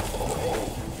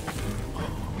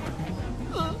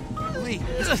 Lee,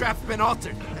 this trap's been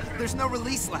altered. There's no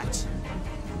release latch.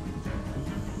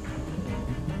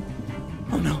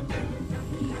 Oh, no.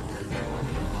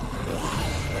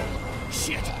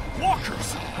 Shit!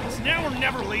 Walkers! It's now or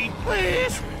never, Lee!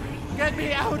 Please! Get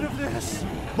me out of this!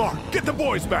 Mark, get the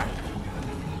boys back!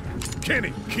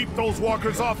 Kenny, keep those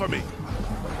walkers off of me!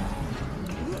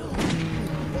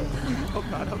 Oh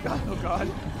God, oh God, oh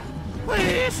God.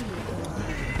 Please!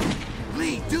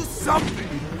 Lee, do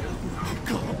something! Oh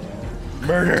God.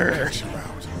 Murder!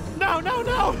 No, no,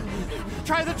 no!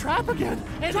 Try the trap again!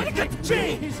 And try to get the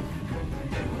cheese!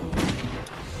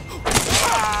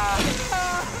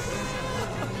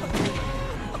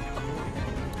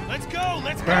 Let's go!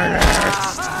 Let's go!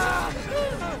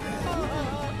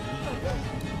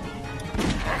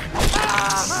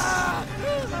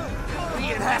 Lee,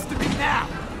 it has to be now!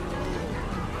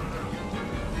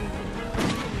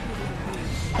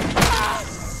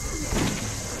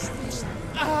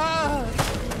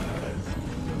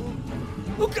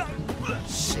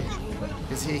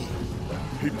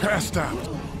 He passed out.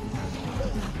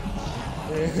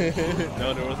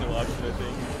 No, there wasn't an option, I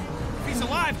think. If he's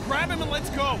alive, grab him and let's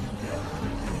go.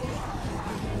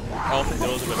 I don't think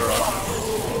there was a better option.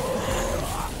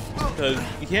 Because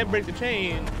you can't break the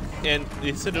chain, and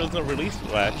they said there was no release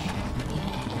latch.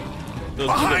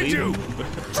 Behind you!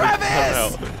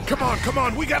 Travis! Come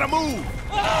on, we gotta move!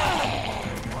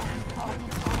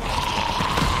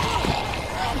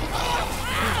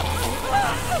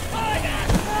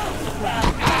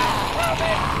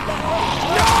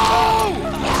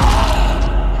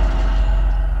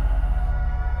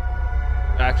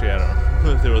 Actually, I don't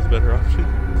know if there was a better option.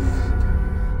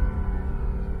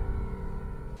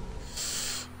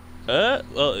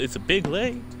 Well, it's a big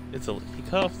leg. He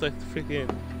cut off like the freaking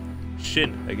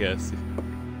shin, I guess.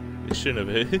 The shin of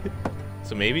it.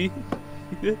 So maybe?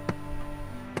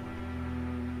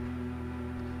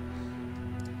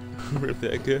 Rip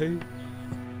that guy.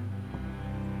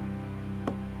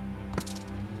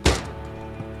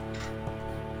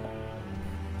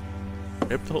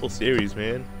 Rip the whole series,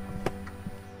 man.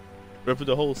 Rip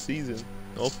the whole season.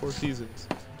 All 4 seasons.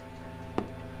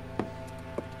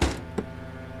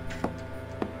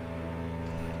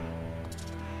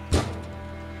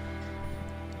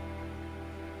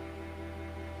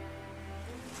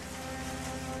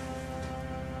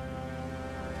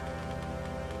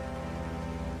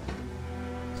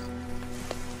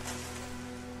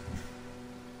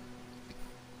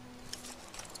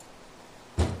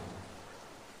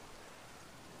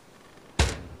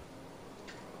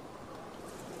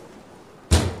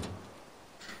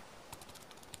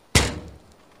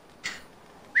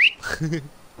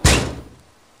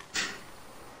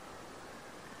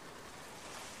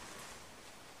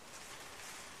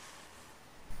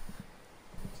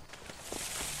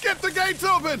 Get the gates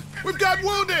open! We've got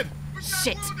wounded!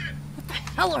 Shit! What the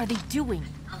hell are they doing?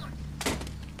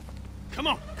 Come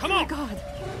on! Oh my God!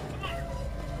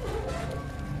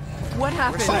 What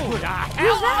happened? Who's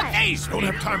that? Don't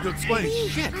have time to explain.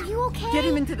 Shit! Are you okay? Get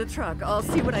him into the truck. I'll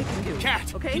see what I can do.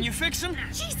 Cat, okay? can you fix him?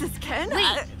 Jesus, Ken. Lee!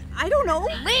 I don't know.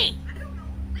 Lee!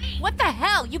 What the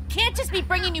hell? You can't just be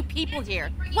bringing new people here.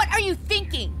 What are you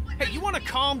thinking? Hey, you want to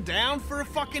calm down for a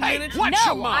fucking minute?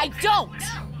 No, I don't!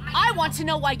 I want to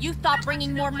know why you thought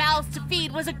bringing more mouths to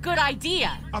feed was a good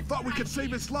idea. I thought we could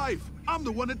save his life. I'm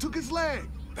the one that took his leg.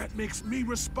 That makes me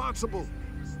responsible.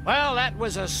 Well, that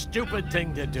was a stupid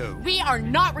thing to do. We are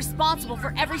not responsible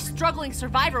for every struggling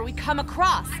survivor we come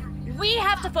across. We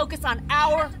have to focus on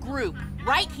our group,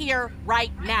 right here,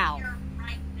 right now.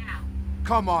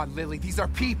 Come on, Lily. These are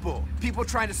people. People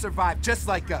trying to survive just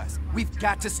like us. We've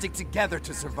got to stick together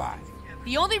to survive.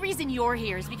 The only reason you're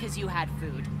here is because you had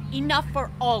food. Enough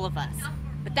for all of us.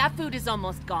 But that food is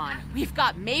almost gone. We've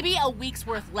got maybe a week's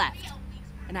worth left.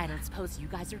 And I don't suppose you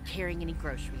guys are carrying any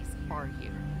groceries, are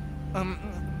you?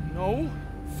 No.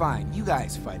 Fine, you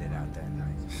guys fight it out then.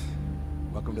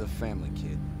 Welcome to the family,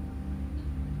 kid.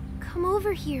 Come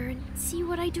over here and see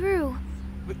what I drew.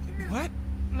 What?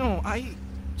 No,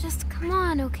 Just come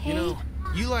on, okay? You know,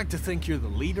 you like to think you're the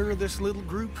leader of this little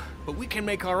group, but we can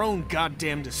make our own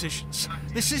goddamn decisions.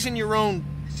 This isn't your own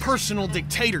personal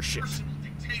dictatorship.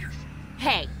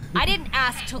 Hey, I didn't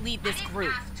ask to lead this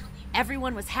group.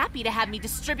 Everyone was happy to have me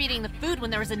distributing the food when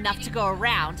there was enough to go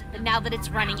around, but now that it's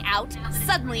running out,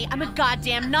 suddenly I'm a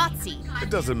goddamn Nazi. It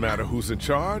doesn't matter who's in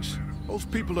charge.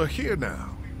 Most people are here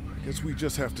now. I guess we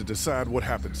just have to decide what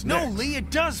happens next. No, Lee,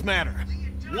 it does matter.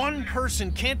 One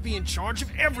person can't be in charge of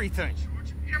everything.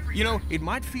 You know, it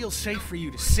might feel safe for you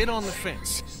to sit on the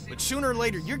fence, but sooner or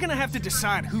later, you're gonna have to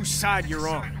decide whose side you're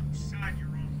on.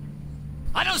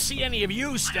 I don't see any of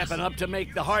you stepping up to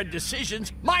make the hard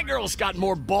decisions. My girl's got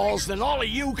more balls than all of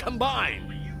you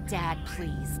combined. Dad,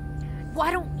 please.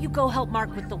 Why don't you go help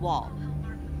Mark with the wall?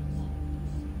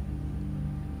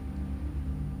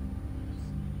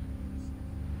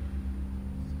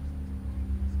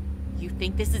 You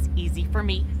think this is easy for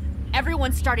me?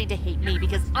 Everyone's starting to hate me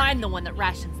because I'm the one that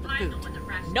rations the food.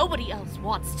 Nobody else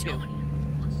wants to.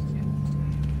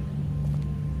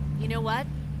 You know what?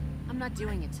 I'm not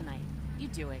doing it tonight. You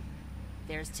do it.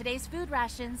 There's today's food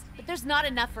rations, but there's not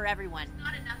enough for everyone.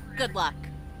 Good luck.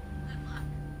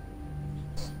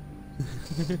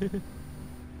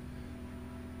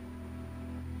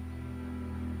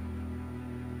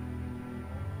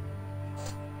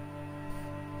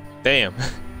 Damn.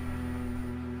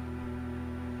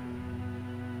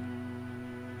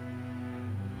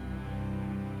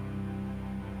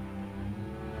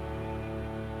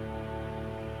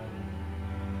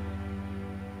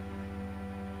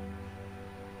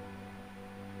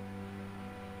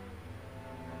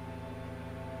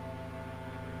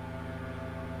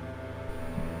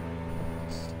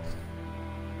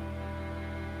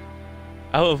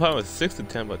 I would if I was 6 to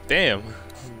 10, but damn.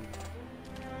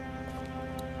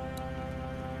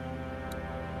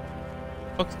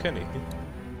 Fuck's Kenny?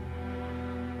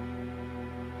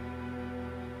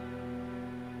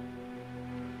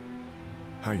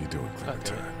 How you doing,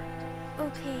 Clementine?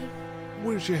 Okay.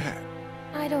 Where's your hat?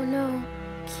 I don't know.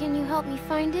 Can you help me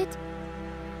find it?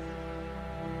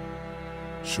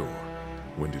 Sure.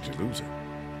 When did you lose it?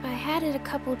 I had it a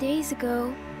couple days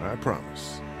ago. I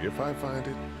promise. If I find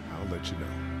it, I'll let you know.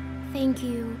 Thank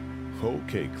you.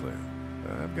 Okay, Clem.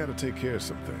 I've got to take care of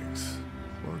some things.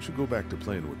 Why don't you go back to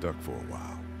playing with Duck for a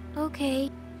while? Okay.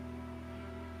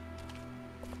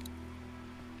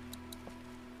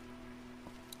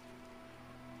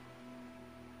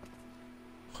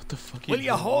 What the fuck? Will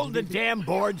you hold the damn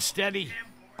board steady?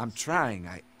 I'm trying.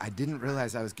 I didn't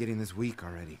realize I was getting this weak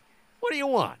already. What do you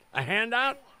want? A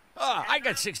handout? Oh, I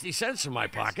got 60 cents in my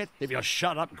pocket if you'll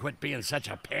shut up and quit being such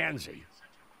a pansy.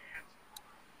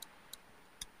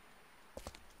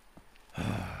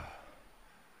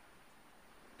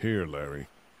 Here, Larry.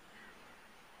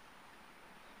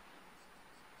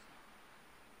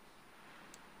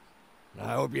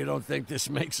 I hope you don't think this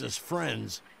makes us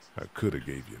friends. I could have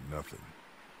gave you nothing.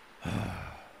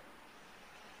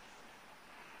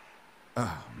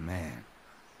 Oh, man.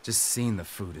 Just seeing the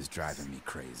food is driving me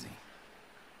crazy.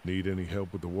 Need any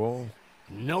help with the wall?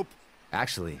 Nope.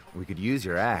 Actually, we could use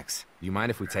your axe. Do you mind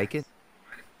if we take it?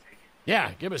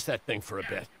 Yeah, give us that thing for a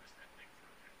bit.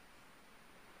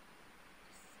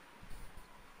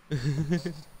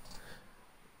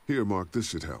 Here, Mark, this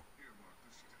should help.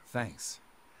 Thanks.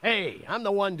 Hey, I'm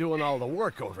the one doing all the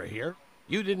work over here.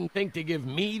 You didn't think to give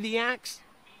me the axe?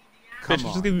 Come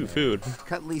on, just give me food.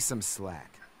 Cut Lee some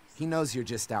slack. He knows you're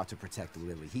just out to protect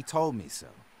Lily. He told me so.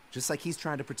 Just like he's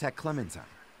trying to protect Clementine.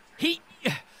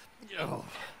 Oh,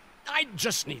 I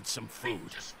just need some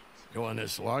food. Going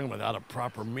this long without a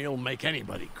proper meal make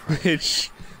anybody cry. Bitch.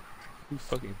 You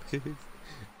fucking pig.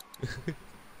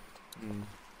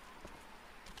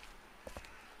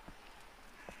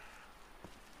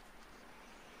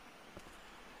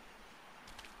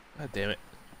 God damn it.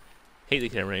 Hate the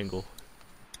camera angle.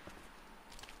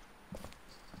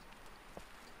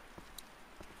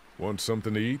 Want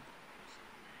something to eat?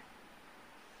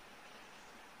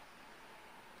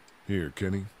 Here,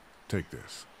 Kenny. Take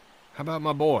this. How about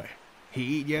my boy? He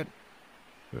eat yet?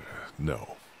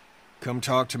 No. Come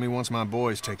talk to me once my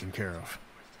boy's taken care of.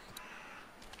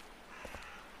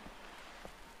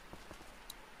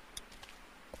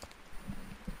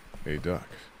 Hey, Doc.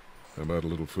 How about a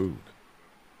little food?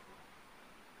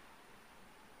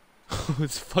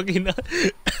 It's fucking not.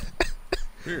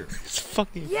 Here. It's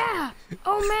fucking. Yeah!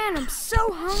 Oh man, I'm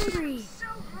so hungry!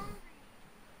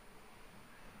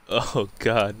 Oh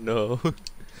god, no.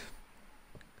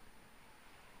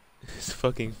 His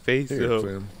fucking face, Here, though.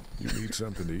 Clem. You need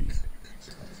something to eat.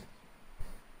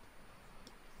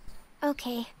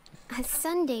 Okay. A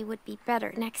Sunday would be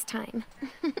better next time.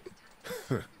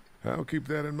 I'll keep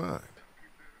that in mind.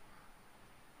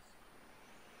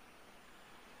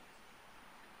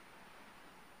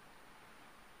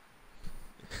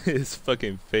 His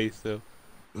fucking face, though.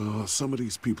 Some of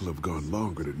these people have gone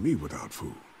longer than me without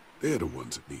food. They're the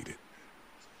ones that need it.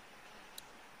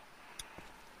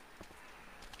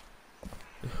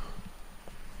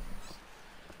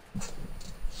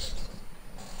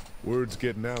 Word's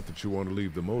getting out that you want to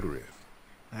leave the motor in.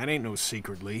 That ain't no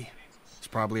secret, Lee. It's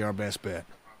probably our best bet.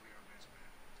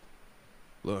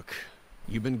 Look,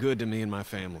 you've been good to me and my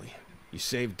family. You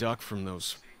saved Duck from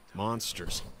those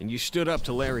monsters, and you stood up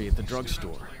to Larry at the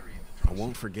drugstore. I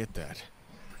won't forget that.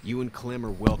 You and Clem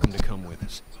are welcome to come with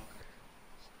us.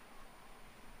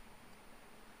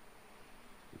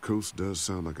 The coast does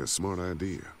sound like a smart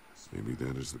idea. Maybe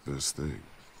that is the best thing.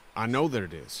 I know that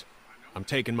it is. I'm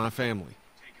taking my family.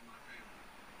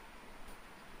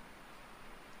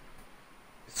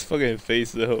 His fucking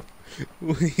face, though.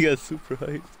 When he got super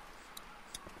hyped.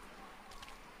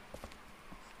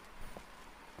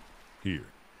 Here.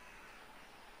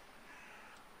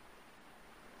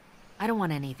 I don't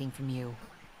want anything from you.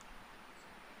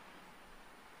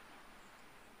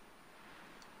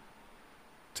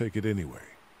 Take it anyway.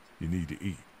 You need to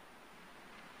eat.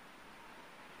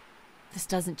 This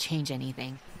doesn't change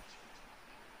anything.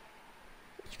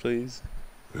 Please.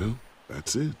 Well,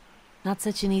 that's it. Not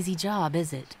such an easy job,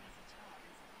 is it?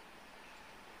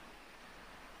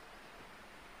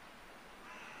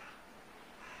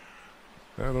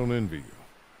 I don't envy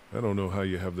you. I don't know how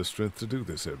you have the strength to do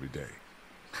this every day.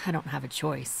 I don't have a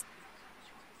choice.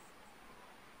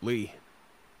 Lee.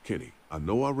 Kenny, I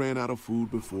know I ran out of food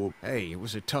before. Hey, it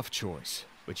was a tough choice,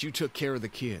 but you took care of the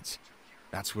kids.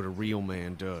 That's what a real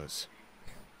man does.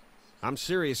 I'm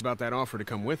serious about that offer to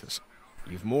come with us.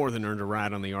 You've more than earned a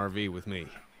ride on the RV with me.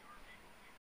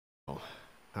 Well,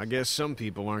 I guess some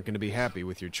people aren't going to be happy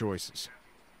with your choices.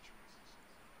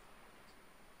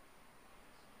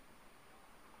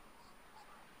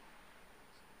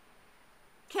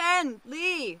 Ken,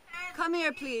 Lee, come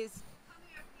here, please.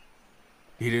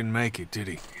 He didn't make it, did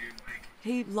he?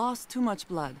 He lost too much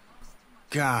blood.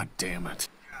 God damn it.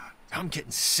 I'm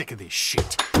getting sick of this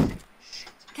shit.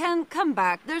 Ken, come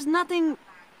back. There's nothing...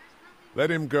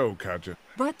 Let him go, Katjaa.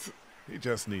 But... He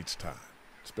just needs time.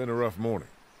 It's been a rough morning.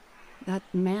 that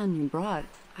man you brought,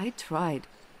 I tried,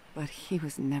 but he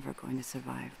was never going to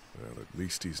survive. Well, at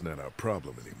least he's not our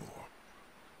problem anymore.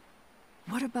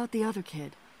 What about the other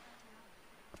kid?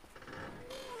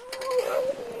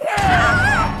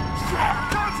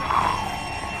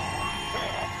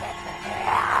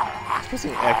 What's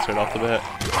an X right off the bat?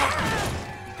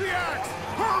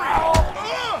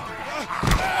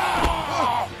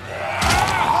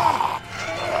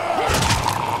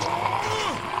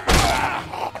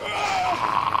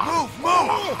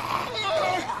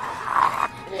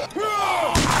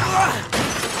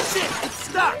 Shit, it's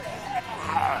stuck!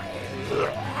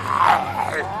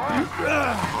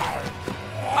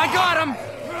 I got him!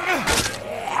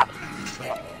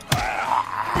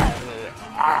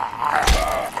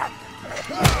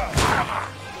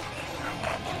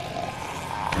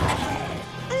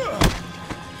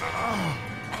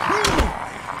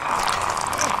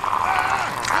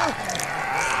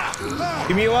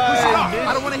 Give me a line,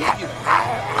 I don't want to hit you.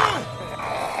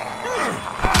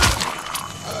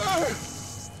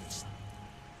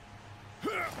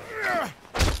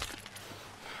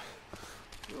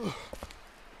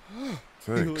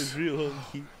 Thanks. It was real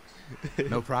hungry.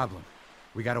 No problem.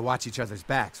 We gotta watch each other's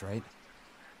backs, right?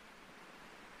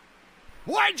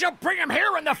 Why'd you bring him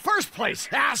here in the first place,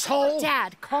 asshole?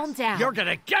 Dad, calm down. You're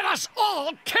gonna get us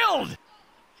all killed!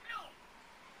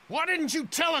 Why didn't you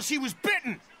tell us he was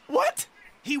bitten? What?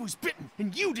 He was bitten,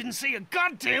 and you didn't say a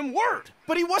goddamn word!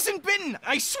 But he wasn't bitten,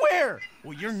 I swear!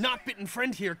 Well, your not-bitten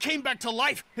friend here came back to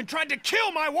life and tried to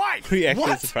kill my wife! We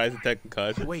actually surprised at that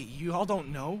concussion. Wait, you all don't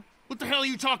know? What the hell are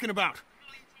you talking about?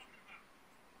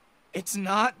 It's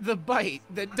not the bite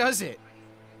that does it.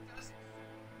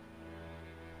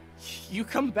 You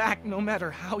come back no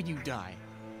matter how you die.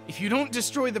 If you don't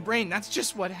destroy the brain, that's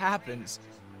just what happens.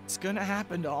 It's gonna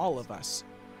happen to all of us.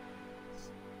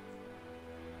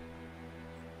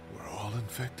 We're all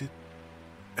infected?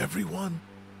 Everyone?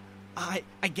 I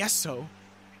guess so.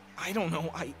 I don't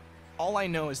know. All I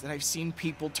know is that I've seen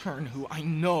people turn who I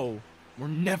know were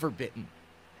never bitten.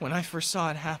 When I first saw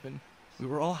it happen, we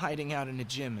were all hiding out in a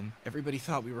gym and everybody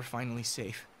thought we were finally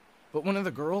safe. But one of the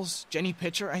girls, Jenny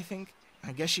Pitcher, I think,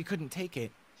 I guess she couldn't take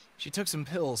it. She took some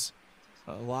pills.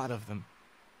 A lot of them.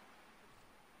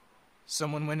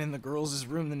 Someone went in the girls'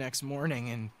 room the next morning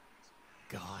and...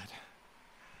 God.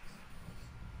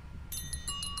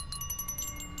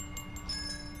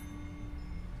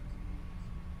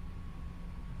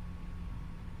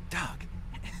 Doug,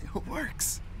 it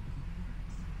works.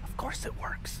 Of course it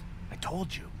works. I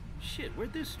told you. Shit,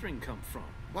 where'd this string come from?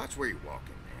 Watch where you're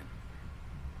walking, man.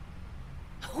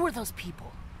 Who are those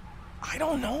people? I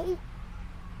don't know.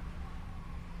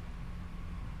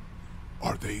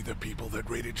 Are they the people that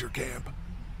raided your camp?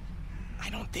 I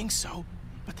don't think so.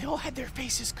 But they all had their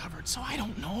faces covered, so I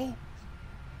don't know.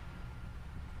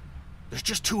 There's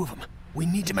just two of them. We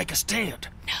need to make a stand.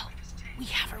 No, we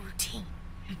have a routine.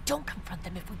 We don't confront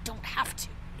them if we don't have to.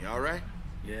 You all right?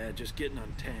 Yeah, just getting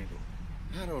untangled.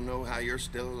 I don't know how you're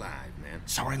still alive, man.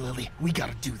 Sorry, Lily. We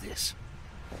gotta do this.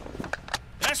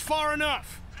 That's far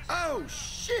enough. Oh,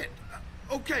 shit.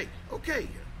 Okay.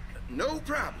 No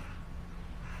problem.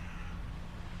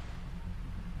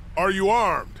 Are you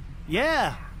armed?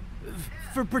 Yeah,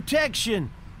 for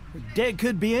protection. Dead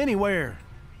could be anywhere.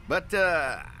 But,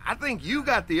 I think you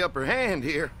got the upper hand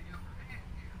here.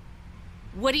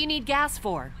 What do you need gas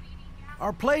for?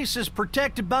 Our place is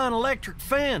protected by an electric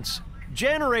fence.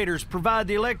 Generators provide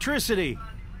the electricity.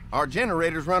 Our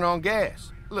generators run on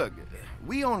gas. Look,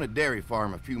 we own a dairy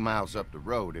farm a few miles up the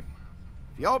road. If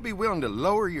y'all be willing to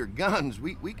lower your guns,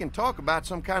 we can talk about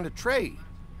some kind of trade.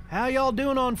 How y'all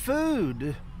doing on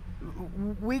food?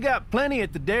 We got plenty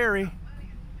at the dairy.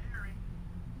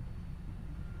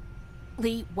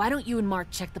 Lee, why don't you and Mark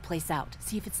check the place out,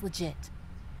 see if it's legit?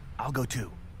 I'll go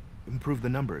too. Improve the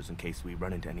numbers in case we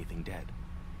run into anything dead.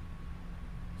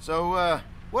 So,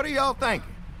 what are y'all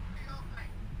thinking?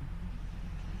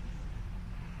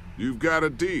 You've got a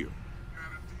deal.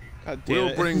 We'll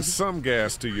We'll bring some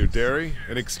gas to your dairy.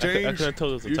 In exchange, could've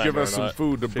told us the you give timer us or some not.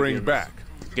 food to bring Freaking back.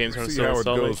 game's See so how it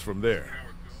installed. goes from there.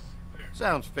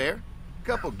 Sounds fair. A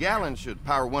couple gallons should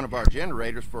power one of our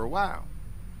generators for a while.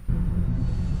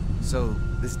 So,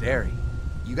 this dairy,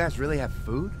 you guys really have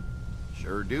food?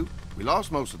 Sure do. We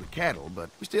lost most of the cattle, but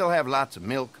we still have lots of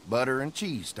milk, butter, and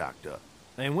cheese stocked up.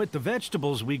 And with the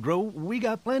vegetables we grow, we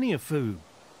got plenty of food.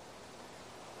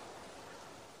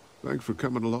 Thanks for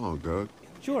coming along, Doug.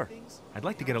 Sure. I'd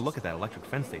like to get a look at that electric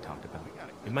fence they talked about.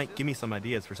 It might give me some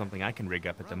ideas for something I can rig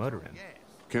up at the motor inn.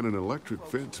 Can an electric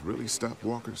fence really stop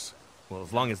walkers? Well,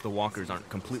 as long as the walkers aren't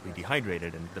completely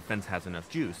dehydrated and the fence has enough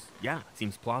juice, yeah, it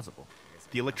seems plausible.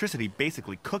 The electricity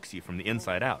basically cooks you from the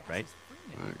inside out, right?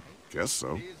 I guess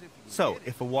so. So,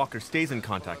 if a walker stays in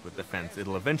contact with the fence,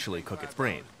 it'll eventually cook its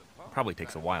brain. Probably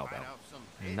takes a while,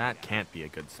 though. And that can't be a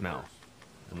good smell.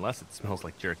 Unless it smells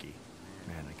like jerky.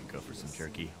 Man, I could go for some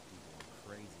jerky.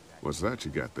 What's that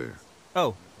you got there?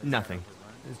 Oh, nothing.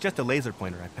 It's just a laser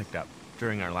pointer I picked up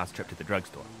during our last trip to the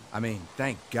drugstore. I mean,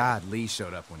 thank God Lee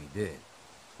showed up when he did.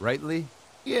 Right, Lee?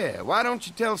 Yeah, why don't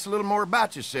you tell us a little more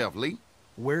about yourself, Lee?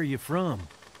 Where are you from?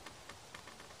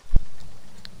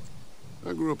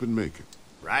 I grew up in Macon.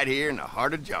 Right here in the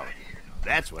heart of Georgia.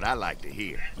 That's what I like to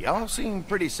hear. Y'all seem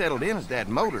pretty settled in at that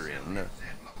motor inn.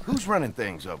 Who's running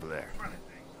things over there?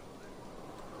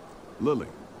 Lily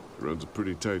runs a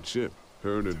pretty tight ship.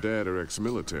 Her and her dad are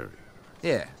ex-military.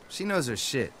 Yeah, she knows her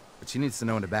shit, but she needs to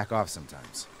know when to back off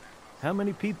sometimes. How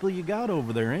many people you got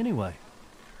over there anyway?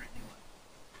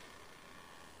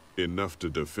 Enough to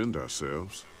defend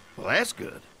ourselves. Well, that's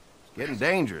good. It's getting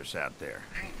dangerous out there.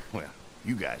 Well,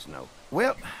 you guys know.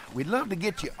 Well, we'd love to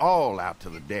get you all out to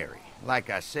the dairy. Like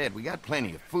I said, we got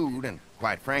plenty of food, and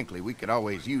quite frankly, we could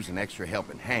always use an extra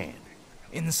helping hand.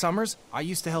 In the summers, I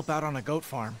used to help out on a goat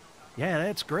farm. Yeah,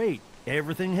 that's great.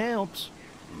 Everything helps.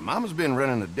 Mama's been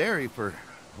running the dairy for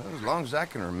well, as long as I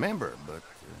can remember, but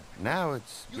now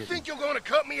it's You think you're gonna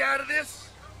cut me out of this?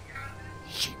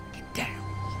 Shit, get down.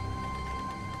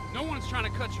 No one's trying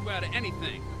to cut you out of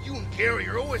anything. You and Gary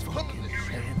are always pulling this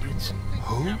shit. Bandits.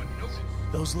 Who?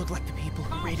 Those look like the people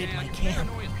who raided my camp.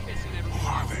 Who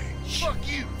are they?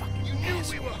 Fuck you. You knew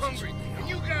we were hungry, and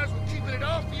you guys were keeping it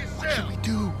all for yourself. What should we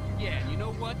do? Yeah, you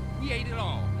know what? We ate it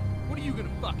all. What are you gonna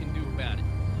fucking do about it?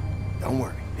 Don't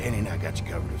worry. Danny and I got you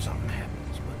covered if something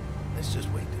happens, but let's just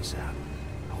wait this out.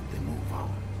 I hope they move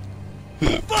on.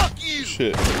 Fuck you!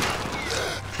 Shit. Fuck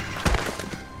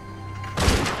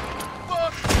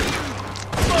you!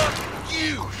 Fuck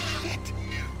you! Shit!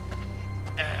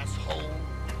 Asshole!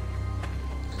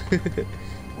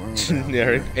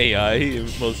 Generic AI in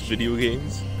most video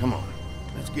games. Come on.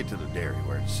 Let's get to the dairy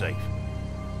where it's safe.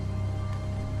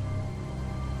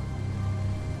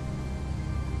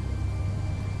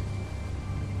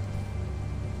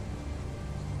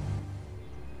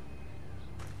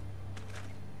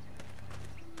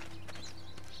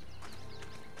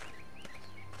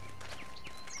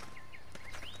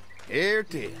 Here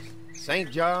it is, St.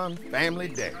 John Family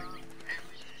Dairy.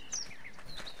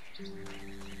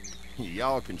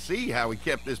 Y'all can see how we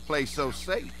kept this place so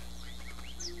safe.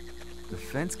 The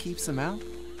fence keeps them out?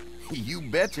 You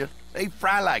betcha. They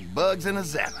fry like bugs in a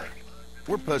zapper.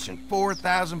 We're pushing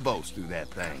 4,000 volts through that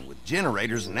thing with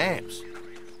generators and amps.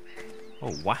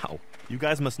 Oh, wow. You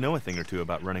guys must know a thing or two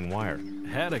about running wire.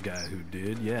 Had a guy who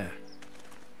did, yeah.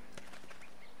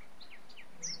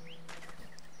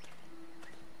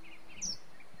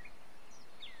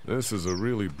 This is a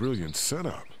really brilliant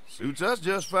setup. Suits us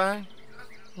just fine.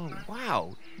 Oh,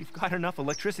 wow. You've got enough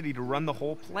electricity to run the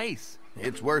whole place.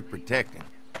 It's worth protecting,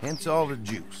 hence all the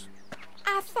juice.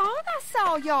 I thought I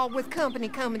saw y'all with company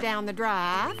coming down the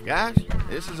drive. Guys,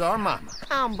 this is our mama.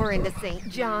 I'm Brenda St.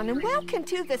 John, and welcome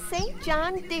to the St.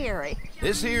 John Dairy.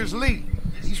 This here's Lee.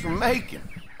 He's from Macon.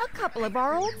 A couple of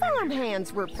our old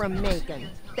farmhands were from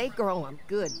Macon. They grow 'em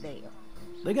good there.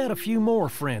 They got a few more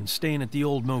friends staying at the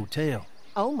old motel.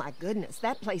 Oh my goodness,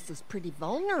 that place is pretty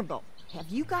vulnerable. Have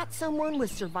you got someone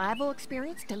with survival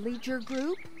experience to lead your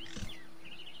group?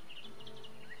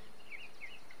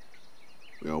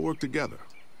 We all work together.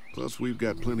 Plus, we've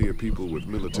got plenty of people with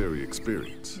military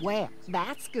experience. Well,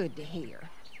 that's good to hear.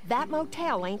 That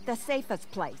motel ain't the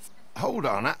safest place. Hold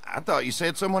on, I thought you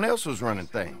said someone else was running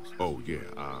things. Oh, yeah,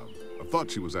 I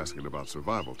thought she was asking about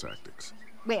survival tactics.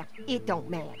 Well, it don't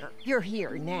matter. You're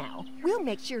here now. We'll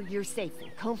make sure you're safe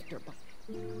and comfortable.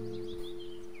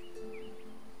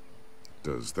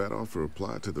 Does that offer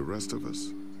apply to the rest of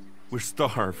us? We're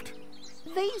starved.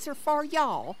 These are for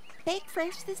y'all. Baked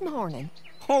fresh this morning.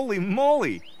 Holy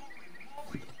moly!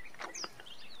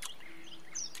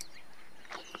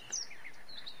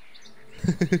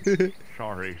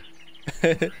 Sorry.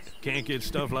 Can't get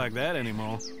stuff like that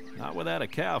anymore. Not without a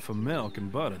cow for milk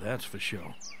and butter, that's for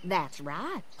sure. That's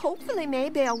right. Hopefully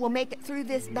Maybelle will make it through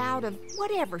this bout of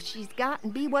whatever she's got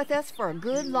and be with us for a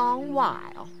good long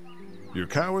while. Your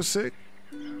cow is sick?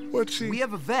 What's she? We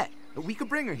have a vet. We could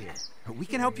bring her here. We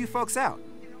can help you folks out.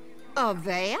 A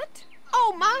vet?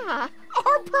 Oh my!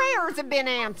 Our prayers have been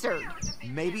answered.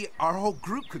 Maybe our whole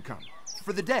group could come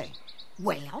for the day.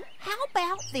 Well, how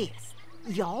about this?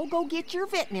 Y'all go get your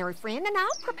veterinary friend and I'll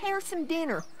prepare some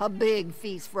dinner. A big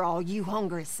feast for all you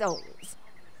hungry souls.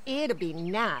 It'd be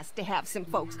nice to have some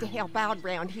folks to help out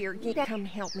around here. Come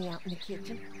help me out in the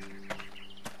kitchen.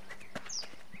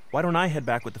 Why don't I head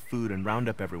back with the food and round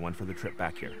up everyone for the trip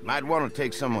back here? Might want to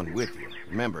take someone with you.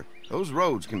 Remember, those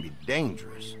roads can be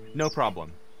dangerous. No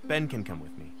problem. Ben can come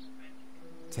with me.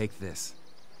 Take this.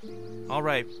 All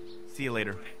right. See you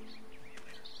later.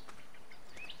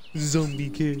 Zombie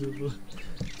kill.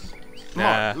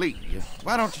 Mark, Lee,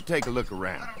 why don't you take a look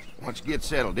around? Once you get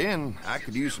settled in, I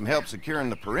could use some help securing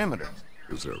the perimeter.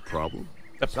 Is there a problem?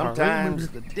 Sometimes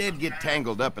the dead get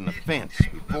tangled up in the fence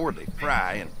before they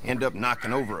fry and end up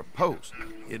knocking over a post.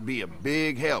 It'd be a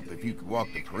big help if you could walk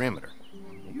the perimeter.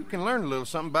 You can learn a little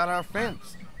something about our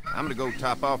fence. I'm gonna go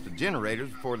top off the generators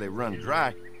before they run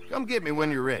dry. Come get me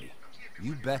when you're ready.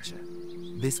 You betcha.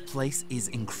 This place is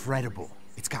incredible.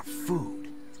 It's got food.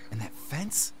 And that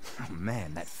fence? Oh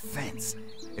man, that fence.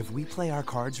 If we play our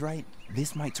cards right,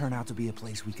 this might turn out to be a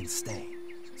place we can stay.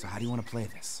 So how do you want to play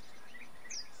this?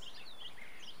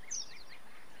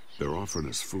 They're offering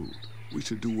us food. We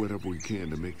should do whatever we can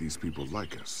to make these people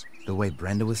like us. The way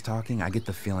Brenda was talking, I get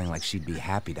the feeling like she'd be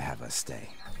happy to have us stay.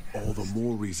 All the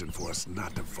more reason for us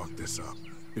not to fuck this up.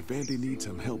 If Andy needs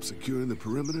some help securing the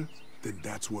perimeter, then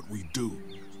that's what we do.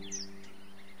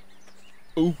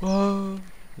 Ooh,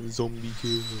 zombie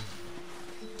kill.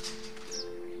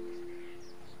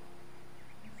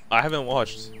 I haven't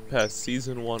watched past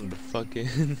season 1 of the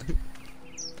fucking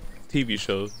TV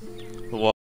show.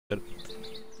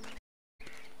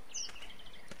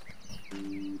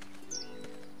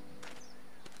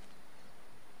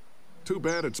 Too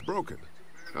bad it's broken.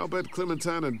 I'll bet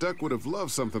Clementine and Duck would have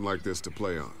loved something like this to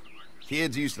play on.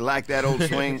 Kids used to like that old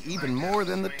swing even more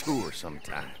than the tour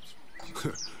sometimes.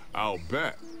 I'll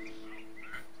bet.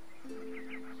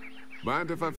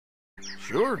 Mind if I...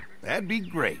 Sure, that'd be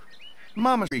great.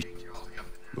 Mama...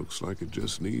 Looks like it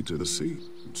just needs a seat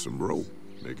and some rope.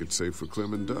 Make it safe for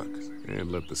Clem and Duck.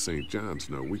 And let the St. John's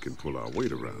know we can pull our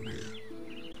weight around here.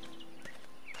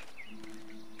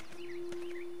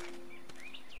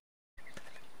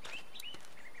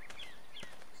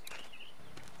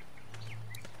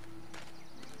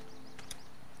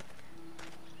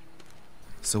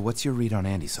 So what's your read on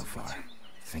Andy so far?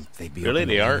 Think they'd be really? Open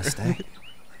They to are. stay?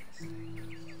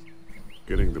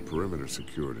 Getting the perimeter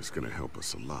secured is going to help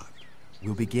us a lot.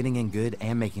 We'll be getting in good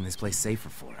and making this place safer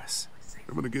for us.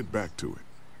 I'm going to get back to it.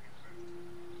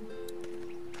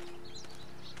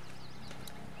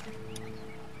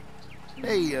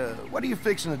 Hey, what are you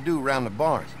fixing to do around the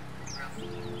barn?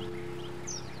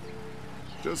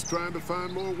 Just trying to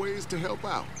find more ways to help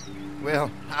out.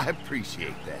 Well, I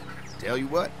appreciate that. Tell you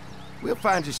what, we'll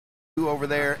find you some over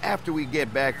there after we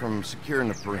get back from securing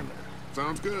the perimeter.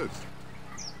 Sounds good.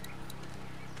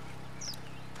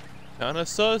 Kinda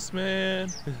sus, man.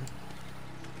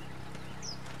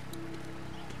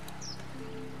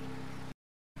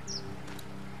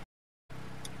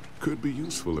 Could be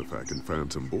useful if I can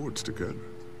find some boards to cut.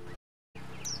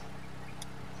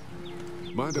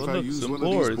 Mind if I use one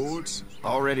of these boards?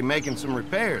 Already making some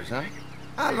repairs, huh?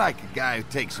 I like a guy who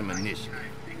takes some initiative.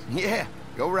 Yeah,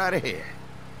 go right ahead.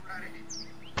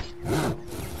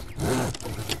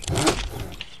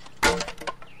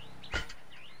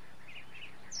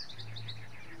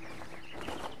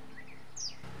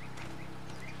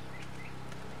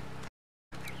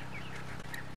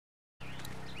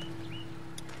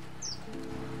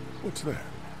 What's that?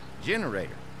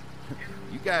 Generator.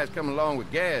 You guys come along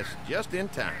with gas just in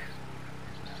time.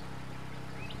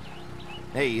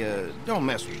 Hey, don't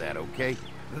mess with that, okay?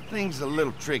 The thing's a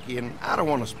little tricky, and I don't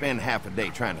want to spend half a day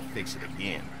trying to fix it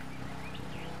again.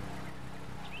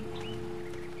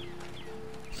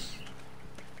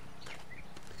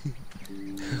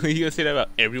 You gonna say that about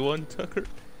everyone, Tucker?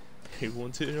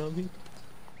 Everyone's hitting on me?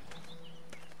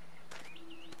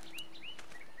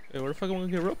 Hey, where the fuck am I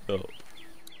gonna get rope though?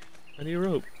 I need a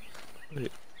rope.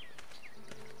 Wait.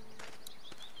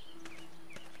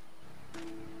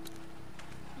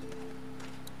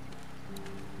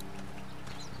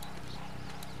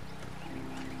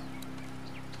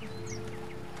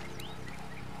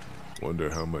 Wonder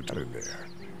how much in there.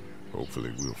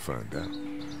 Hopefully we'll find out.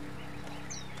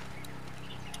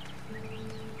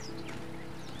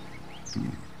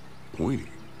 Pointy.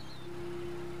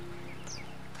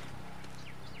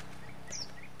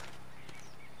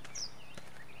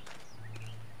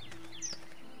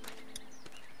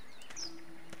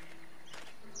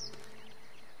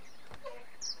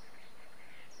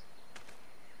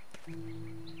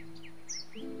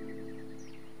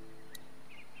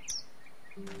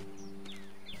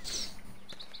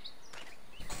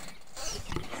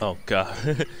 Oh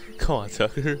God. Come on,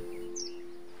 Tucker.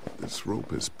 This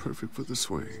rope is perfect for the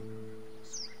swing.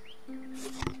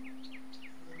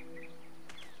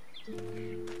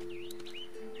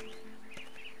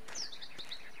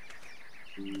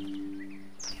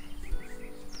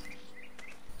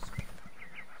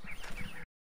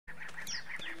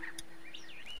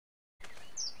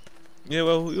 Yeah,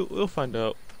 well, we'll find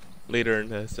out later in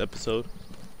this episode.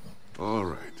 All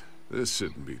right. This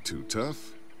shouldn't be too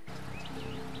tough.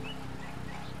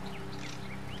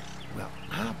 Well,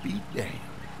 I'll be damned.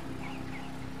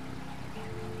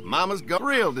 Mama's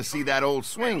thrilled to see that old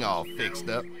swing all fixed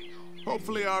up.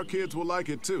 Hopefully our kids will like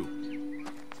it too.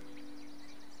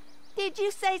 Did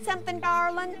you say something,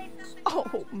 darling?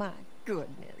 Oh, my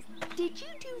goodness. Did you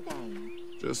do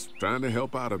that? Just trying to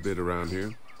help out a bit around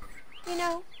here. You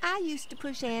know, I used to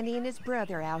push Andy and his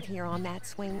brother out here on that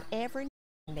swing every night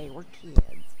when they were kids.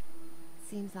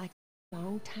 Seems like a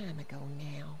long time ago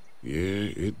now.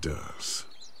 Yeah, it does.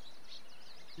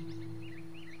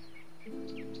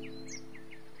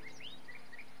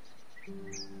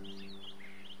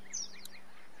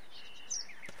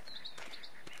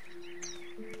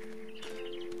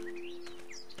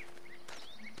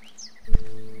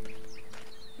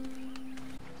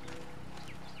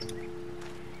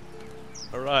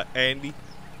 All right, Andy.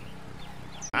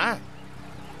 Hi.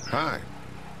 Hi.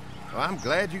 Well, I'm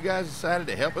glad you guys decided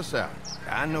to help us out.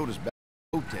 I noticed back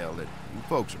at the hotel that you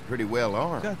folks are pretty well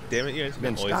armed. God damn it, yeah, it's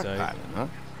been stockpiling, huh?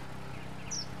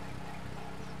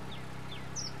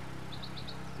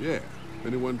 Yeah. If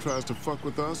anyone tries to fuck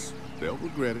with us, they'll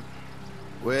regret it.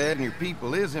 Well, your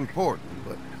people is important,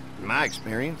 but in my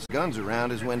experience, guns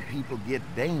around is when people get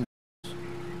dangerous.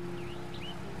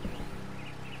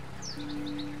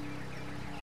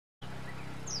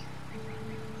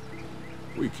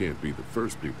 We can't be the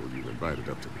first people you've invited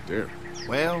up to the dairy.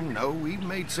 Well, no, we've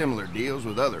made similar deals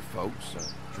with other folks,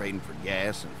 trading for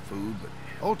gas and food, but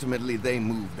ultimately they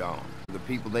moved on. The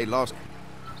people they lost.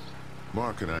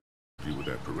 Mark and I you with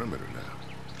that perimeter now.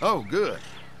 Oh, good.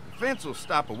 The fence will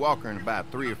stop a walker in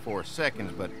about 3 or 4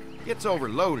 seconds, but gets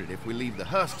overloaded if we leave the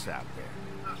husks out there.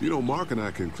 You know, Mark and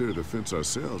I can clear the fence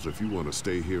ourselves if you want to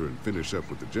stay here and finish up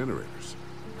with the generators.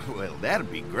 Well,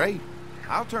 that'd be great.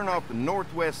 I'll turn off the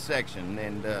northwest section,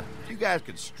 and if you guys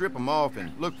could strip them off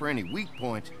and look for any weak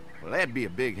points, well, that'd be a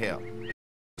big help.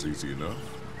 It's easy enough.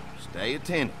 Stay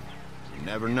attentive. You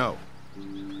never know.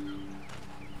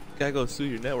 Gotta go sue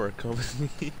your network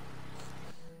company.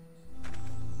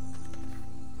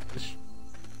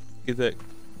 Get that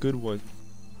good one.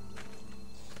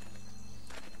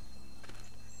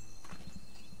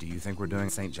 Do you think we're doing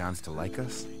St. John's to like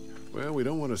us? Well, we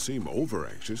don't want to seem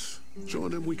over-anxious. Showing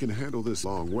them we can handle this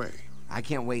long way. I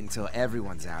can't wait until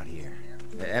everyone's out here.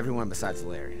 Everyone besides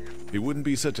Larry. He wouldn't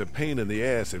be such a pain in the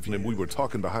ass if we were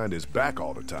talking behind his back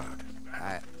all the time.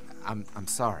 I'm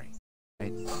sorry.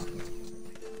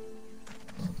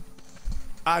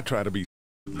 I try to be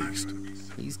at least.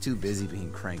 He's too busy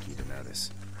being cranky to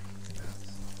notice.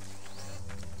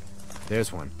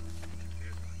 There's one.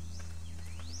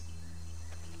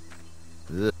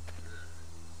 Ugh.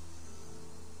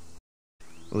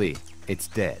 Lee, it's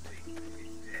dead.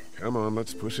 Come on,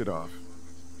 let's push it off.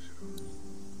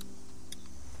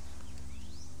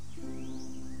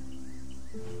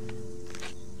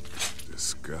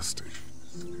 Disgusting.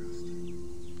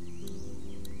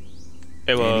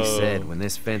 Hey, Danny said when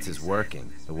this fence is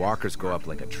working, the walkers go up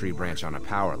like a tree branch on a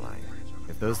power line.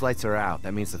 If those lights are out,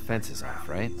 that means the fence is off,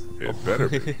 right? It better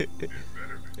be.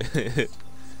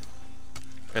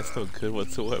 That's no good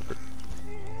whatsoever.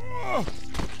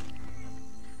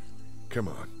 Come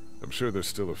on. I'm sure there's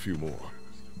still a few more.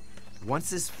 Once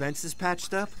this fence is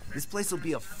patched up, this place will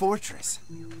be a fortress.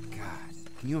 God,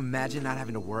 can you imagine not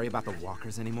having to worry about the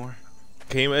walkers anymore?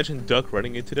 Can you imagine Duck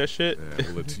running into that shit? Yeah,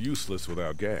 well, it's useless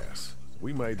without gas.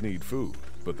 We might need food,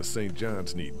 but the St.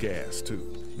 John's need gas,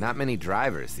 too. Not many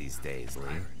drivers these days,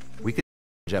 Lee. We could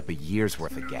up a year's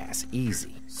worth of gas,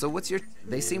 easy. So what's your...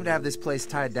 They seem to have this place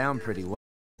tied down pretty well.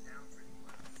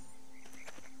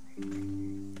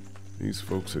 These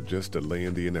folks are just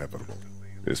delaying the inevitable.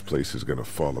 This place is gonna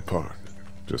fall apart,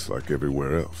 just like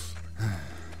everywhere else.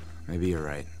 Maybe you're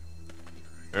right.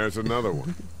 There's another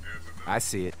one. I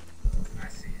see it.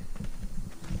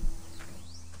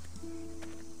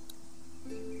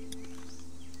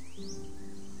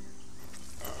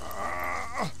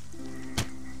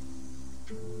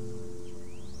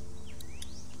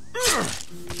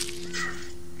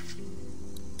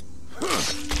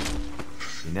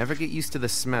 Never get used to the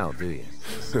smell, do you?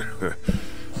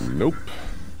 Nope.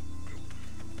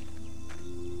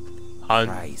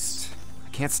 Christ. I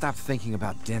can't stop thinking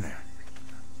about dinner.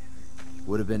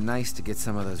 Would have been nice to get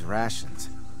some of those rations.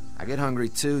 I get hungry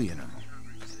too, you know.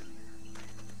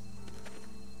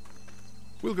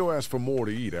 We'll go ask for more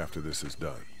to eat after this is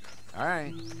done. All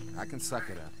right, I can suck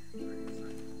it up.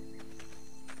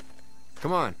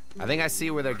 Come on, I think I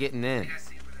see where they're getting in.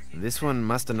 This one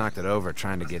must have knocked it over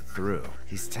trying to get through.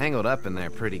 He's tangled up in there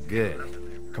pretty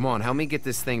good. Come on, help me get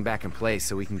this thing back in place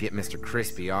so we can get Mr.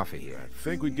 Crispy off of here. I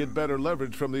think we'd get better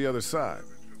leverage from the other side.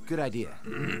 Good idea.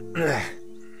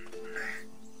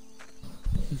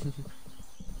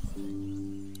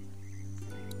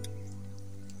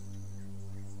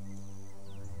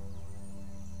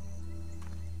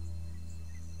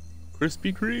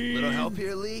 Krispy Kreme. Little help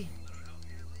here, Lee?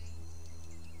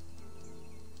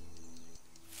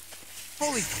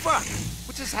 Holy fuck!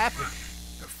 What just happened?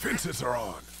 The fences are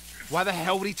on. Why the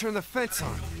hell would he turn the fence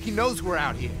on? He knows we're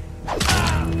out here.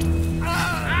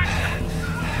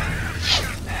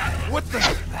 What the?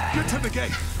 Get to the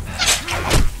gate.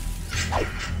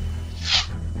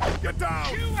 Get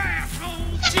down! You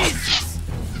asshole! Jesus!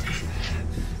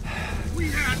 We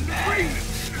had an agreement.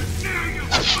 Now you're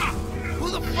fucked.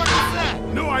 Who the fuck is that?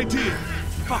 No idea.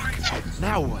 Fuck.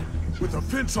 Now what? With a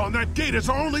fence on that gate, it's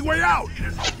our only way out.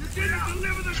 You didn't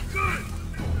deliver the goods.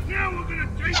 Now we're gonna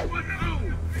take what's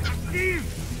owed. Steve.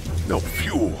 No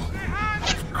fuel. Of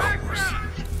course.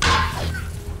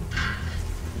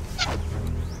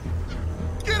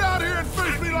 Get out here and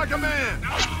face me like a man.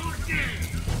 Oh,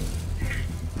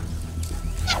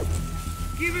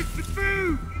 give us the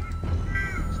food.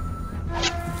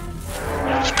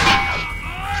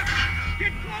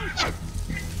 Get closer.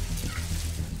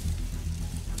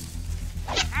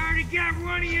 I already got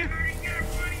one of you.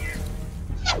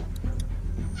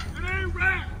 It ain't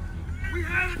right. We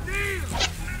had a deal.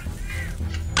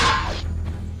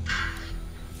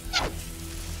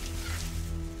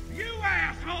 You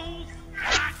assholes! I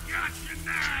got you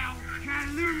now. Try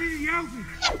to lure me to the open.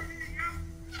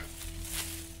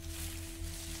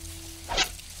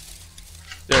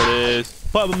 There it is.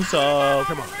 Problem solved.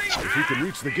 Come on. If we can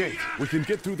reach the gate, we can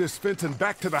get through this fence and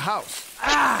back to the house.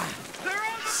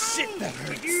 Shit, that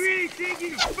hurts. You really think you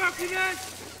can fuck with us?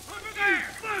 Over there,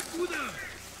 fuck with us.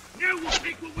 Now we'll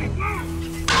take what we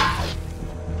want.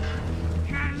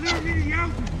 Try to lure me to the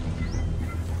open.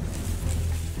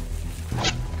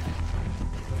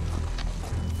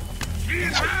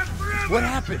 What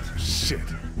happened? Shit.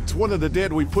 It's one of the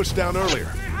dead we pushed down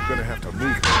earlier. Gonna have to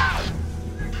move it.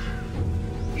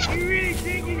 You really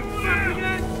think you can fuck with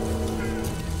us?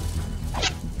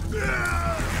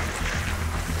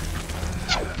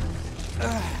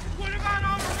 What about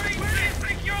all the rain? Where do you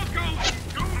think you're going?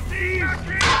 Don't see, I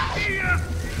can't see ya!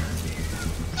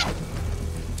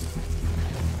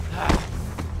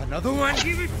 Another one?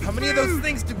 How many of those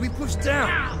things did we push down?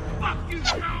 Now, fuck you,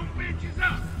 son bitches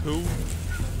up! Who?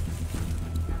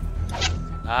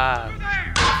 Ah.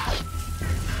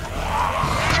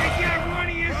 I got one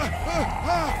of you.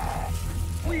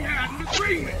 We had an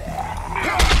agreement.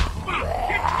 Now, fuck,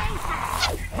 get closer!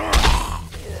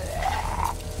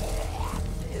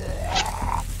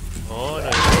 Oh,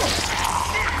 no.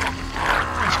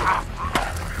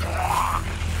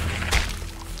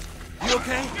 You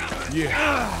okay?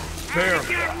 Yeah.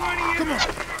 Barely. Come on.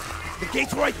 The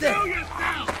gate's right there.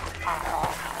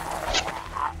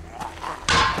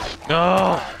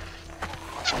 No.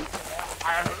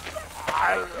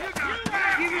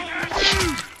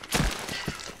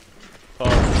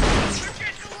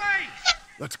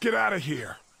 Let's get out of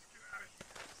here.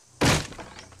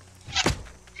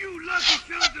 You lucky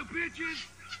sons of bitches!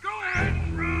 Go ahead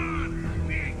and run!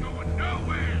 We ain't going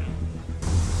nowhere!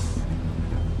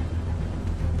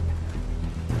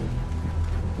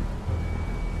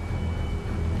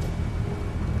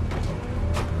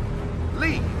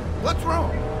 Lee, what's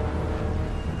wrong?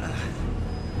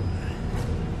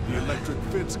 The electric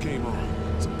fence came on.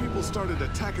 Some people started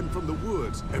attacking from the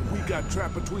woods, and we got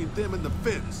trapped between them and the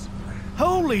fence.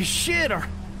 Holy shit, are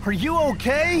you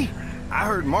okay? I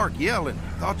heard Mark yelling.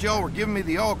 Thought y'all were giving me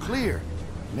the all clear.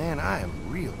 Man, I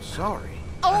am real sorry.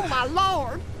 Oh, my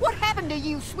Lord! What happened to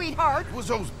you, sweetheart? It was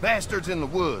those bastards in the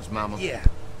woods, Mama. Yeah,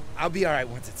 I'll be all right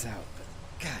once it's out, but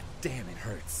god damn, it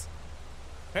hurts.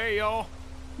 Hey, y'all.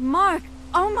 Mark,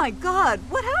 oh my god,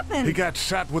 what happened? He got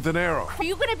shot with an arrow. Are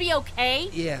you gonna be okay?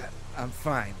 Yeah, I'm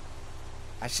fine.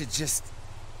 I should just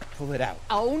pull it out.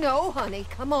 Oh, no, honey.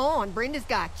 Come on. Brenda's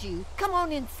got you. Come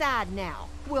on inside now.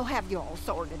 We'll have you all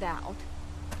sorted out.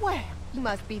 Well, you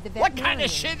must be the veterinarian. What kind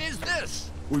of shit is this?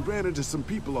 We ran into some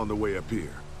people on the way up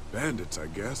here. Bandits, I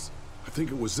guess. I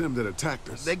think it was them that attacked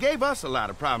us. They gave us a lot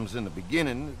of problems in the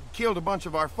beginning, killed a bunch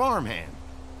of our farmhands.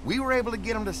 We were able to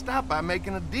get them to stop by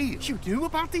making a deal. You knew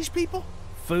about these people?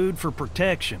 Food for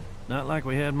protection. Not like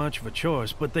we had much of a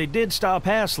choice, but they did stop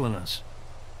hassling us.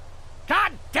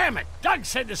 God damn it! Doug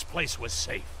said this place was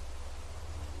safe.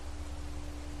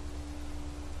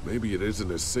 Maybe it isn't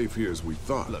as safe here as we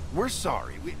thought. Look, we're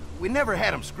sorry. We never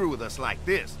had them screw with us like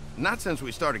this. Not since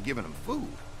we started giving them food.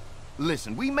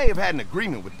 Listen, we may have had an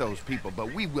agreement with those people,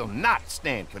 but we will not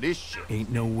stand for this shit.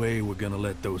 Ain't no way we're gonna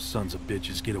let those sons of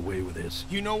bitches get away with this.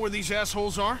 You know where these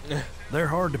assholes are? They're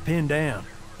hard to pin down,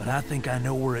 but I think I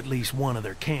know where at least one of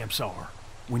their camps are.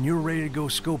 When you're ready to go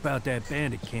scope out that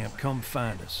bandit camp, come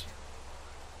find us.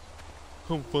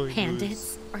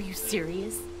 Bandits? Are you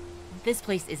serious? This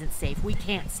place isn't safe. We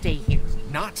can't stay here.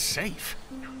 Not safe?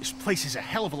 This place is a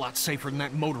hell of a lot safer than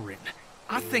that motor inn.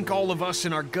 I think all of us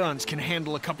and our guns can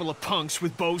handle a couple of punks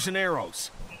with bows and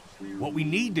arrows. What we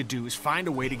need to do is find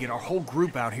a way to get our whole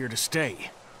group out here to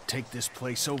stay. Take this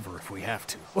place over if we have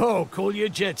to. Whoa, cool your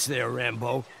jets there,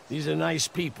 Rambo. These are nice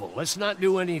people. Let's not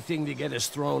do anything to get us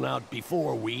thrown out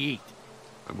before we eat.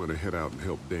 I'm gonna head out and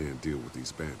help Dan deal with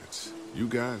these bandits. You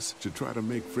guys should try to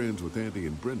make friends with Andy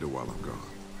and Brenda while I'm gone.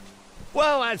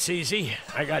 Well, that's easy.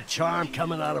 I got charm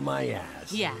coming out of my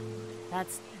ass. Yeah,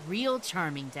 that's real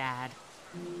charming, Dad.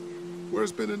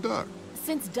 Where's Ben and Doug?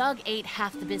 Since Doug ate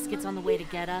half the biscuits on the way to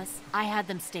get us, I had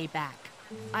them stay back.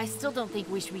 I still don't think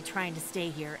we should be trying to stay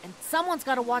here, and someone's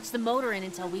got to watch the motor inn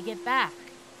until we get back.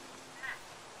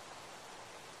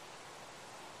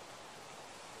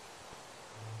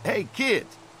 Hey,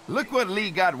 kids, look what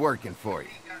Lee got working for you.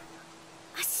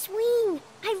 A swing!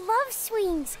 I love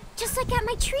swings, just like at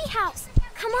my treehouse.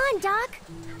 Come on, Doc.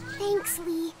 Thanks,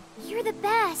 Lee. You're the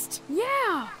best.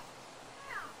 Yeah!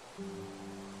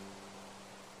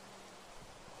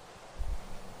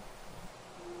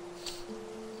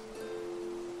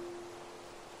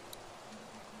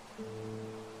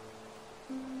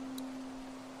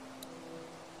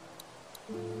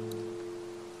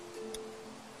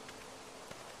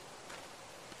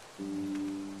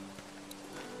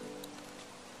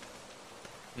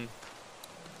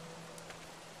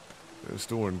 They're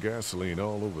storing gasoline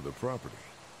all over the property.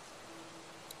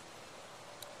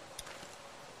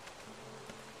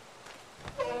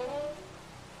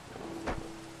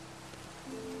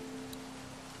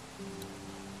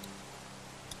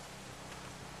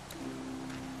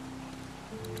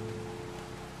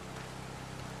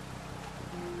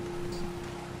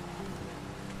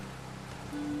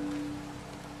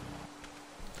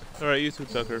 Alright, you too,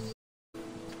 Tucker.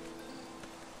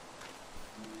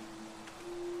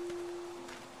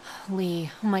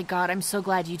 Lee, oh my god, I'm so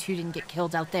glad you two didn't get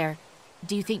killed out there.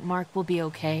 Do you think Mark will be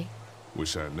okay?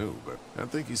 Wish I knew, but I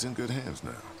think he's in good hands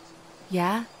now.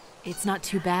 Yeah? It's not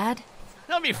too bad?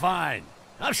 They'll be fine.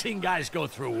 I've seen guys go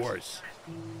through worse.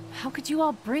 How could you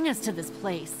all bring us to this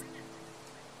place?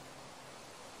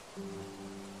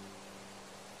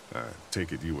 I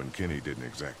take it you and Kenny didn't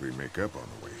exactly make up on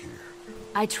the way here.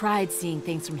 I tried seeing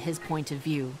things from his point of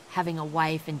view, having a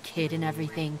wife and kid and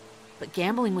everything, but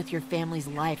gambling with your family's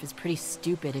life is pretty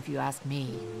stupid if you ask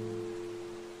me.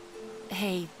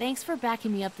 Hey, thanks for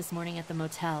backing me up this morning at the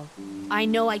motel. I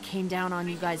know I came down on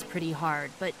you guys pretty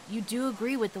hard, but you do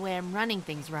agree with the way I'm running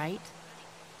things, right?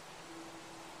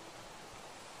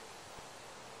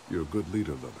 You're a good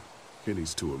leader, Lily.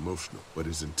 Kenny's too emotional, but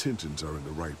his intentions are in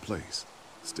the right place.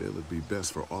 Still, it'd be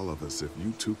best for all of us if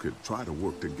you two could try to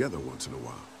work together once in a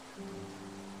while.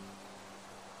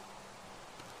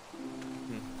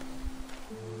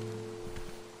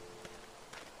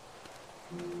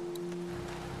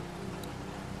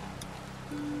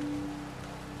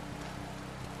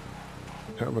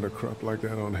 Having a crop like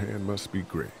that on hand must be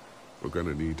great. We're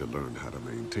gonna need to learn how to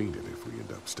maintain it if we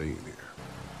end up staying here.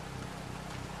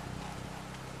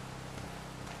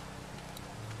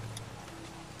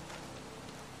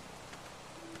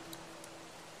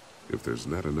 If there's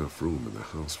not enough room in the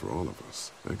house for all of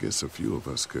us, I guess a few of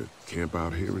us could camp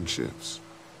out here in shifts.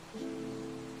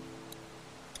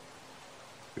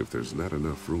 If there's not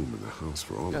enough room in the house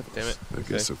for all of us, I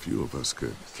guess a few of us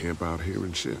could camp out here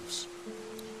in shifts.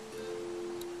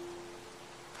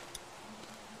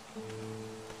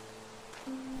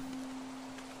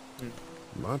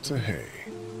 Lots of hay.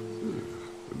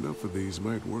 Enough of these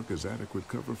might work as adequate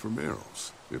cover from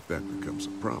arrows, if that becomes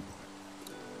a problem.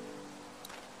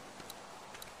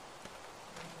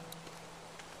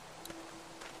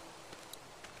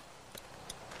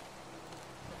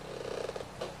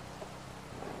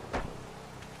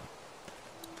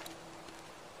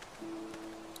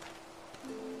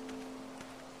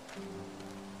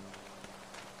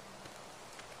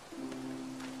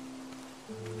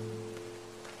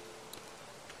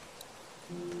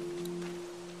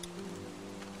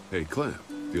 Hey, Clem,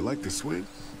 do you like the swing?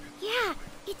 Yeah,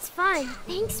 it's fun.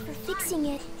 Thanks for fixing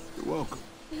it. You're welcome.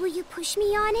 Will you push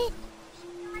me on it?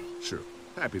 Sure.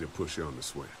 Happy to push you on the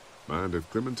swing. Mind if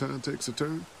Clementine takes a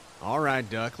turn? All right,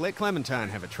 Duck. Let Clementine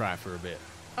have a try for a bit.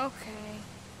 Okay.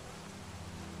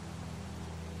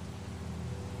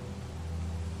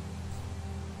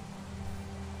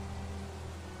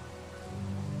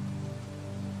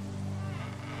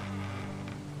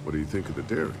 What do you think of the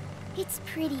dairy? It's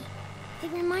pretty.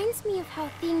 It reminds me of how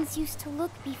things used to look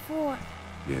before.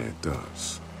 Yeah, it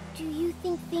does. Do you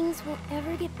think things will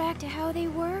ever get back to how they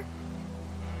were?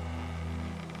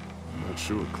 I'm not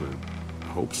sure, Clem. I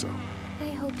hope so. I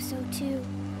hope so too.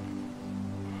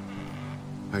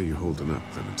 How you holding up,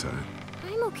 Clementine?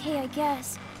 I'm okay, I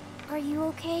guess. Are you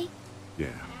okay? Yeah,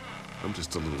 I'm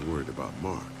just a little worried about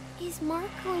Mark. Is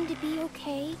Mark going to be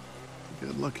okay? You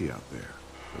got lucky out there.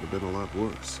 Could have been a lot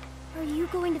worse. Are you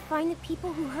going to find the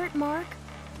people who hurt Mark?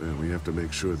 And we have to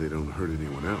make sure they don't hurt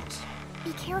anyone else.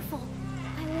 Be careful.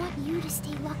 I want you to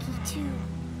stay lucky too.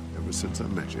 Ever since I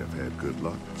met you, I've had good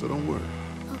luck, so don't worry.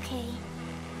 Okay.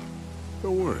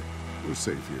 Don't worry. We're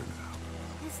safe here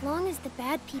now. As long as the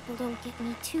bad people don't get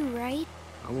me too, right?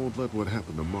 I won't let what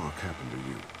happened to Mark happen to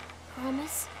you.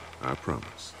 Promise? I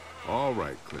promise. All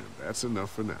right, Clem. That's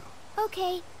enough for now.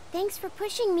 Okay. Thanks for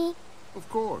pushing me. Of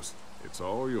course. It's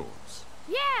all yours.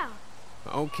 Yeah!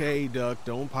 Okay, Duck.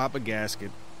 Don't pop a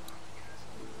gasket.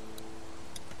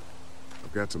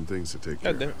 I've got some things to take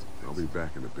care of. I'll be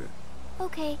back in a bit.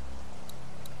 Okay.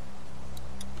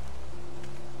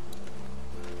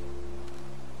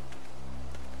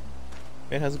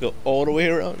 Man has to go all the way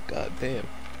around. God damn.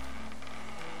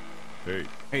 Hey.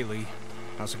 Hey, Lee.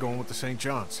 How's it going with the St.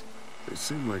 John's? They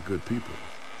seem like good people.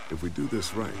 If we do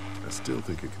this right, I still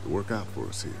think it could work out for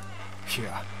us here.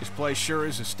 Yeah, this place sure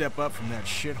is a step up from that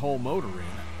shithole motor inn.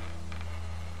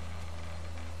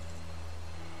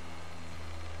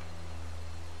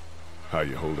 How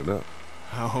you holding up?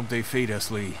 I hope they feed us,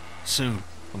 Lee. Soon.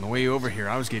 On the way over here,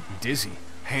 I was getting dizzy.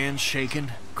 Hands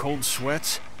shaking, cold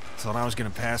sweats. Thought I was gonna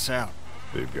pass out.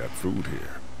 They've got food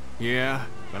here. Yeah,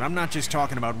 but I'm not just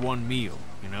talking about one meal,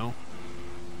 you know?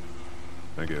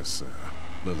 I guess,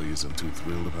 Lily isn't too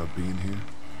thrilled about being here.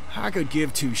 I could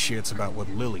give two shits about what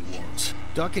Lily wants.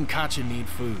 Duck and Katjaa need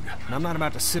food, and I'm not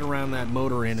about to sit around that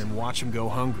motor inn and watch them go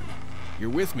hungry. You're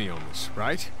with me on this,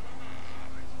 right?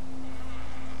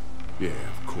 Yeah,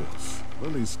 of course.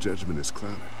 Lily's judgment is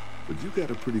clouded, but you got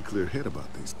a pretty clear head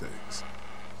about these things.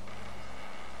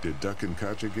 Did Duck and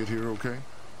Katjaa get here okay?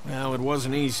 Well, it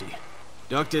wasn't easy.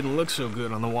 Duck didn't look so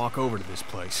good on the walk over to this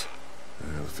place.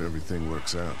 Well, if everything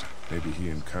works out, maybe he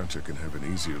and Katjaa can have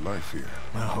an easier life here.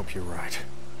 I hope you're right.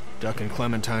 Duck and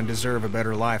Clementine deserve a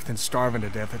better life than starving to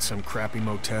death at some crappy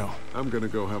motel. I'm gonna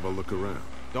go have a look around.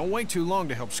 Don't wait too long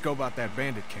to help scope out that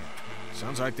bandit camp.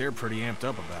 Sounds like they're pretty amped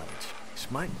up about it. This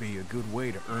might be a good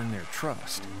way to earn their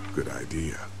trust. Good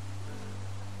idea.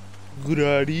 Good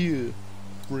idea,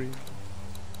 friend.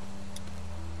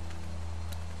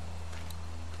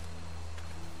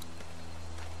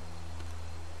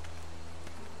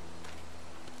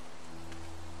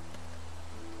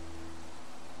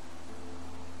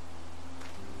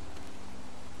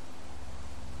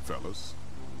 Fellas.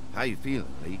 How you feeling,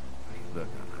 Lee? Look,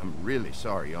 I'm really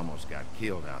sorry you almost got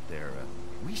killed out there.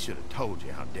 We should have told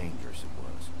you how dangerous it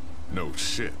was. No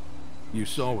shit. You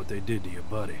saw what they did to your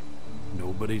buddy.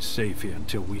 Nobody's safe here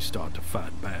until we start to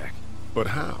fight back. But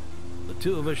how? The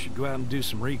two of us should go out and do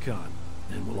some recon.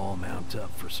 Then we'll all mount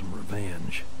up for some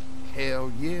revenge.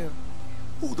 Hell yeah.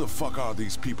 Who the fuck are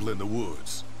these people in the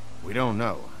woods? We don't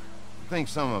know. I think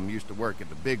some of them used to work at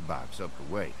the big box up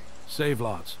the way. Save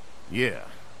lots. Yeah.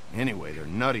 Anyway, they're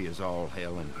nutty as all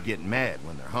hell and get mad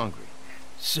when they're hungry.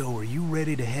 So are you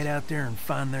ready to head out there and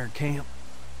find their camp?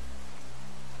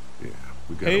 Yeah,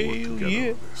 we gotta work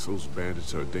together on this. Those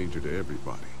bandits are a danger to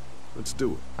everybody. Let's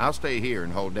do it. I'll stay here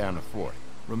and hold down the fort.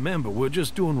 Remember, we're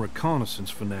just doing reconnaissance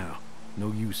for now.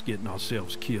 No use getting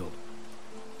ourselves killed.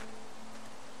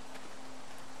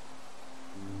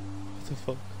 What the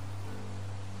fuck?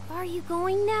 Are you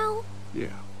going now?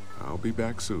 Yeah, I'll be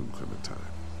back soon, Clementine.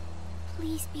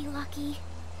 Please be lucky.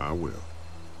 I will.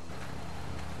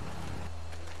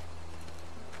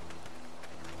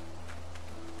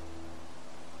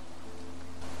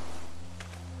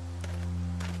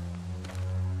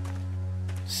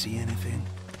 See anything?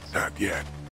 Not yet.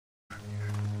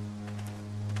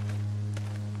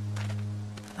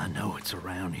 I know it's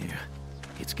around here.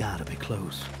 It's gotta be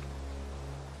close.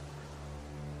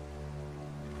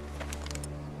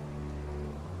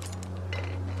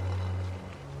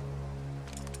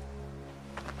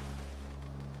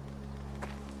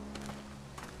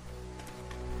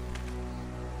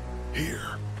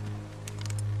 here.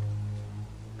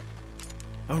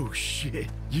 Oh shit,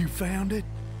 you found it?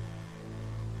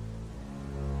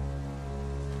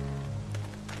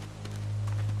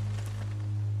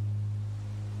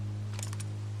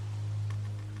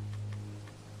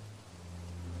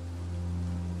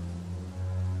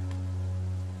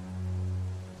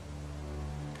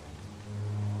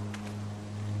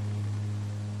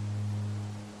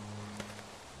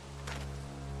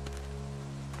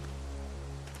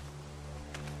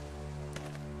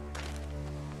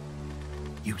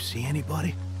 You see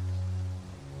anybody?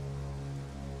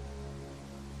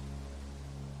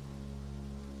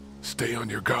 Stay on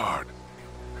your guard.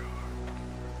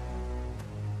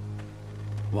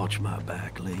 Watch my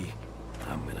back, Lee.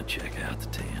 I'm gonna check out the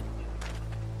tent.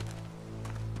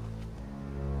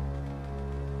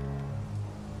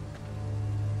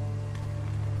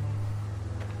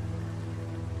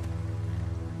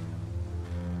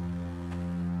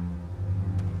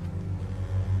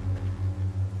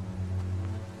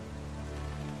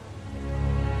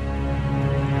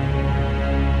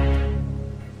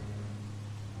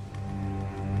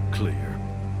 Clear.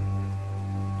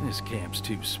 This camp's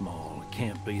too small. It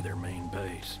can't be their main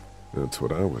base. That's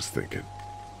what I was thinking.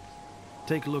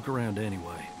 Take a look around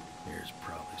anyway. There's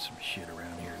probably some shit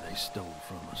around here they stole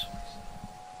from us.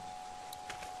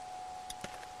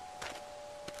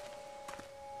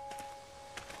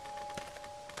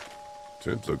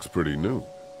 Tent looks pretty new.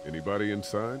 Anybody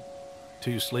inside?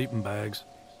 2 sleeping bags.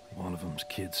 One of them's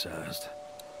kid-sized.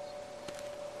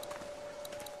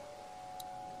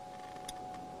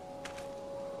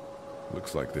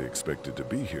 Looks like they expected to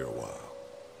be here a while.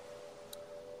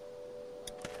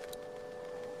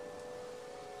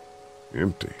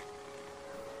 Empty.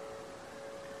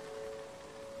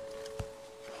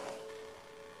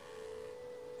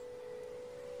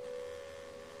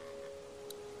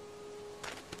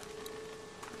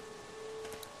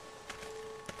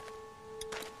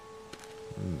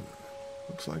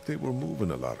 Looks like they were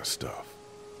moving a lot of stuff.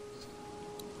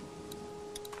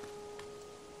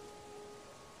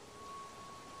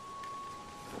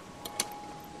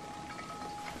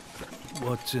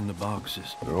 What's in the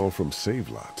boxes? They're all from save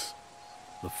lots.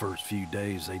 The first few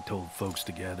days they told folks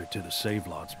to gather to the save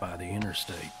lots by the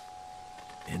interstate.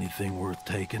 Anything worth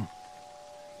taking?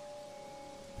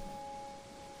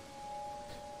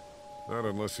 Not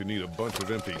unless you need a bunch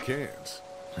of empty cans.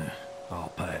 I'll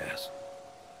pass.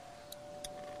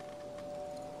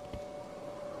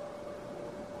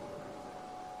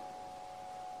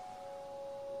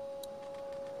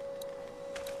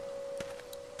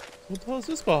 What the hell is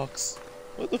this box?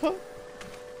 What the fuck?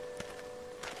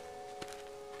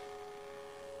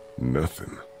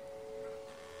 Nothing.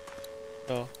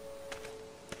 Oh.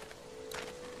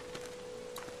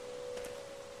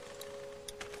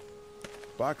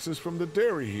 Boxes from the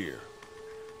dairy here.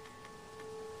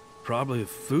 Probably the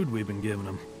food we've been giving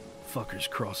them. Fuckers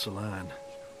cross the line.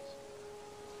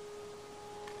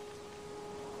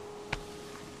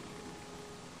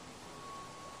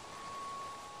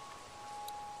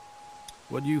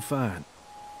 What'd you find?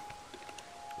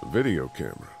 A video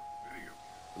camera.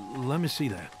 Let me see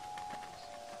that.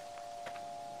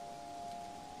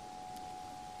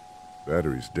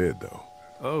 Battery's dead, though.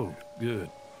 Oh, good.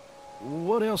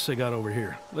 What else they got over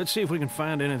here? Let's see if we can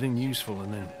find anything useful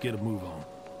and then get a move on.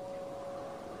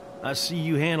 I see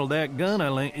you handled that gun I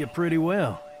lent you pretty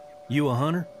well. You a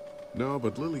hunter? No,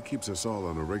 but Lily keeps us all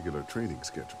on a regular training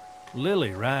schedule.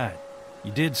 Lily, right.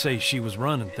 You did say she was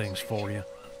running things for you.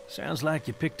 Sounds like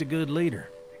you picked a good leader.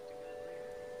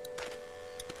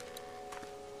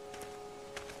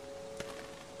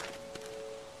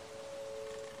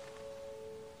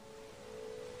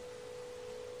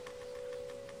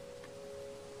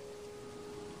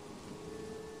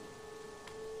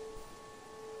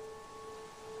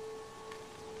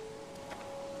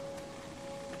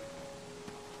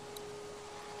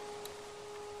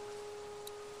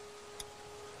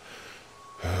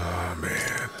 Oh,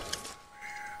 man.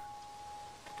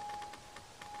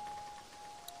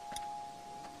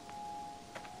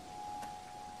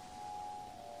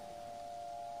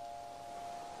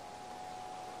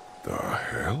 The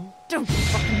hell? Don't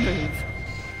fucking move.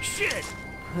 Shit!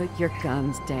 Put your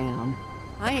guns down.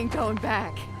 I ain't going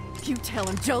back. You tell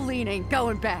him Jolene ain't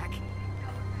going back.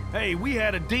 Hey, we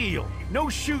had a deal. No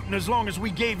shooting as long as we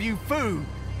gave you food.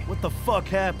 What the fuck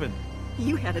happened?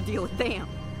 You had a deal with them.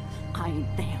 I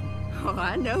ain't them. Oh,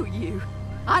 I know you.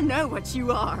 I know what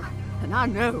you are. And I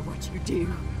know what you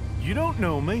do. You don't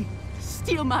know me.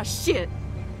 Steal my shit.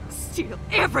 Steal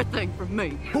everything from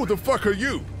me. Who the fuck are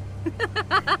you?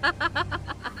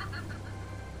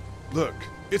 Look,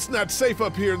 it's not safe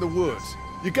up here in the woods.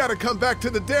 You gotta come back to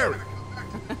the dairy.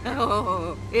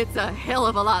 Oh, it's a hell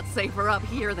of a lot safer up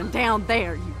here than down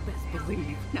there, you best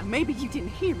believe. Now, maybe you didn't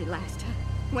hear me last time.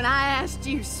 When I asked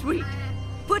you, Sweet,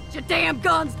 put your damn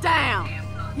guns down.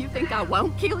 You think I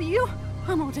won't kill you?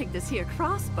 I'm gonna take this here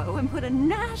crossbow and put a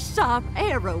nice sharp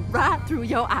arrow right through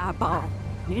your eyeball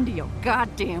and into your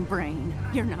goddamn brain.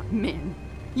 You're not men.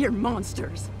 You're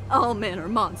monsters. All men are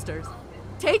monsters.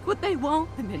 Take what they want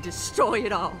and then destroy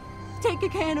it all. Take a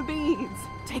can of beans.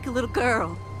 Take a little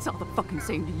girl. It's all the fucking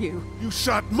same to you. You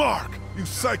shot Mark, you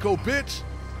psycho bitch.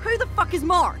 Who the fuck is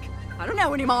Mark? I don't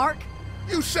know any Mark.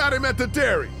 You shot him at the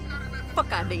dairy.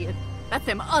 Fuck I did. That's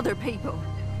them other people.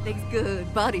 They's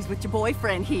good buddies with your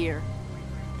boyfriend here.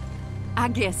 I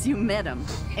guess you met them.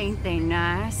 Ain't they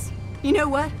nice? You know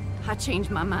what? I changed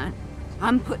my mind.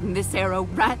 I'm putting this arrow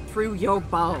right through your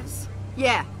balls.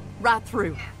 Yeah, right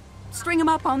through. String them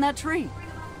up on that tree.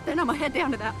 Then I'm gonna head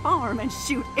down to that farm and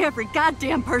shoot every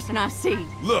goddamn person I see.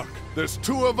 Look, there's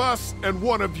 2 of us and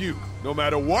 1 of you. No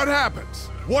matter what happens,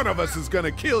 one of us is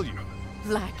gonna kill you.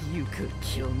 Like you could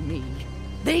kill me.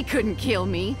 They couldn't kill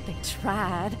me. They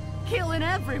tried. Killing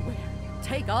everywhere.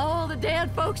 Take all the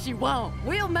dead folks you want.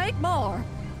 We'll make more.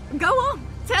 Go on.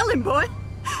 Tell him, boy.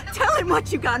 Tell him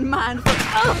what you got in mind for...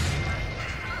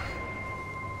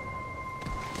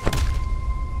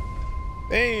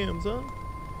 Damn, son.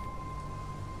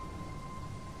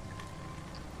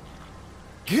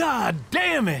 God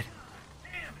damn it!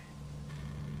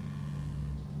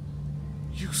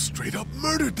 You straight up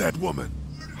murdered that woman.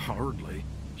 Hardly.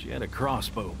 She had a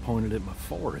crossbow pointed at my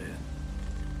forehead.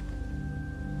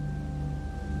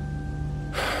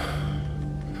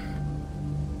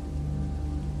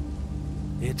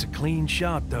 It's a clean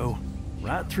shot, though.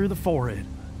 Right through the forehead.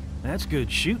 That's good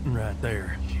shooting right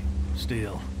there.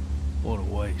 Still, what a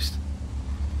waste.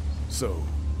 So,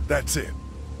 that's it.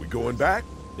 We going back?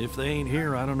 If they ain't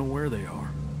here, I don't know where they are.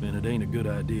 And it ain't a good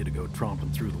idea to go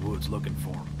tromping through the woods looking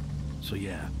for them. So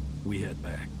yeah, we head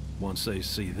back. Once they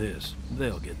see this,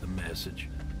 they'll get the message.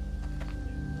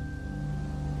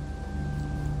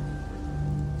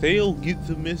 They'll get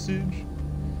the message.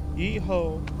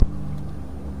 Yeehaw.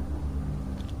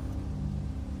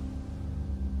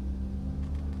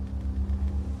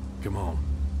 Come on.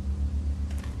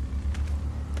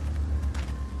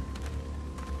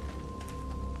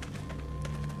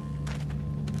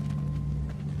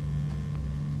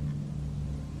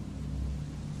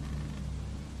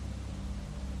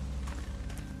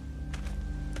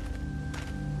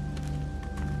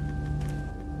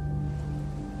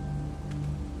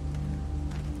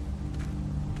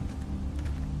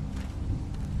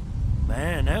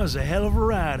 Man, that was a hell of a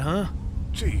ride, huh?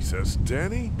 Jesus,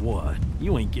 Danny. What?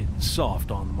 You ain't getting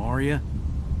soft on them, are ya?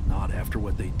 Not after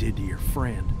what they did to your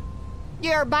friend.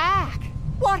 You're back.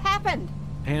 What happened?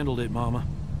 Handled it, Mama.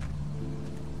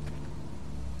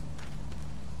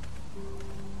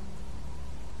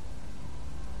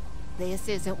 This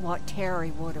isn't what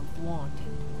Terry would have wanted.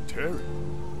 Terry?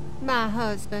 My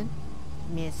husband.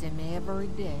 Miss him every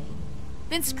day.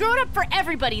 Then screw it up for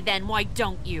everybody then, why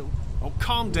don't you? Oh,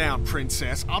 calm down,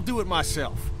 Princess. I'll do it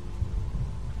myself.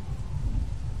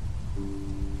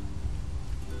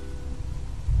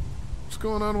 What's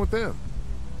going on with them?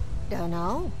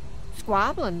 Dunno.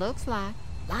 Squabbling, looks like.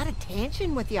 Lot of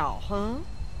tension with y'all, huh?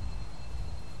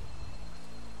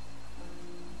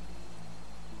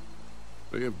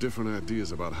 They have different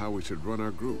ideas about how we should run our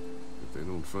group. If they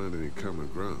don't find any common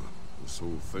ground, this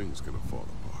whole thing's gonna fall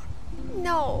apart.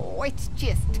 No, it's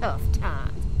just tough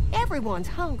times. Everyone's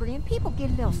hungry and people get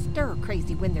a little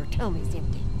stir-crazy when their tummy's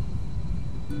empty.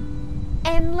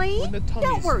 And Lee,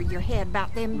 don't worry your head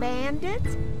about them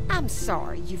bandits. I'm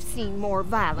sorry you've seen more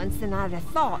violence than I'd have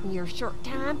thought in your short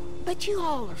time, but you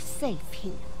all are safe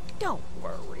here. Don't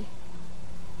worry.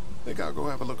 Think I'll go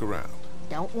have a look around.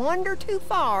 Don't wander too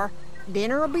far.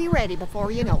 Dinner'll be ready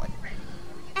before you know it.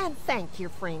 And thank your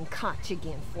friend Koch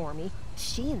again for me.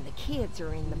 She and the kids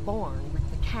are in the barn with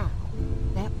the cow.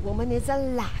 That woman is a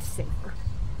lifesaver.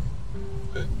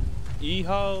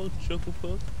 Yeehaw,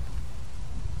 Chucklefuck.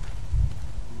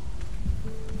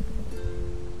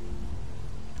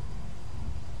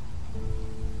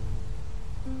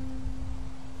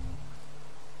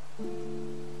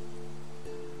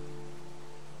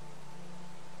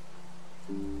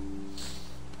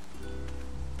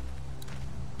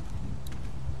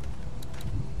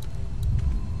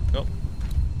 Nope.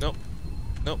 Nope.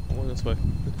 Nope. I'm going this way.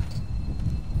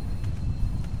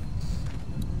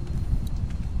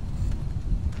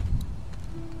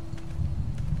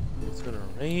 It's gonna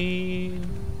rain.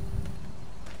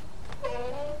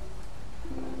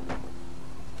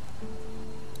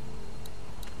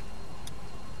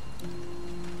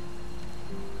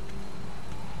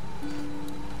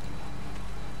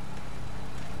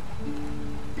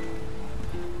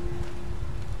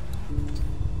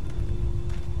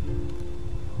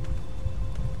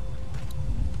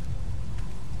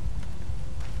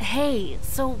 Hey,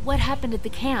 so what happened at the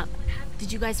camp?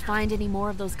 Did you guys find any more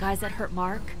of those guys that hurt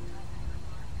Mark?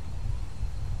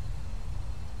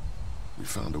 We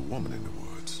found a woman in the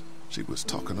woods. She was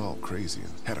talking all crazy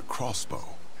and had a crossbow.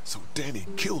 So Danny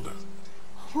killed her.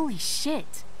 Holy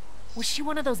shit. Was she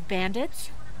one of those bandits?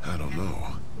 I don't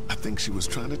know. I think she was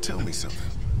trying to tell me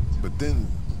something. But then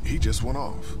he just went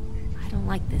off. I don't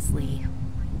like this, Lee.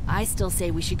 I still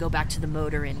say we should go back to the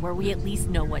motor inn, where we at least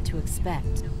know what to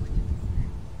expect.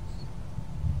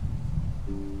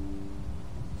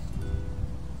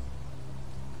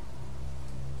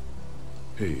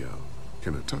 Hey,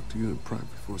 can I talk to you in private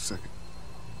for a second?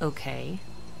 Okay.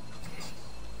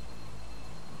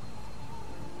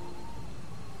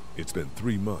 It's been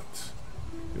 3 months.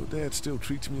 Your dad still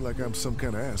treats me like I'm some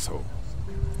kind of asshole.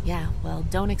 Yeah, well,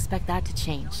 don't expect that to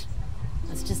change.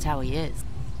 That's just how he is.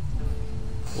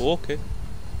 Okay.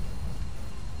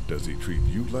 Does he treat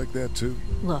you like that too?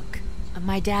 Look,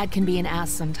 my dad can be an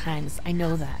ass sometimes, I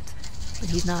know that. But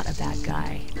he's not a bad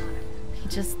guy.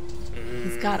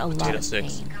 He's got a lot of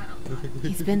pain.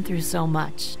 He's been through so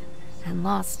much. And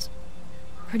lost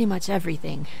pretty much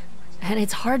everything. And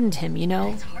it's hardened him, you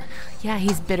know? Yeah,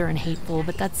 he's bitter and hateful,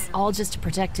 but that's all just to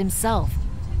protect himself.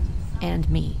 And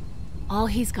me. All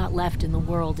he's got left in the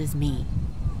world is me.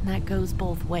 And that goes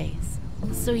both ways.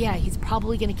 So yeah, he's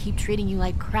probably gonna keep treating you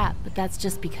like crap, but that's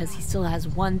just because he still has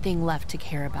one thing left to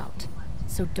care about.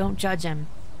 So don't judge him.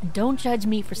 And don't judge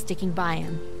me for sticking by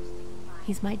him.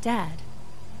 He's my dad.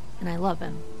 And I love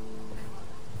him.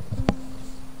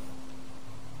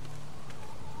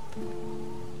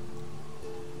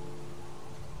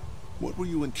 What were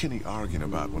you and Kenny arguing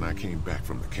about when I came back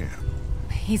from the camp?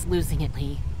 He's losing it,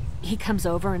 Lee. He comes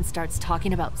over and starts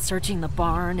talking about searching the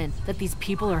barn and that these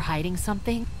people are hiding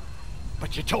something.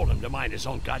 But you told him to mind his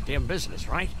own goddamn business,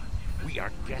 right? We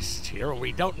are guests here, and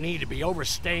we don't need to be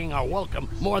overstaying our welcome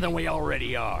more than we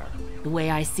already are. The way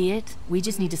I see it, we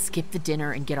just need to skip the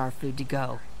dinner and get our food to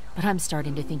go. But I'm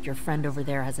starting to think your friend over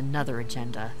there has another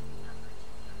agenda.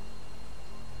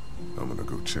 I'm gonna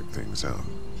go check things out.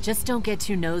 Just don't get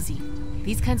too nosy.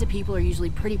 These kinds of people are usually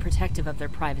pretty protective of their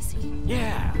privacy.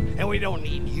 Yeah, and we don't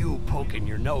need you poking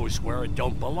your nose where it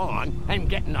don't belong and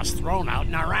getting us thrown out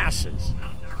in our asses.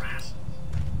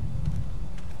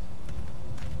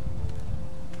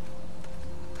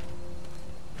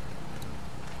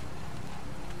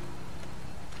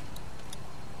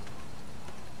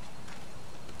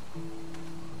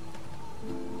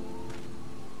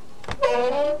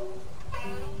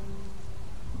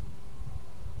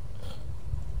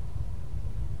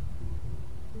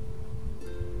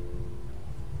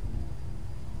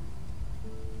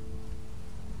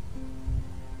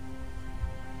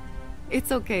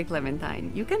 It's okay,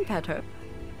 Clementine. You can pet her.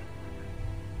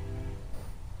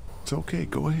 It's okay,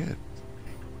 go ahead.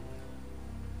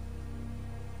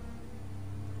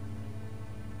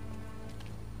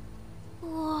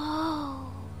 Whoa.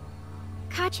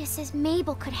 Katjaa says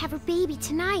Mabel could have her baby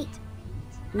tonight.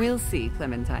 We'll see,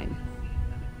 Clementine.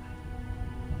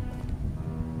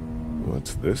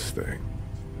 What's this thing?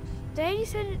 Daddy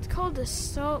said it's called a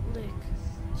salt lick.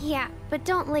 Yeah, but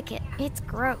don't lick it. It's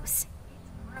gross.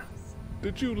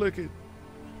 Did you lick it?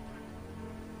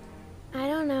 I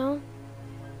don't know.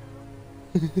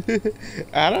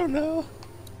 I don't know.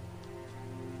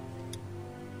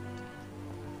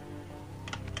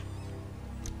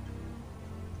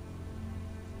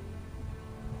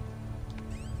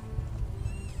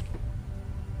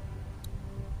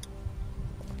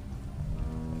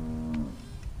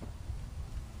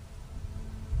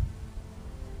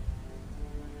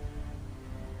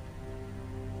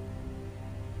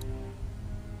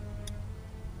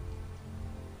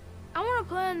 I want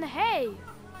to play in the hay.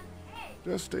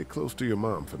 Just stay close to your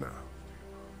mom for now.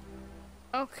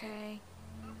 Okay.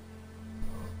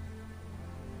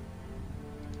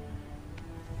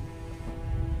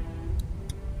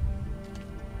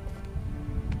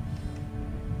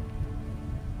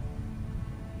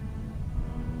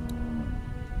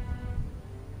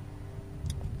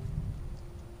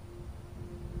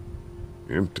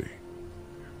 Empty.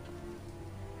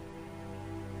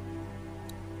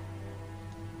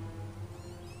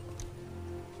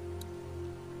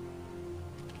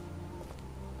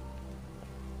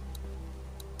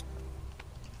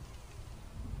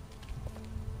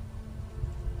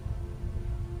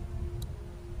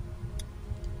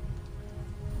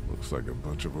 Looks like a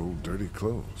bunch of old dirty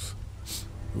clothes.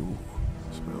 Ooh,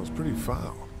 smells pretty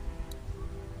foul.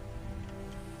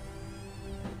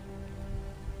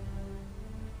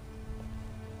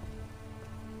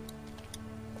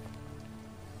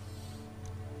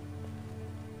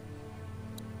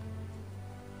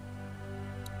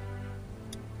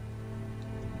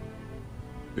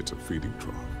 It's a feeding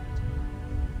trough.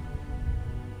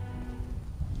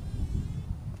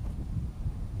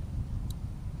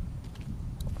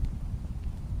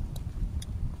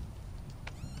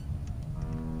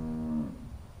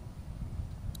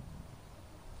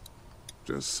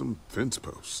 Just some fence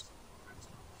posts.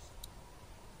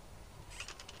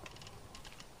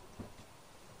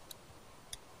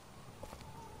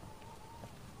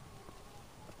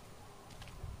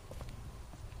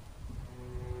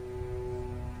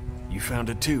 You found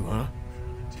it too, huh?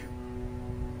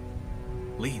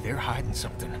 Lee, they're hiding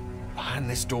something behind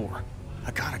this door.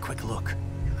 I got a quick look.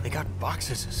 They got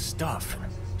boxes of stuff,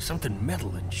 something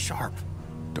metal and sharp.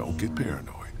 Don't get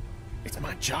paranoid. It's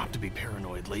my job to be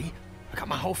paranoid, Lee. I got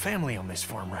my whole family on this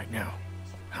farm right now.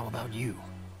 How about you?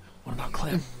 What about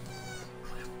Clem?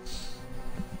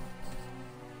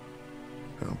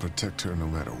 I'll protect her no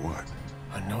matter what.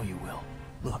 I know you will.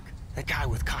 Look, that guy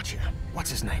with Katya,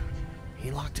 what's his name? He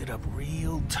locked it up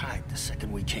real tight the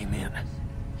second we came in.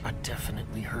 I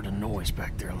definitely heard a noise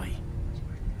back there, Lee.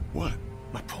 What?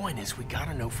 My point is, we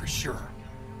gotta know for sure.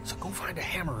 So go find a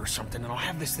hammer or something and I'll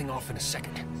have this thing off in a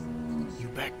second. You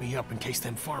back me up in case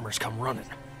them farmers come running.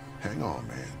 Hang on,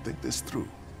 man. Think this through.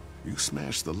 You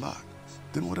smashed the lock.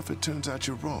 Then what if it turns out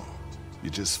you're wrong?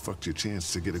 You just fucked your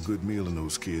chance to get a good meal in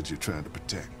those kids you're trying to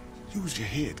protect. Use your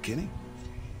head, Kenny.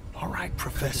 All right,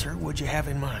 Professor. What'd you have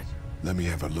in mind? Let me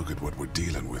have a look at what we're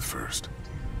dealing with first.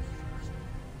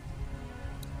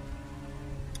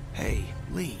 Hey,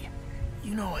 Lee.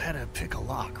 You know how to pick a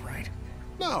lock, right?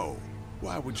 No.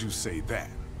 Why would you say that?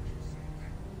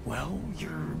 Well,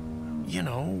 you're, you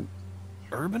know,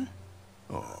 urban?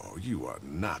 Oh, you are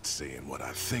not saying what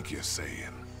I think you're saying.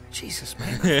 Jesus,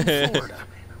 man, I'm from Florida.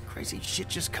 Crazy shit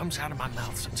just comes out of my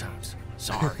mouth sometimes.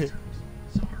 Sorry.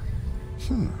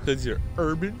 Because you're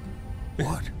urban?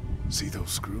 What? See those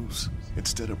screws?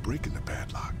 Instead of breaking the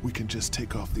padlock, we can just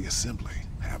take off the assembly,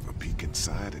 have a peek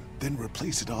inside, and then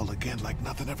replace it all again like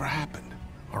nothing ever happened.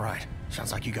 All right.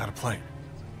 Sounds like you got a plan.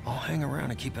 I'll hang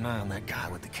around and keep an eye on that guy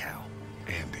with the cow.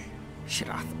 Andy. Shit,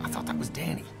 I thought that was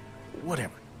Danny.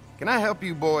 Whatever. Can I help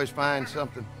you boys find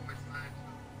something?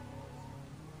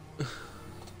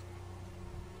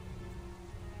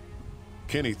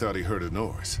 Kenny thought he heard a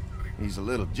noise. He's a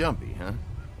little jumpy, huh?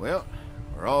 Well,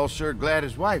 we're all sure glad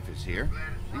his wife is here.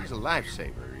 She's a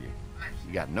lifesaver.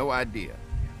 You got no idea.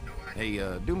 Hey,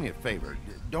 do me a favor.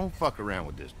 Don't fuck around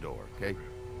with this door, okay?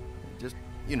 Just,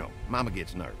 you know, Mama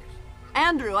gets nervous.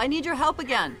 Andrew, I need your help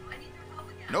again.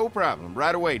 No problem.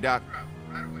 Right away, Doc.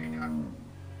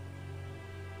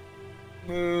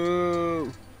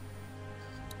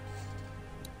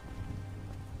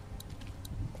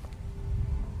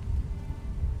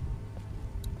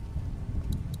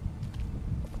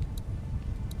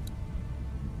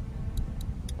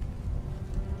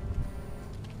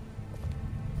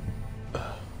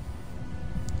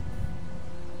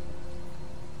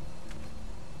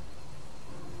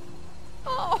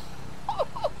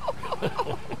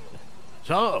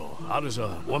 So, how does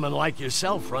a woman like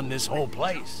yourself run this whole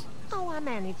place? Oh, I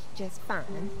managed just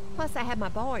fine. Plus, I had my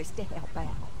boys to help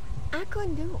out. I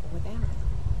couldn't do it without them.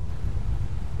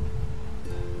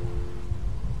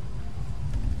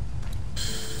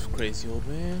 Crazy old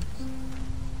man.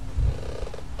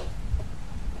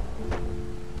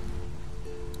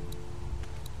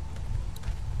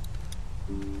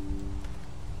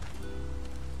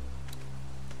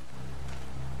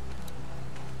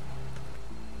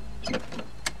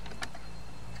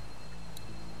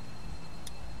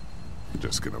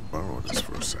 Just gonna borrow this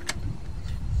for a second.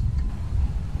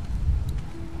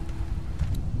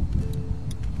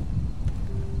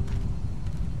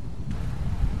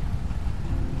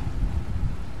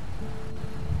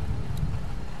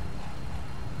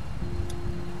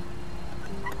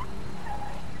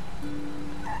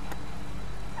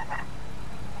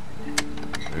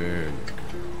 There you go.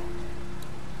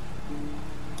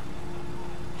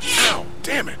 Ow!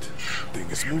 Damn it! Thing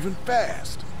is moving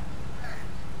fast.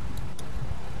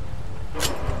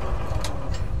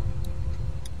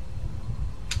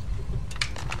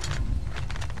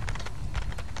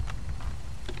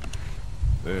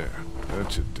 There,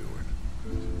 that should do it.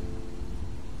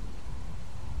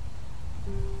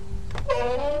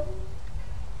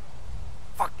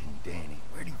 Fucking Danny,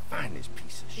 where'd he find this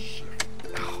piece of shit?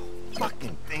 Oh,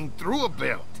 fucking thing through a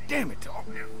belt. Damn it.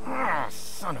 Oh,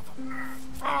 son of a...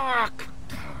 Fuck!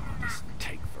 Oh, this will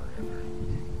take forever.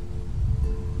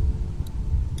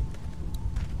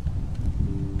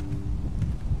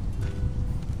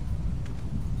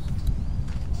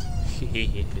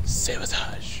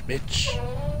 Sabotage, bitch.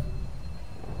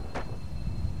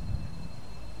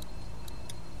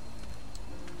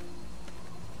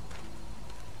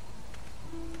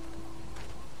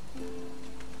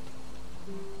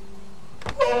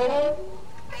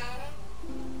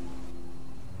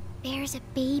 there's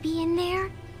a baby in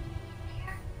there?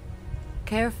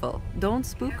 Careful, don't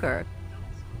spook her.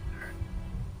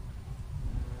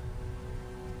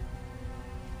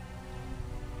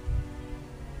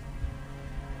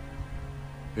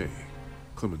 Hey,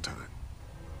 Clementine.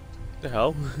 The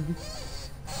hell?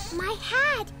 My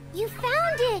hat! You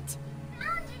found it!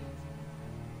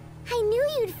 I knew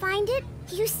you'd find it.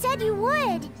 You said you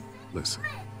would. Listen,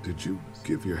 did you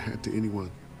give your hat to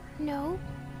anyone? No,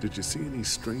 Did you see any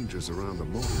strangers around the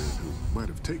motor inn who might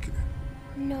have taken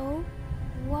it? no.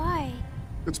 Why?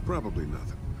 It's probably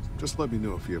nothing. Just let me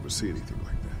know if you ever see anything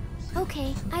like that.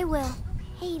 Okay, I will.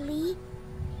 Hey, Lee.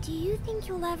 Do you think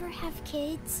you'll ever have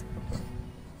kids?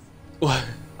 What?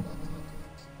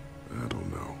 I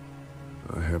don't know.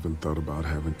 I haven't thought about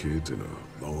having kids in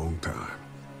a long time.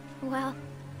 Well,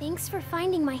 thanks for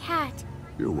finding my hat.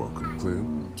 You're welcome,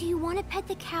 Clem. Do you want to pet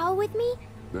the cow with me?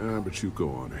 Nah, but you go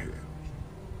on ahead.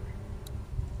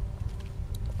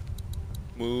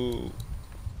 Move.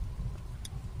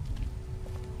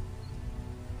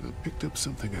 I picked up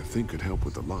something I think could help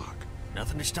with the lock.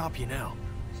 Nothing to stop you now.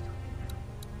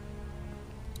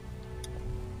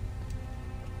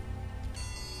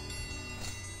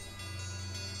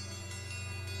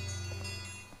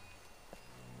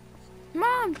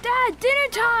 Mom, Dad, dinner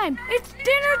time! It's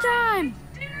dinner time!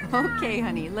 Okay,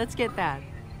 honey, let's get that.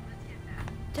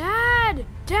 Dad!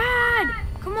 Dad!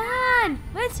 Come on!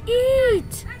 Let's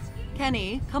eat!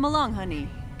 Kenny, come along, honey.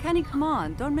 Kenny, come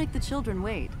on. Don't make the children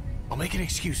wait. I'll make an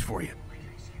excuse for you.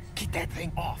 Get that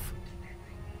thing off.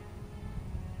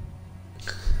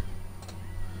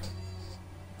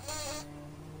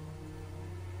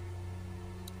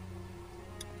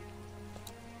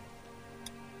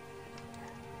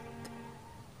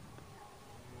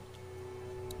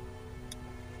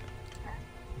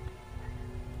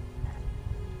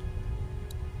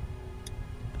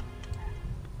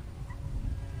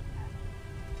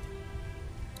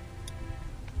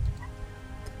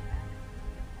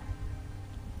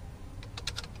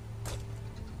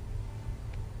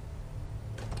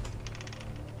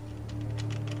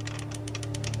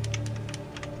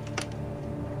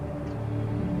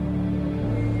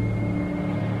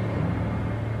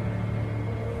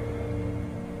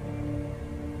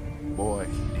 Boy,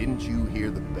 didn't you hear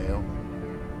the bell?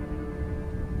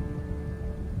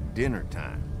 Dinner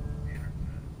time.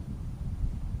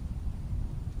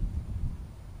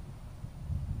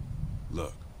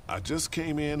 Look, I just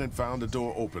came in and found the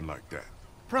door open like that.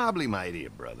 Probably my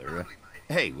idiot brother.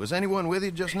 Hey, was anyone with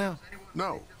you just now?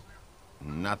 No.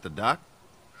 Not the doc?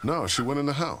 No, she went in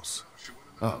the house.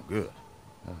 Oh, good.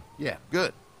 Yeah,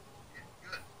 good.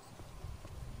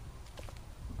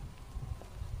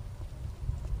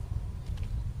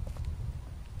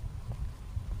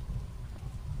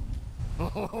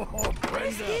 Oh,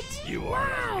 Brenda, you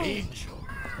are an angel.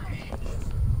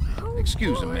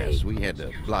 Excuse the mess. We had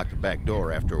to block the back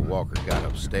door after Walker got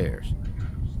upstairs.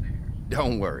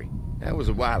 Don't worry. That was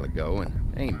a while ago,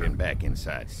 and ain't been back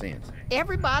inside since.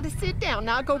 Everybody sit down.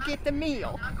 Now go get the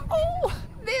meal. Oh,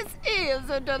 this is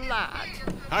a delight.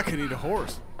 I could eat a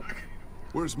horse.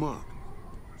 Where's Mark?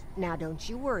 Now don't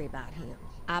you worry about him.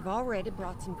 I've already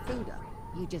brought some food up.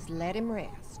 You just let him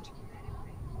rest.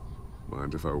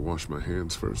 Mind if I wash my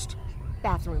hands first?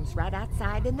 Bathroom's right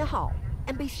outside in the hall.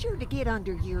 And be sure to get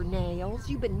under your nails.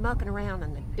 You've been mucking around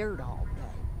in the dirt all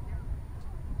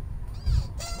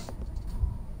day.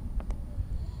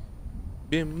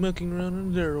 Been mucking around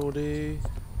in the dirt all day.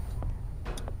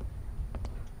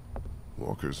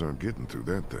 Walkers aren't getting through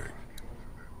that thing.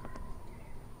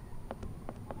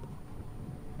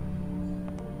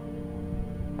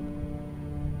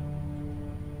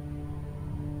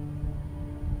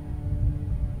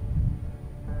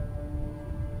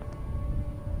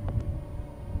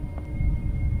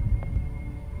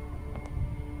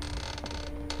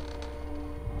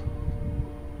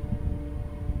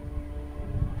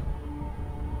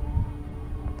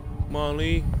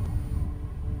 Molly.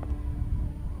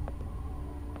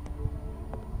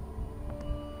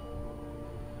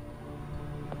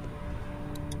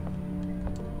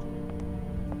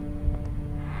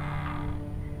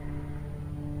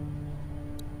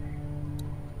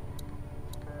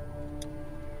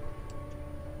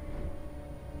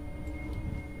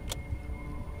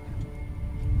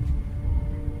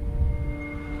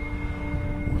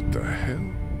 What the hell?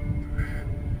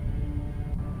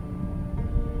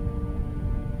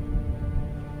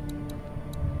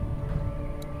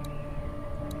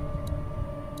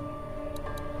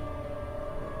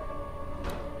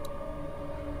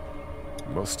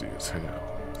 Musty as hell.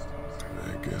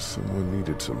 I guess someone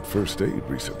needed some first aid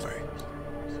recently.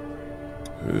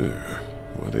 Ugh,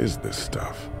 what is this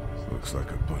stuff? Looks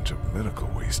like a bunch of medical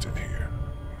waste in here.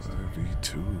 IV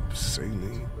tubes,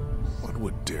 saline. What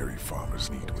would dairy farmers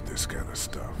need with this kind of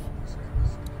stuff?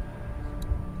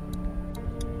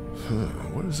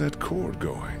 Where's that cord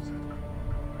going?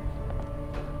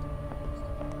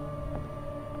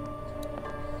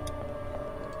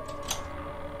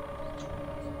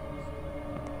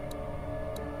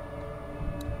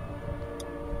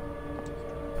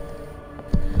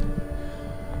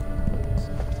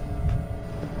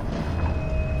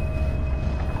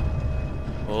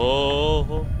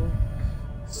 Oh,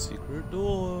 secret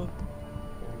door.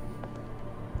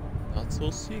 Not so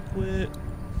secret.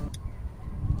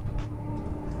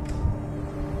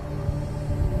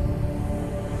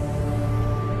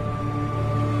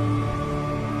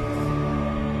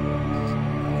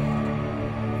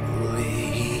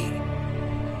 Lee.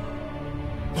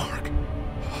 Mark.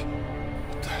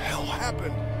 What the hell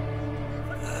happened?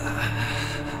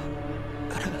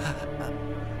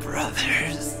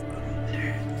 Brothers.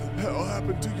 What the hell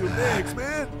happened to your legs,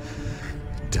 man?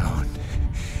 Don't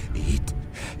eat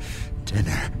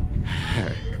dinner.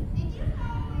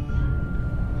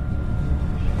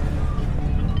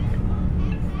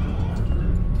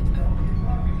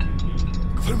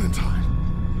 Clementine.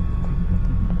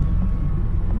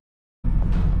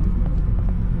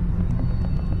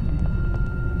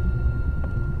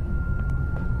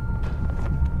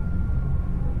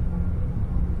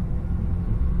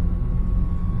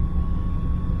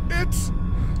 It's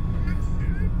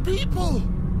people.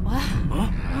 What?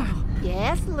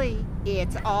 Yes, Lee.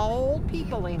 It's all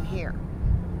people in here.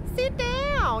 Sit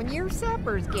down. Your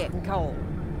supper's getting cold.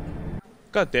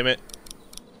 God damn it.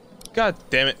 God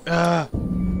damn it. Ah.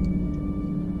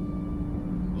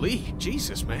 Lee,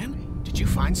 Jesus, man. Did you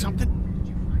find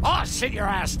something? Oh, sit your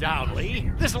ass down,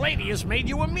 Lee. This lady has made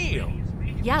you a meal.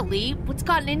 Yeah, Lee, what's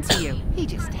gotten into you? He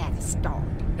just had a start.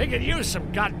 He could use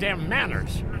some goddamn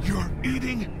manners. You're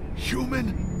eating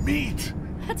human meat.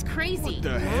 That's crazy. What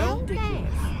the hell?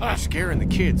 Scaring the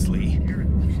kids, Lee.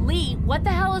 Lee, what the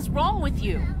hell is wrong with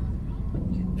you?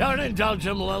 Don't indulge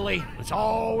him, Lily. It's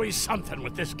always something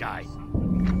with this guy.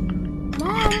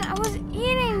 Mom, I was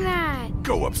eating that.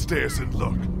 Go upstairs and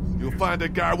look. You'll find a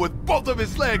guy with both of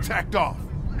his legs hacked off.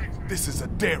 This is a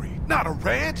dairy, not a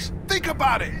ranch. Think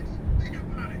about it.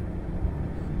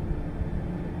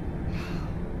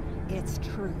 It's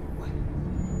true.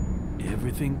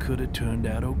 Everything could have turned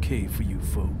out okay for you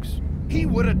folks. He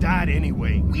would have died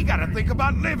anyway. We gotta think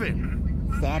about living.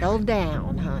 Settle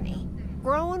down, honey.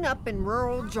 Growing up in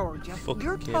rural Georgia,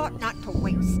 you're taught not to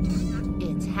waste.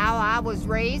 It's how I was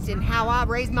raised and how I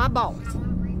raised my boys.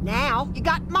 Now, you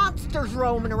got monsters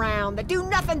roaming around that do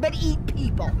nothing but eat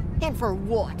people. And for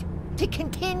what? To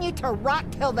continue to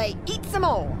rot till they eat some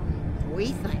more. We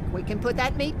think we can put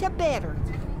that meat to better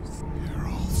use. You're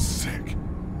all sick.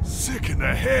 Sick in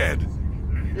the head.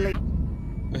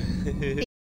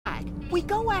 We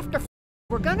go after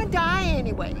we're gonna die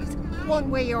anyways, one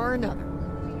way or another.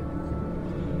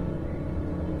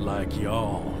 Like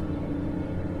y'all.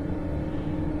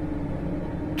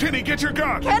 Kenny, get your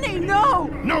gun! Kenny, no!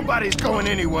 Nobody's going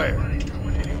anywhere.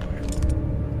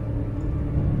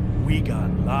 We got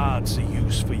lots of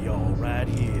use for y'all right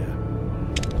here.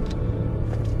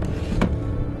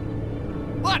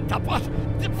 What the fuck?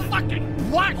 The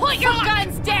fucking what? Put your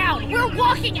guns down! We're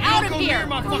walking out of here!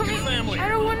 My fucking family. I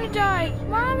don't want to die.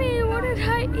 Mommy, what did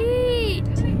I eat?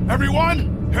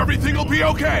 Everyone, everything will be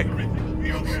okay.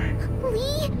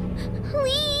 Lee?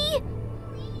 Lee?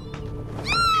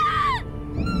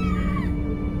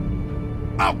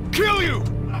 I'll kill you!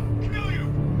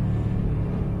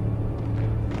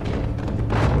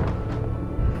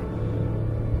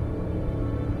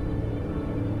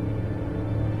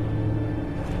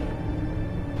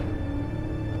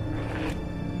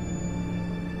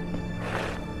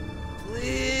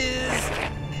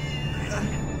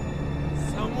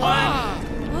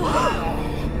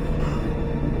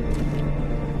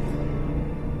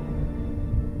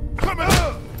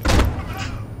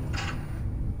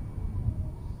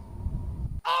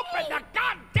 Open the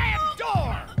goddamn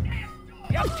door!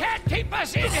 You can't keep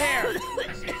us in here!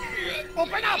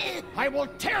 Open up! I will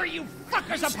tear you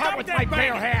fuckers apart with my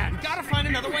bare hands! We gotta find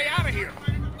another way out of here.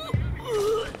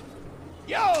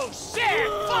 You sick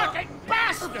fucking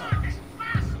bastards!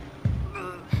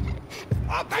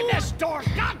 Open this door,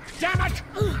 god damn it!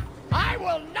 I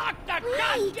will knock the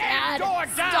goddamn door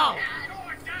down!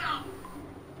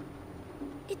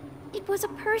 It was a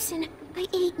person. I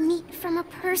ate meat from a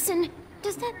person.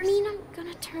 Does that mean I'm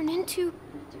gonna turn into...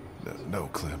 No,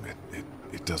 Clem,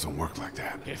 it doesn't work like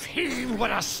that. If he would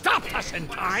have stopped us in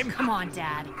time! Come on,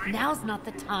 Dad. Now's not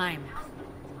the time.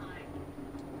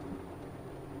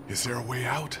 Is there a way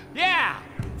out? Yeah!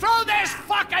 Through this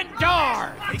fucking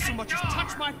door! If they so much as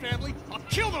touch my family, I'll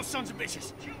kill those sons of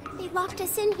bitches! They locked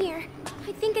us in here.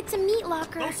 I think it's a meat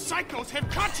locker. Those psychos have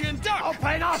Katya and Duck!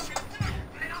 Open up!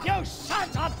 You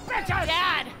sons of bitches!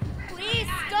 Dad, please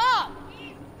stop!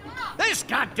 This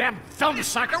goddamn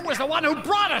thumbsucker was the one who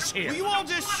brought us here! Will you all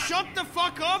just shut the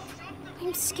fuck up?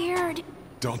 I'm scared.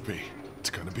 Don't be. It's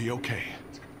gonna be okay.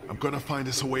 I'm gonna find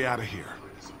us a way out of here.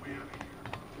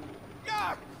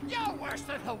 You're worse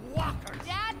than the walkers!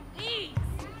 Dad, please!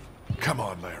 Come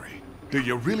on, Larry. Do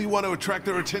you really want to attract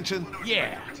their attention?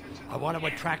 Yeah, I want to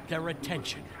attract their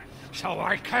attention, so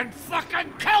I can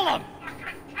fucking kill them!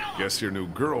 Guess your new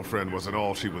girlfriend wasn't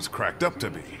all she was cracked up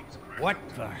to be. What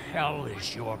the hell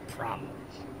is your problem?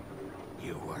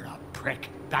 You were a prick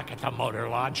back at the motor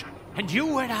lodge, and you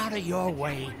went out of your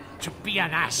way to be an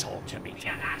asshole to me,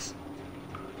 Dennis.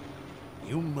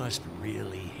 You must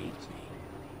really hate me.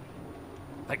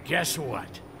 But guess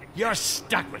what? You're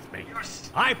stuck with me.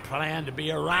 I plan to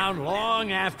be around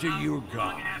long after you're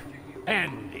gone.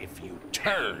 And if you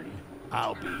turn,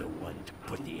 I'll be the one to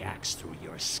put the axe through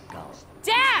your skull.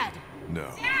 Dad!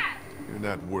 No. You're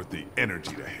not worth the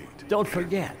energy to hate. Don't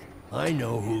forget, I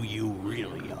know who you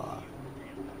really are.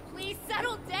 Please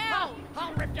settle down!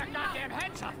 I'll rip your goddamn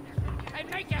heads off and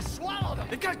make you swallow them!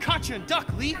 They got Katya and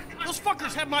Duck, Lee. Those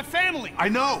fuckers have my family. I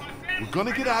know. We're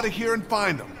gonna get out of here and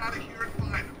find them.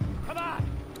 Come on,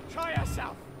 show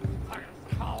yourself, fucking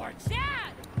cowards!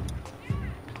 Dad!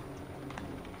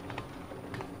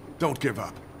 Don't give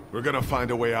up. We're gonna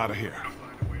find a way out of here.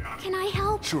 Can I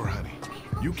help? Sure, honey.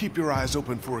 You keep your eyes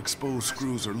open for exposed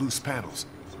screws or loose panels.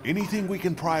 Anything we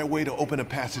can pry away to open a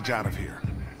passage out of here.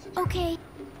 Okay.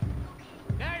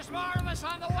 There's more of us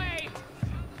on the way!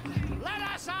 Let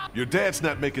us out! Your dad's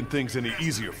not making things any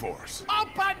easier for us.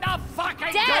 Open the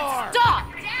fucking door! Dad,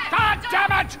 stop! God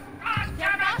damn it!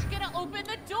 You're not gonna open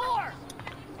the door!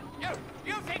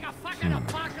 You think a fucking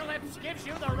apocalypse gives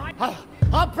you the right...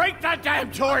 I'll break that damn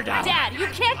door down! Dad, you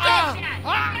can't get...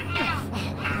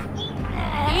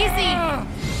 Easy!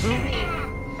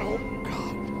 Oh,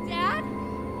 God. Dad?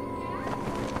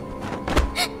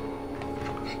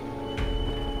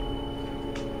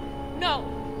 No!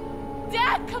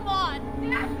 Dad, come on!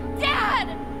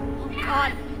 Dad! Oh,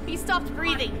 God, he stopped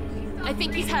breathing. I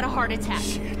think he's had a heart attack.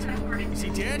 Shit. Is he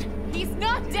dead? He's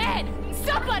not dead!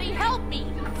 Somebody help me!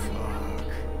 Fuck.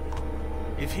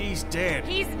 If he's dead...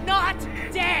 He's not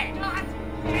dead!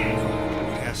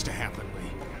 It has to happen,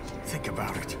 Lee. Think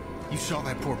about it. You saw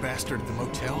that poor bastard at the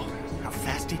motel? How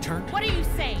fast he turned? What are you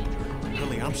saying?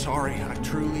 Lily, I'm sorry. I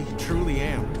truly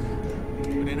am.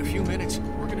 But in a few minutes,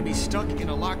 we're gonna be stuck in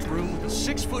a locked room with a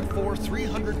 6'4",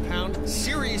 300-pound,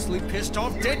 seriously pissed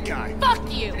off dead guy.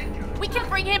 Fuck you! We can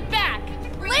bring him back!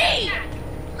 Lee!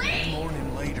 Mourn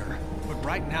him later. But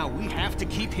right now, we have to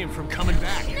keep him from coming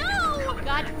back. No!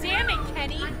 God damn it,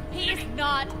 Kenny! He's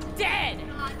not dead!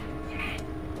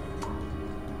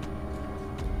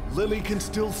 Lily can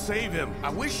still save him. I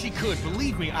wish she could,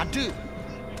 believe me, I do.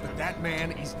 But that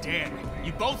man is dead.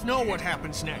 You both know what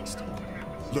happens next.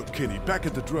 Look, Kenny, back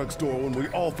at the drugstore when we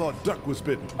all thought Duck was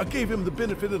bitten, I gave him the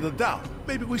benefit of the doubt.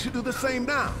 Maybe we should do the same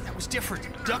now. That was different.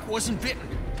 Duck wasn't bitten.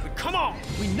 But come on,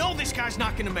 we know this guy's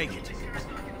not gonna make it.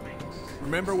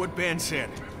 Remember what Ben said.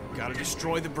 Gotta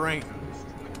destroy the brain.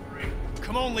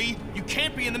 Come on, Lee. You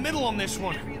can't be in the middle on this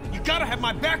one. You gotta have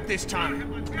my back this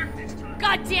time.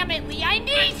 God damn it, Lee, I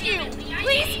need you!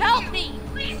 Please help me!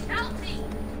 Please help me!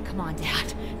 Come on,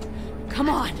 Dad. Come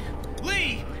on.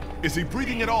 Lee! Is he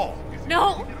breathing at all?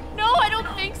 No, I don't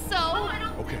think so.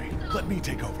 Okay, let me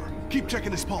take over. Keep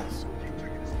checking his pulse.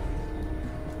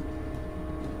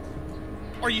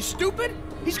 Are you stupid?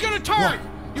 He's gonna turn!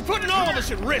 What? You're putting all of us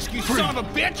at risk, you son of a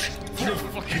bitch! You're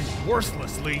fucking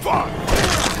worthless, Lee. Fuck!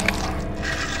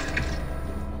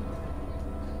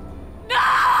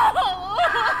 No!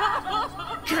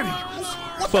 Kenny!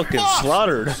 What fucking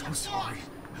slaughtered. I'm so sorry.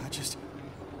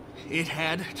 It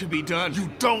had to be done. You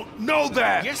don't know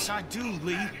that! Yes, I do,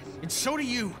 Lee. And so do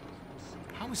you.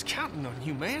 I was counting on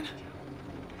you, man.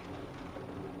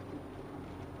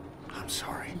 I'm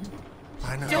sorry.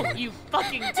 I know. Don't you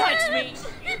fucking touch me!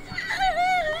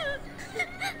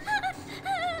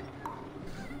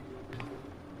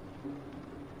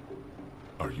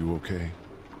 Are you okay?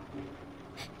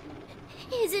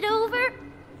 Is it over?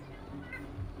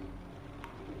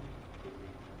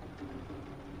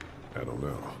 I don't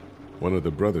know. One of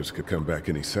the brothers could come back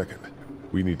any second.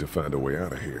 We need to find a way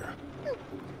out of here.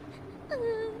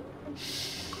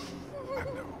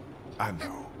 I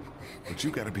know. But you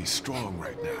gotta be strong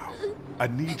right now. I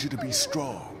need you to be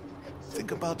strong.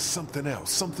 Think about something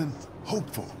else, something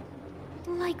hopeful.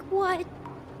 Like what?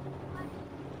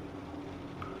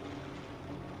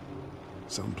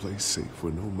 Someplace safe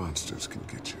where no monsters can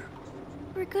get you.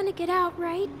 We're gonna get out,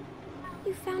 right?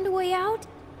 You found a way out?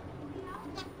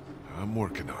 I'm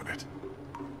working on it.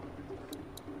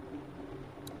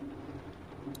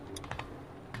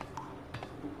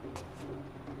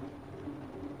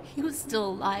 He was still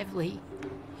alive, Lee.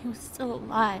 He was still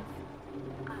alive.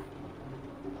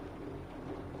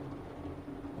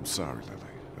 I'm sorry, Lily.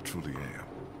 I truly am.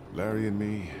 Larry and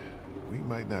me, we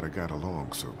might not have got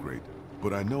along so great,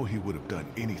 but I know he would have done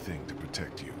anything to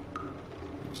protect you.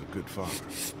 He was a good father.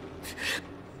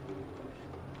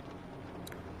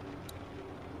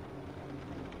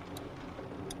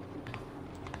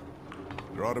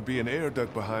 There ought to be an air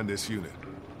duct behind this unit.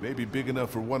 Maybe big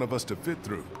enough for one of us to fit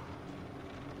through.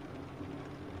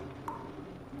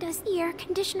 Does the air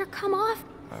conditioner come off?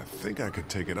 I think I could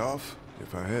take it off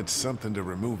if I had something to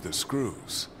remove the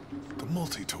screws. The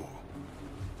multi-tool.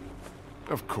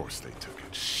 Of course they took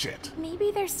it. Shit.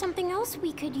 Maybe there's something else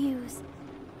we could use.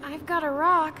 I've got a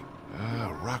rock. Ah,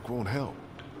 a rock won't help.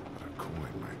 But a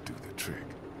coin might do the trick.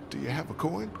 Do you have a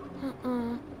coin?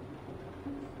 Uh-uh.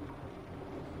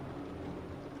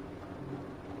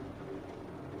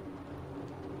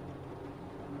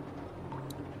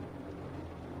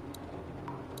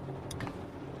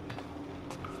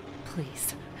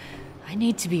 Please. I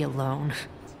need to be alone.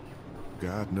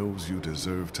 God knows you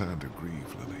deserve time to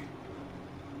grieve, Lily.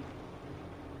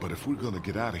 But if we're gonna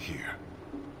get out of here,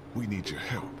 we need your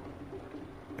help.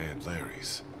 And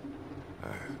Larry's.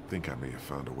 I think I may have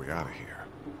found a way out of here.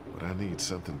 But I need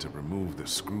something to remove the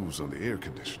screws on the air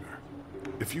conditioner.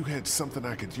 If you had something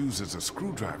I could use as a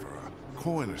screwdriver, a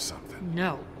coin or something.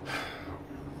 No.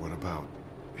 What about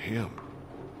him?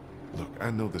 Look, I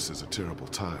know this is a terrible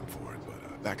time for it,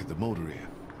 but back at the motor inn,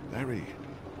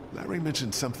 Larry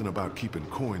mentioned something about keeping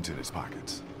coins in his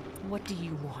pockets. What do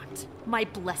you want? My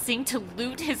blessing to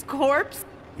loot his corpse?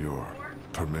 Your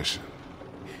permission.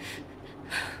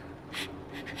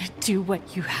 Do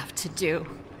what you have to do.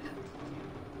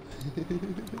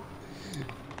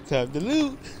 Time to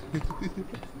loot.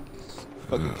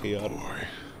 Fucking chaotic. Boy.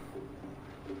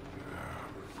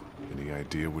 Any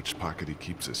idea which pocket he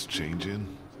keeps his change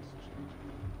in?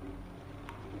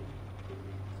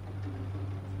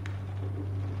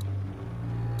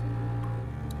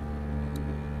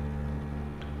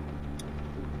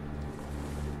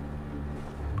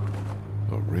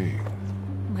 A ring.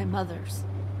 My mother's.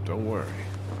 Don't worry,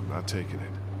 I'm not taking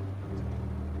it.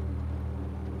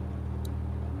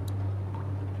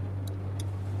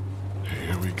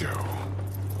 Here we go.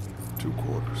 2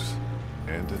 quarters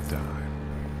and a dime.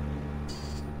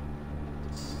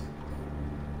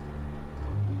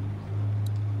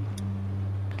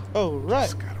 Oh, right.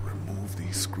 Just gotta remove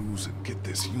these screws and get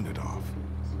this unit off.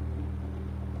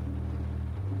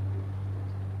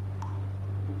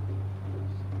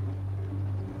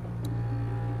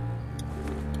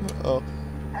 Uh-oh.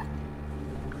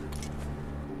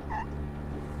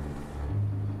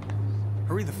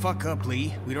 Hurry the fuck up,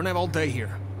 Lee. We don't have all day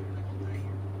here.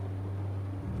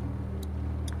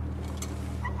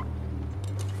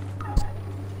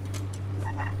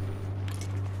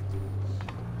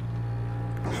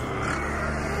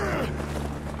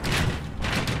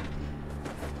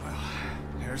 Well,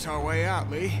 there's our way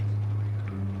out, Lee.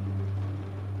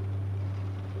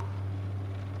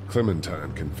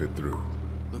 Clementine can fit through.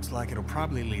 Looks like it'll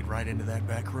probably lead right into that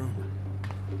back room.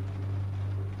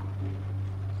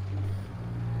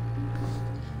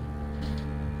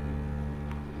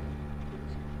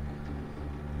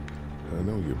 I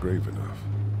know you're brave enough.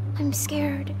 I'm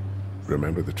scared.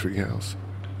 Remember the treehouse?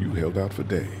 You held out for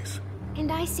days.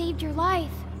 And I saved your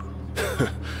life.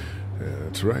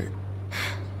 That's right.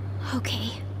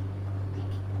 Okay.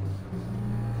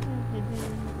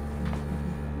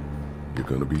 You're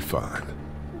gonna be fine.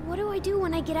 What do I do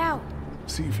when I get out?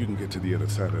 See if you can get to the other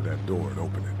side of that door and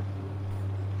open it.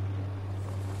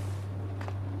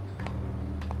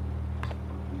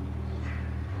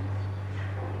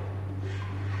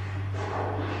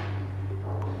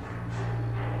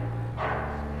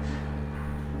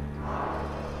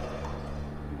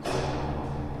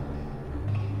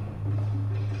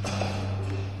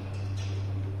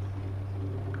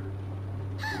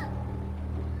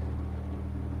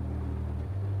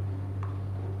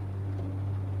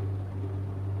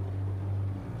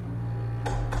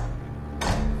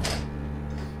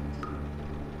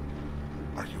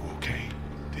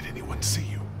 See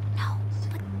you. No,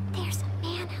 but there's a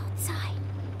man outside.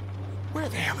 Where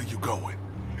the hell are you going?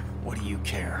 What do you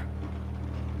care?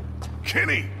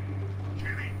 Kenny!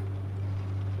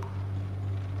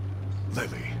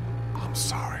 Lily, I'm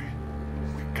sorry.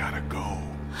 We gotta go.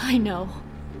 I know.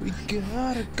 We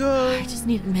gotta go. I just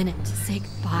need a minute to say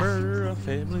goodbye. Murder a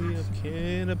family of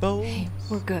cannibals. Hey,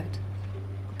 we're good.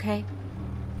 Okay?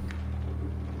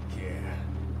 Yeah,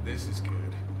 this is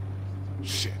good.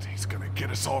 Shit, he's gonna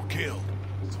get us all killed.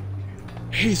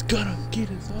 He's gonna get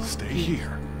us all Stay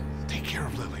here. Take care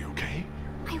of Lily, okay?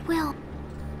 I will.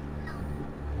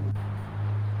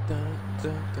 Dun,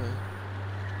 dun, dun.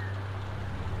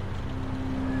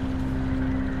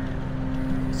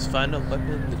 Let's find a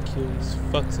weapon that kills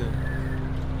fucks him.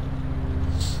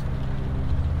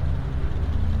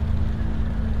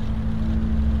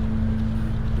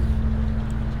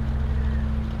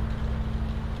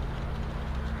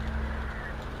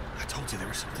 I told you there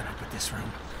was something up with this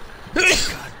room.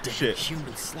 Goddamn Shit.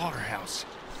 human slaughterhouse.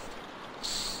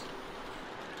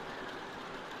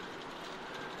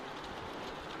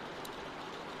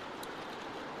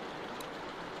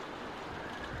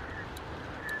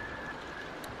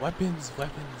 Weapons,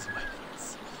 weapons,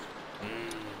 weapons.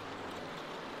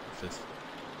 What's this?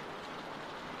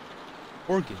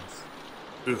 Organs.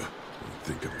 Ugh, I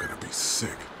think I'm gonna be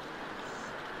sick.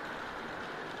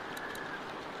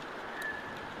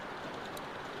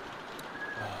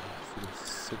 I feel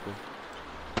sick of.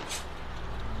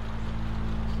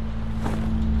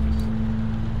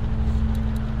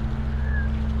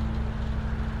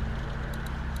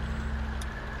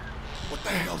 What the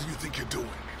hell do you think you're doing?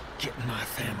 Getting my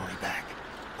family back.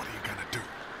 What are you gonna do?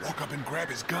 Walk up and grab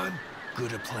his gun?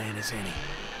 Good a plan as any.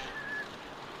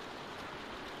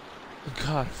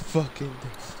 God fucking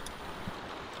this.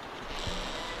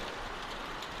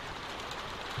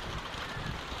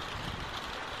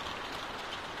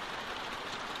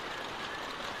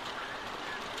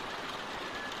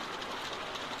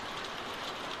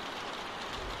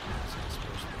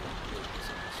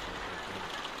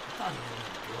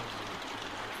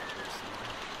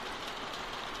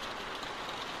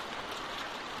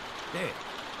 Dad,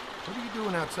 what are you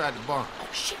doing outside the barn?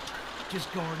 Oh, shit. Just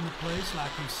guarding the place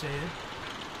like you said.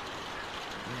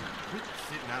 Man, quit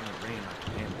sitting out in the rain like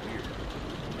a damn weird.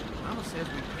 Mama says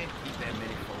we can't keep that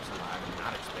many folks alive and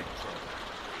not expect trouble.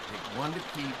 Pick one to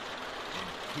keep and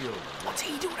kill one. What's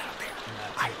he doing out there?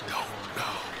 I don't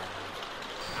know.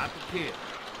 Not the kid.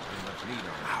 Very much need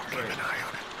on him. I'll keep an eye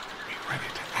on it. Be ready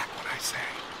to act when I say.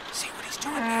 See what he's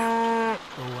doing now.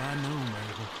 Oh, I know,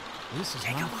 Mabel. This is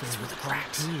Take my a look through favorite the part,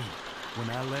 cracks. too. When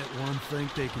I let one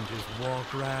think they can just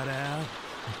walk right out,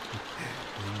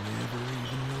 they never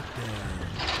even look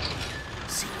down.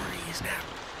 See where he is now.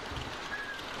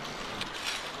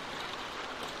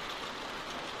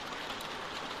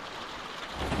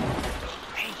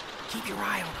 Hey, keep your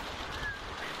eye on him.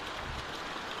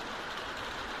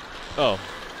 Oh.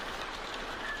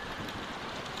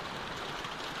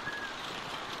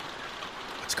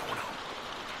 What's going on?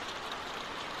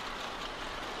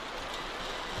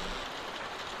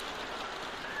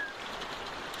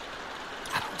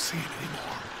 I don't see it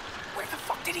anymore. Where the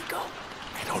fuck did he go?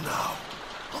 I don't know.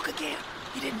 Look again.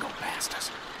 He didn't go past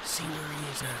us. See where he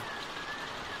is now.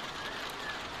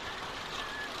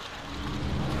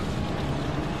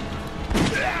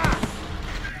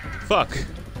 Fuck.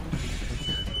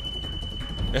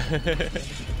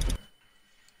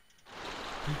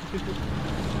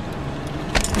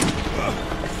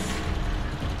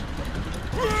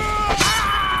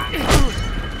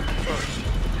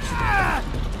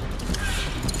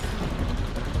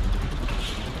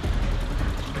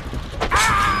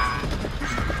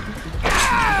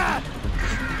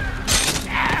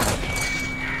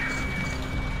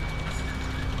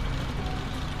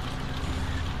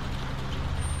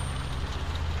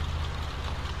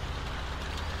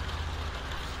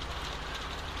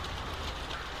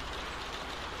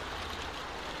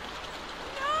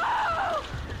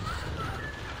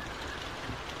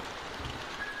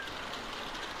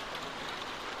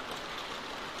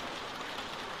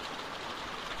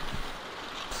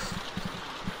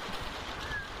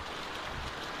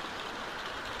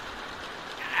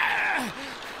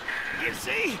 You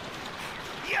see?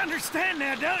 You understand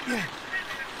now, don't you?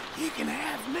 You can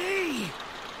have me.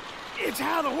 It's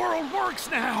how the world works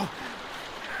now.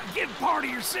 Give part of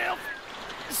yourself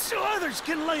so others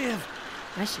can live.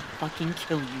 I should fucking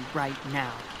kill you right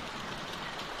now.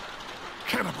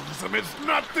 Cannibalism is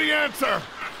not the answer!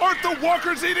 Aren't the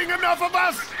walkers eating enough of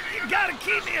us? You gotta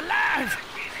keep me alive.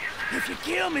 If you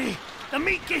kill me, the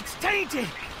meat gets tainted.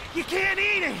 You can't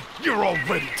eat it. You're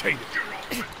already tainted.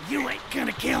 You ain't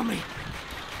gonna kill me.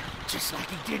 Just like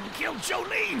he didn't kill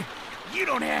Jolene. You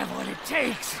don't have what it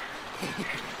takes.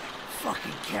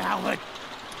 Fucking coward.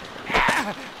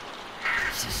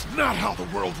 This is not how the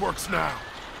world works now.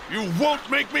 You won't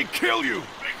make me kill you!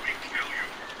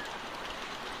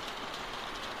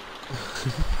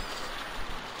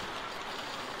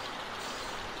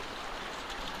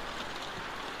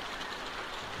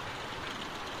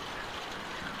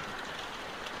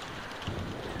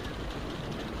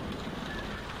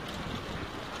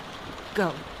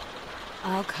 Go.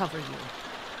 I'll cover you.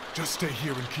 Just stay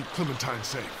here and keep Clementine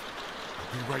safe.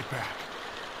 I'll be right back.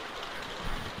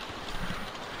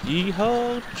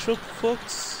 Yeehaw, truck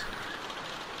fucks.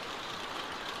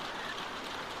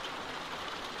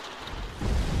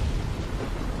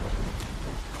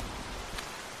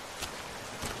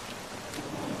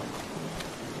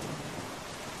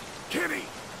 Kenny!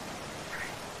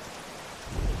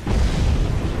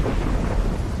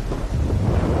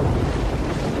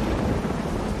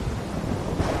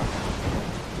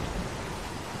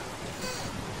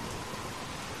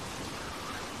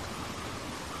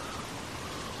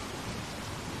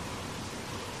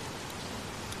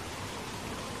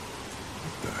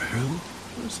 What the hell?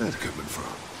 Where's that coming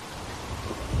from?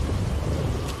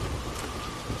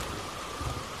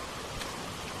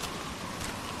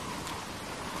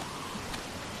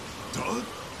 Doug?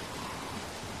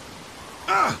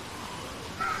 Ah!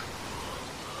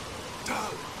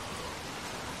 Doug!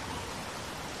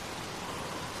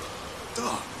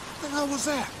 Doug, what the hell was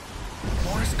that?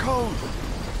 Morse code.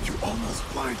 You almost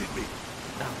blinded me.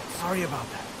 Sorry about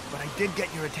that, but I did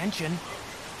get your attention.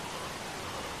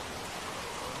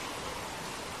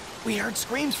 We heard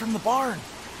screams from the barn.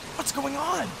 What's going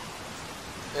on?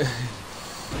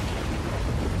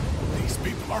 These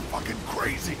people are fucking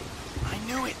crazy. I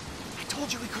knew it. I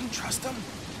told you we couldn't trust them.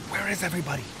 Where is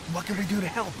everybody? What can we do to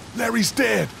help? Larry's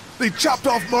dead. They chopped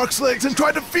off Mark's legs and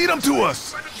tried to feed him to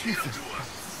us. Jesus.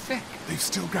 Sick. They've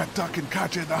still got Doc and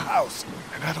Katja in the house,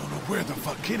 and I don't know where the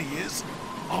fuck Kenny is.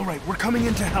 All right, we're coming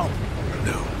in to help.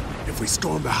 No. If we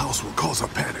storm the house, we'll cause a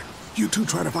panic. You two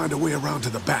try to find a way around to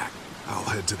the back. I'll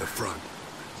head to the front.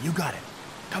 You got it.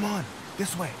 Come on,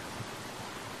 this way.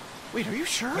 Wait, are you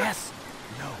sure? Yes.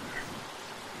 No.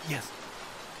 Yes.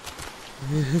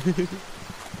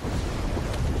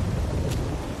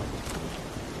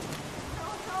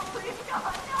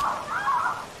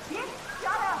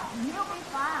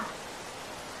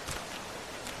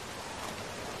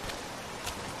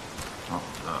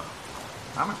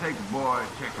 I'm gonna take the boy and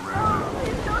check around.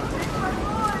 Please don't take my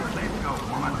boy. Let's go,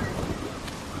 woman.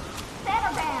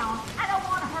 Settle down. I don't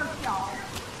want to hurt y'all.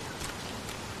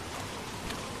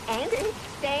 Andy?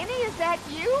 Danny, is that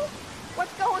you?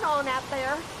 What's going on out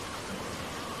there?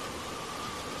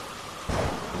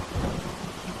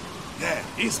 Yeah,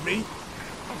 it's me.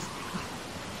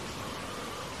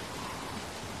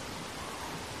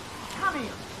 Come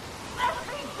here. Let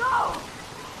me go!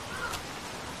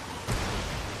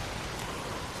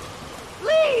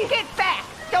 Lee, get back!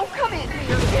 Don't come in here. You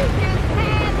just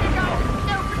had to go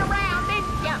snooping around,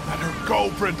 didn't you? Let her go,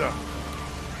 Brenda.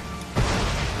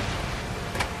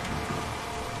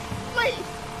 Please,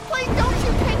 please don't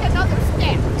you take another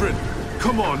step. Brenda,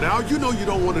 come on now. You know you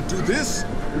don't want to do this.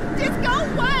 Just go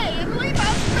away and leave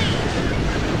us be.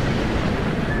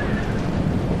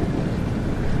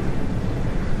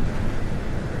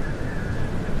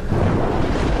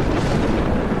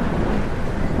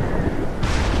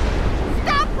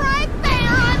 Stop right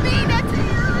there, I mean it.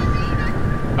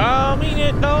 I mean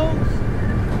it, though.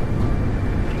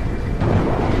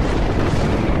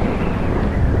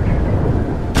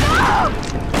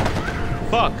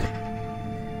 Fuck.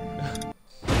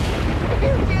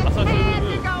 You just had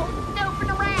to go snooping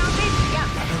around, didn't you?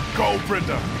 Let her go,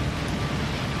 Brenda.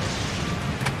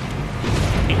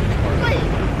 Please,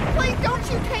 please don't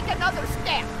you take another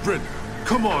step. Brenda,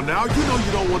 come on now. You know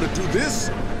you don't want to do this.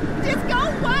 Just go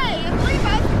away and leave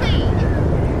us be.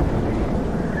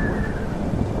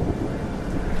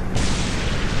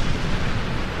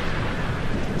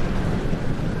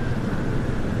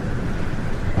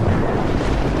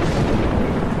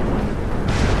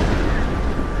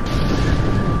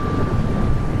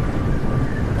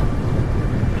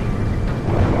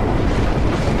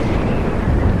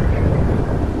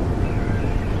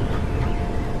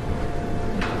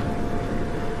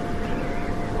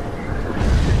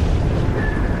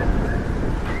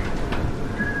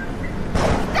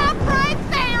 Stop right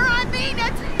there, I mean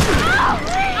it.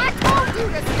 I told you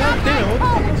to stop. I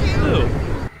told you.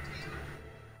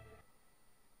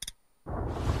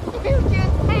 You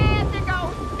just had to go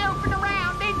snooping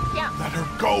around, didn't you? Let her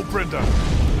go, Brenda.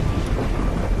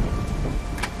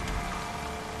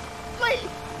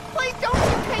 Please, please don't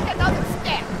you take another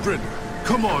step. Brenda,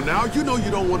 come on now. You know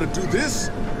you don't want to do this.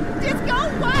 Just go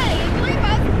away and leave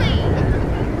us be.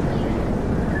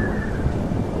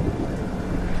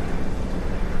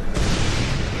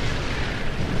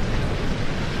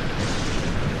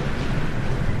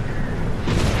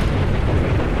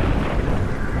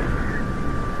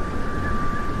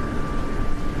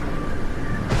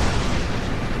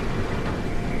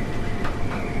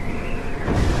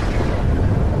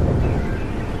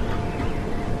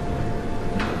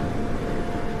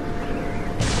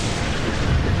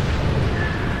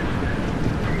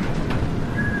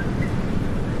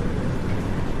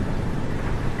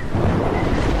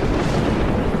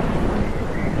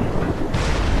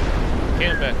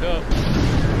 back up.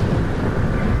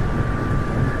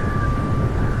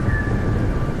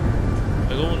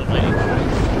 I go on the mining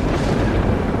strikes.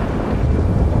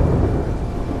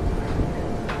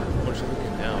 What is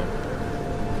looking down?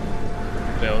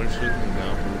 Yeah, what is looking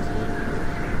down?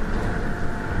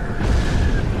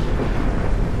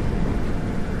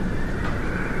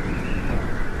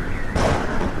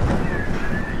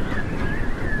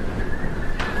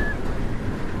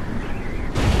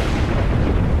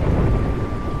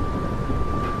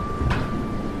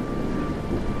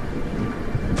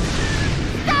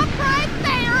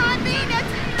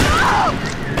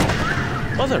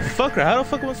 Motherfucker, how the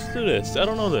fuck am I supposed to do this? I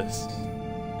don't know this.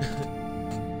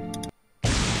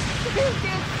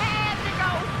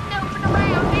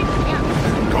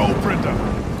 Go, Brenda!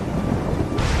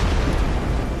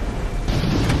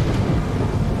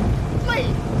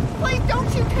 Please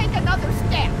don't you take another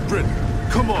step. Brenda,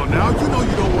 come on now, you know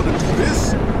you don't want to do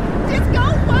this. Just go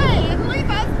away and leave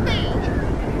us be.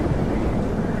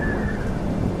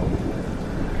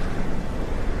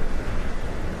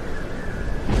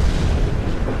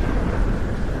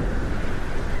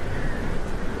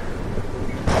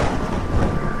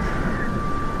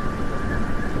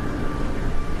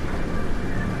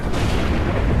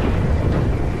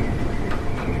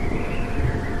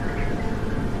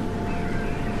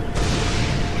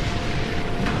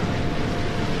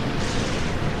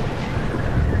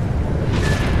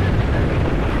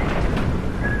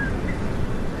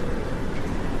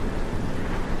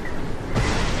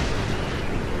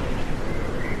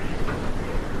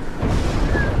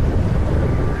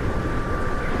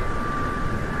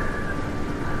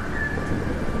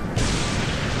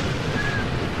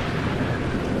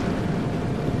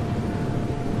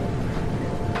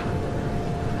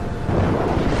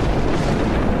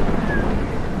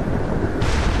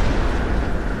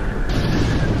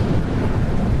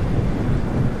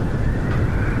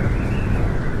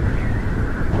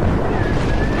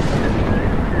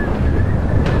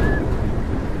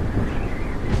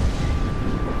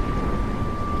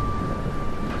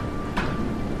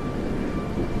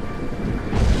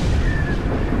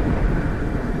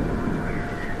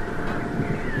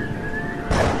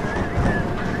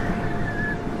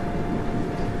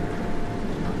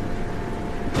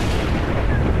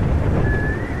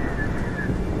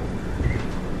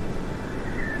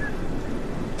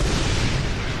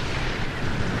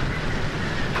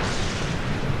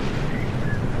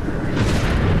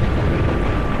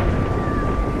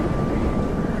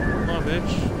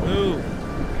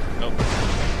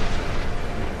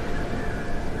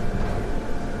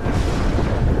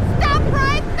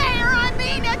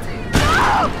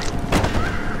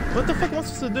 What the fuck am I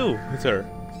supposed to do with her?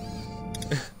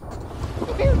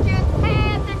 You just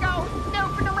had to go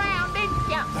snooping around, didn't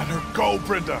you? Let her go,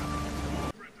 Brenda.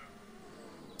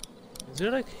 Is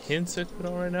there like hints I can put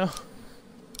on right now?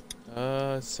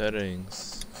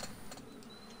 Settings.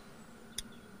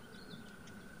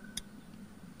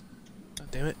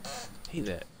 God damn it. I hate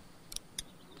that.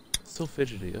 It's so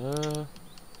fidgety.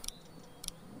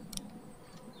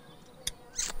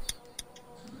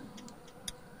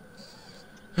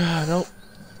 Nope.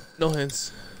 No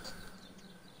hints.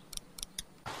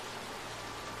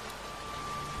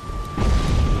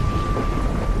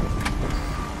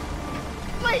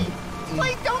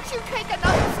 Please don't you take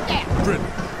another step. Brenda,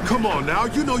 come on now,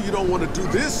 you know you don't want to do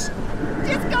this.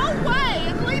 Just go away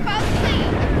and leave us be.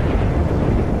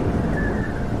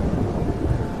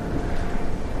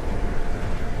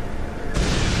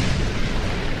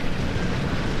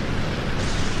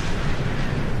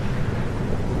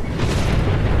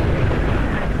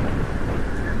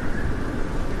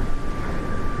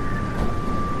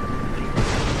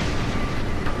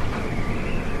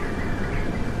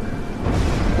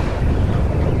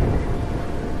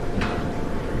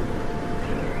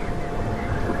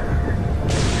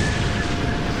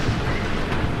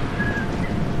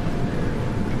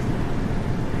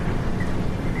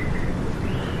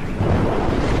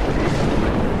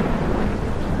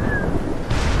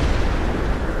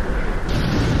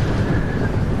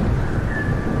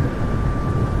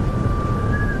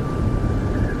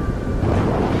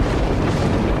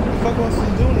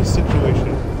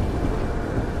 Situation.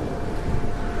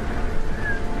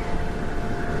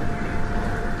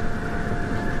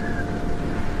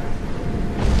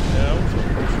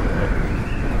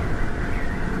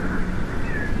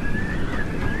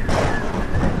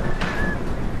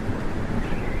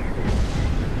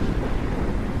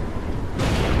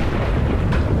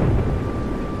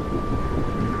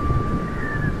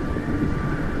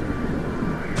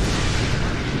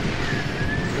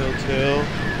 Telltale.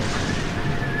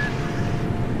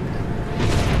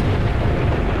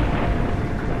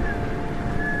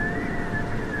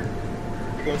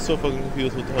 so fucking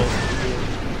confused what the hell he's doing.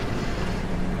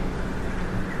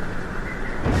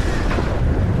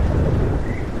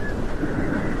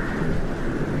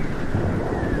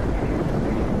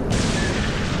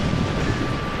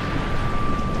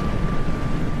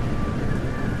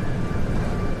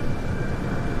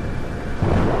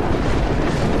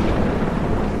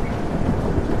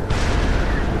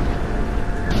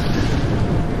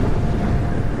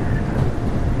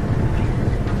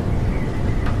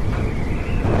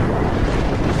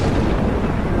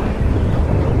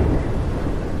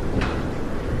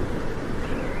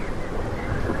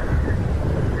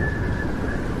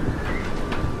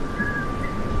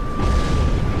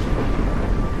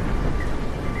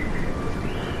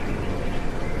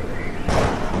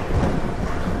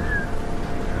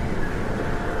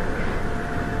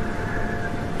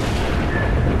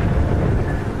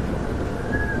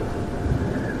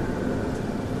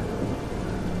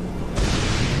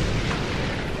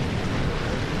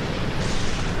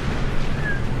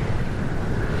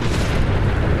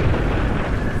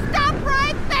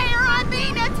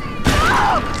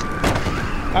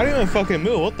 I didn't even fucking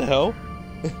move. What the hell?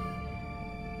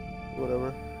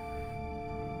 Whatever.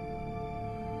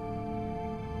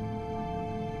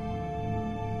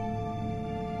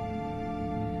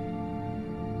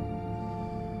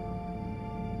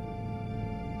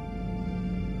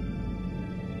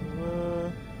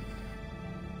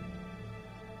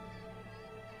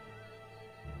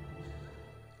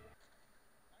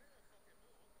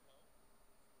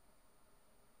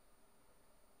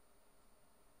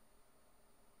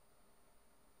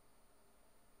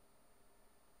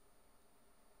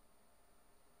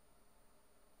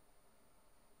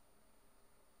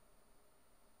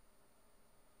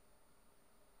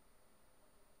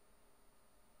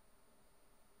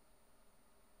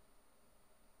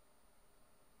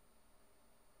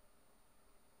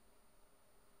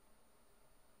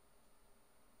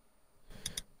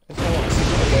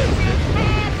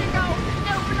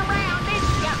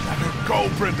 Go,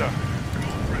 Brenda!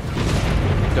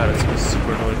 God, it's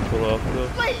super annoying to pull off though.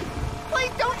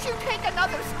 Please don't you take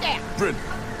another step. Brenda,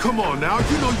 come on now.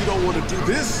 You know you don't want to do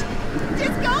this.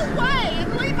 Just go away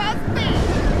and leave us be.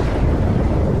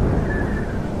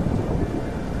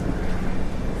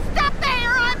 Stop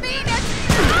there, I mean it.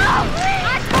 Oh,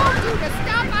 I told you to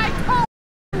stop. I told.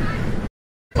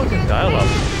 Fucking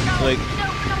dialogue. Like.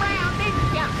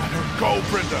 Go,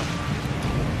 Brenda.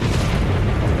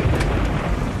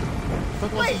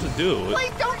 What am I supposed to do?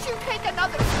 Please don't you take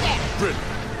another step. Brenda,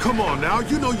 come on now.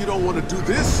 You know you don't want to do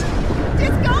this.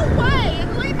 Just go away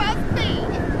and leave us be.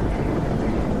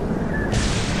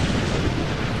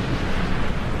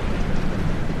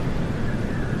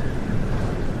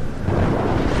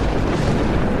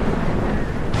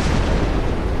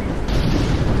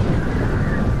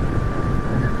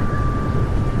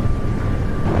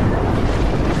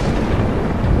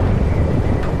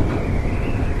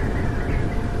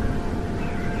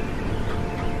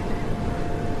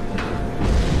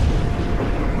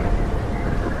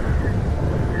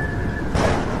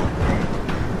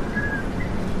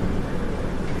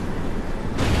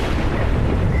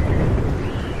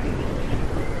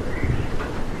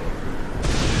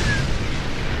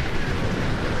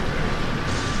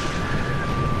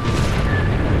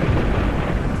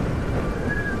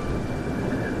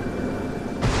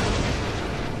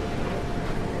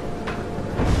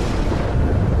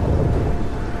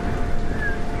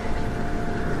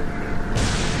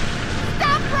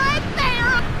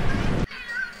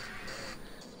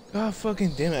 God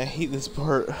fucking damn it, I hate this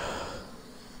part.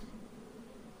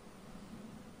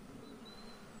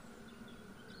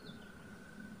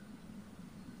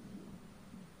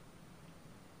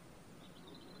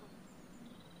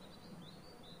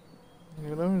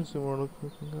 You know, just more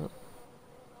looking up.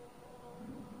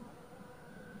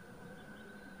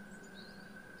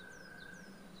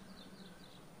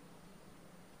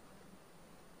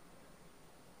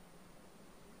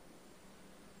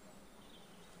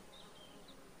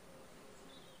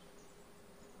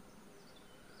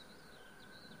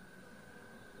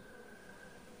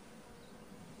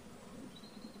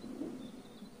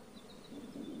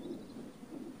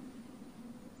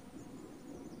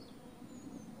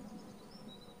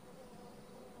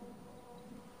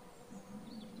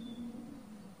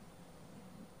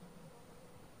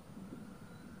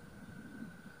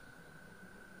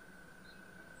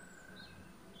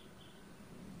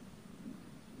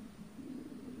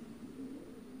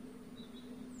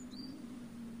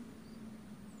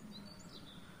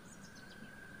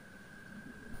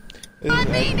 I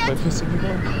mean it. Am I pissing you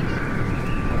off?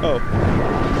 Oh.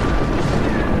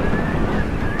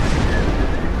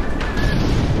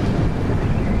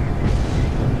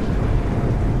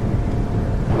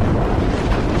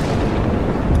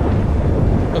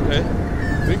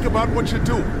 about what you're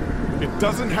doing. It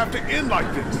doesn't have to end like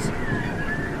this.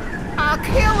 I'll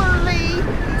kill her, Lee.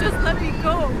 Just let me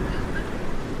go.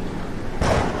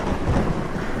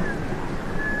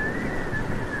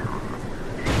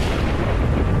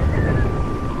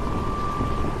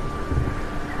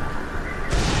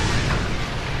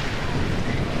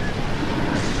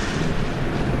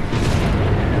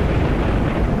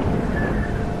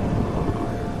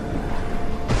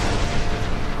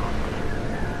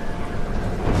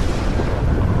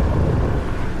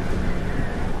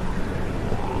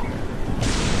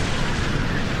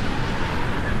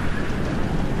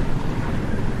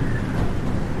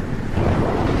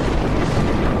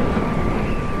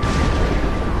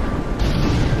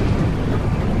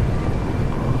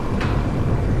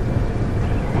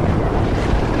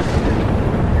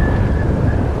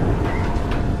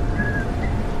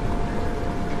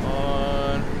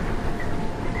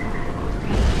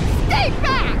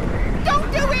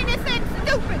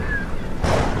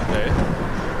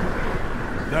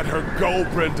 Go,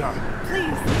 Brenda.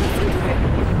 Please, listen to it.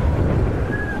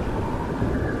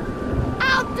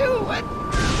 I'll do it.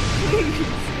 Please.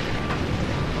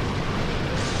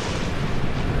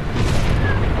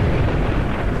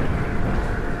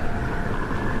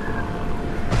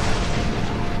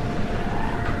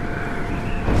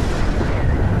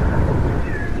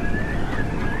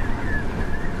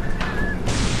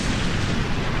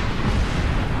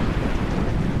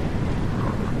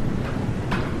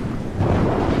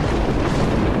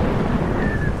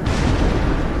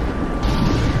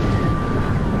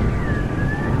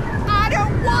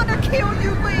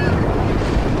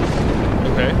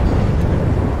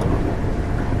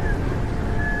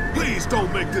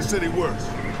 Don't make this any worse.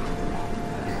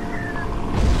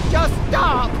 Just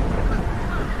stop.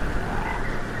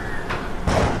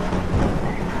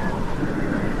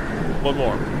 One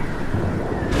more.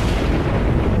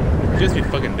 Just be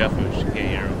fucking deaf if she can't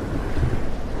hear him.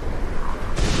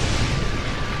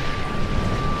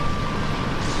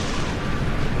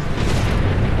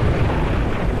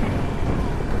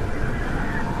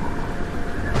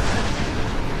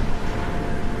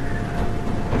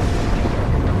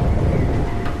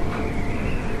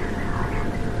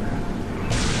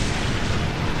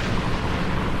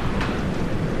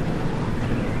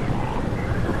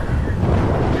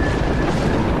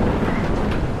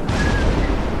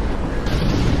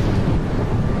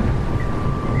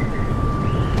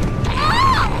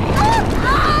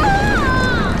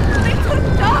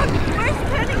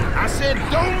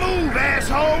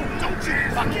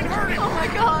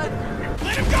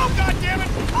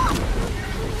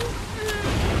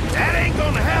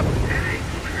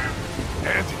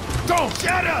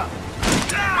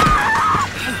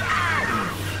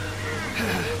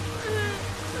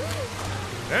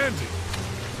 Andy!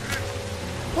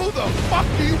 Who the fuck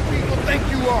do you people think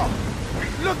you are?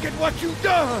 Look at what you've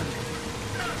done!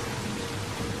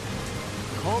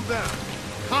 Calm down.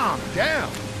 Calm down?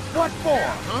 What for,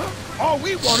 huh? All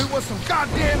we wanted was some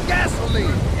goddamn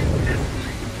gasoline!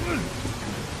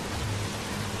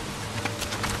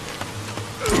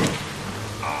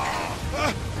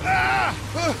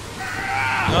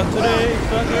 Not today,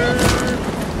 fucker!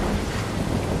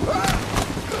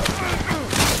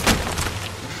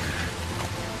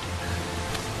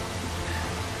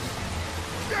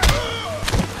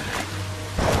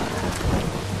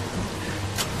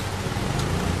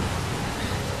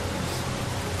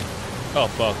 Oh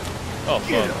fuck. Oh fuck.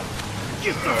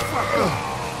 Get the fuck up!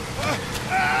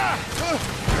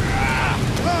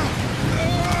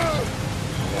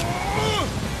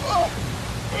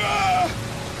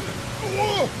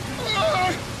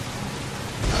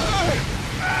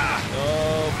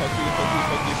 Oh, fuck you, fuck you,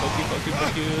 fuck you, fuck you, fuck you,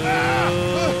 fuck you.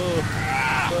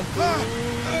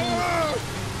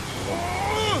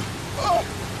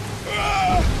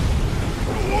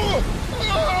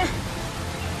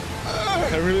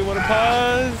 I really want to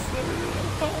pause.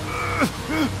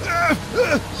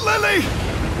 Lily!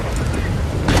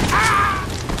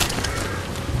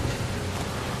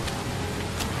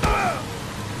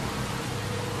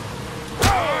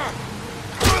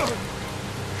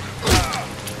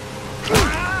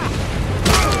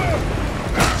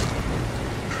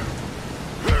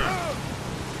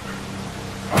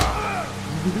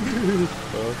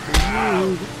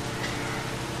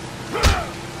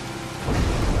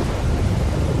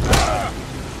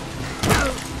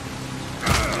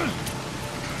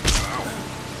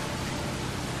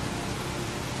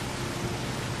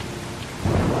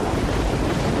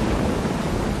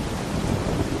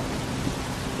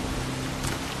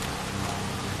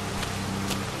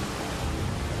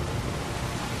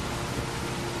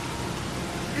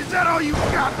 Is that all you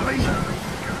got, Lee?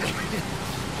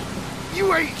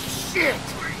 You ain't shit!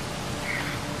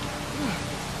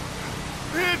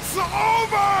 It's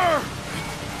over!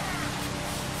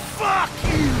 Fuck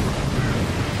you!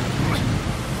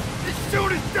 As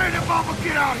soon as Dad and Mama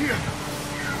get out here,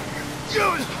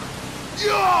 you're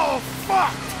all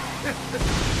fucked!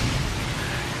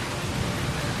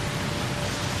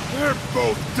 They're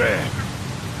both dead.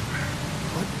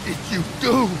 What did you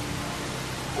do?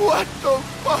 What the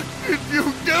fuck did you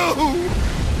do?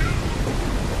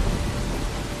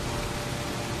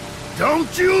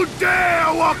 Don't you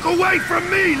dare walk away from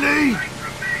me, Lee!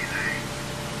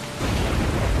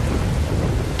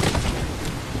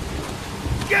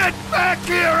 Get back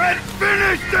here and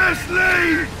finish this,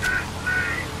 Lee!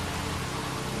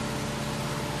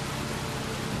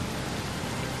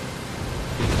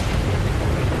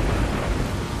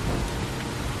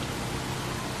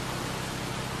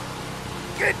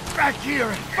 Get back here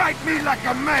and fight me like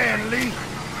a man, Lee!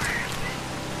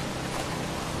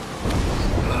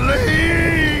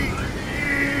 Lee!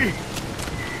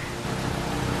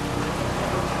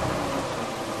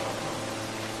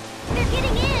 They're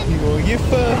getting in! You gonna get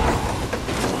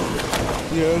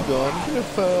fucked. You're gonna get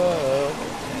fucked.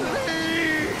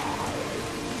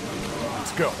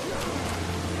 Let's go.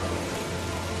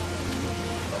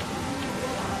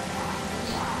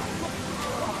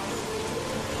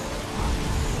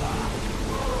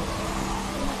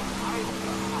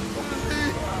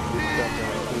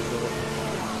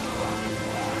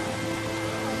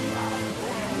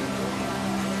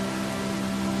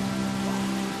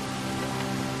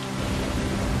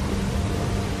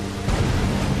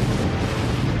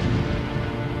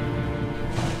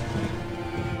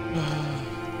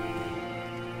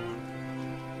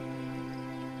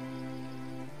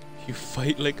 You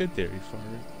fight like a dairy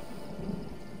farmer.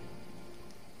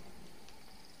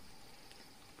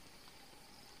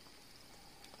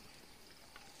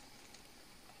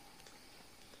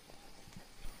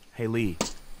 Hey Lee,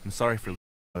 I'm sorry for leaving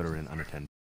the motor in unattended.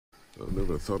 I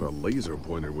never thought a laser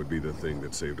pointer would be the thing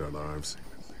that saved our lives.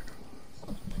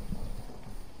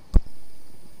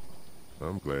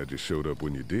 I'm glad you showed up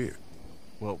when you did.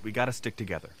 Well, we gotta stick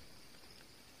together.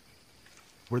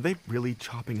 Were they really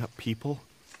chopping up people?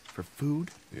 For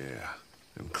food? Yeah,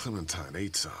 and Clementine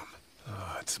ate some.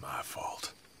 Oh, it's my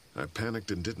fault. I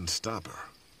panicked and didn't stop her.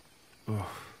 Ugh.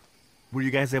 Were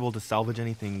you guys able to salvage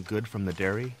anything good from the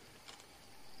dairy?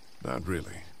 Not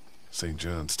really. St.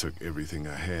 John's took everything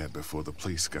I had before the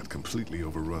place got completely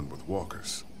overrun with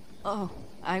walkers. Oh,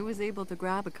 I was able to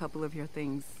grab a couple of your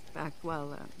things back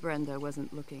while Brenda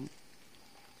wasn't looking.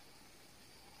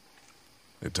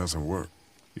 It doesn't work.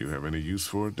 You have any use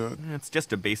for it, Doug? It's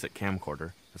just a basic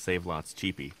camcorder. The save lot's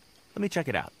cheapy. Let me check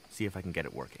it out, see if I can get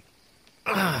it working.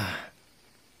 How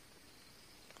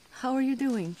are you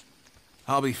doing?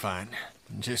 I'll be fine.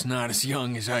 Just not as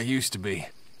young as I used to be.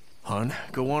 Hun,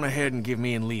 go on ahead and give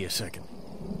me and Lee a second.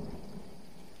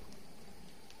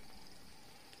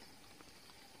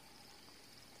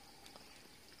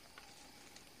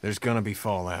 There's gonna be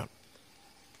fallout.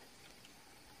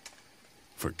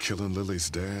 For killing Lily's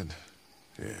dad?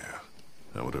 Yeah,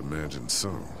 I would imagine so.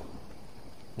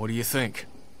 What do you think?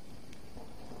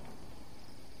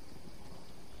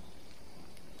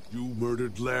 You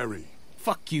murdered Larry.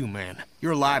 Fuck you, man.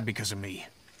 You're alive because of me.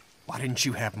 Why didn't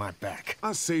you have my back?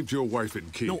 I saved your wife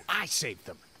and kid. No, I saved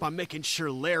them. By making sure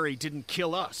Larry didn't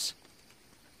kill us.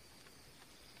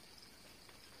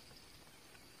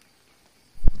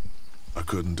 I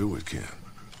couldn't do it, Ken.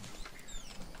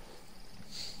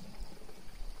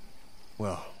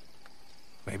 Well,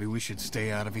 maybe we should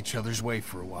stay out of each other's way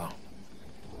for a while.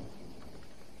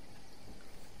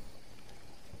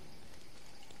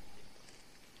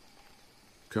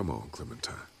 Come on,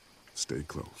 Clementine. Stay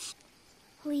close.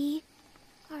 Lee,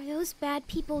 are those bad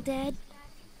people dead?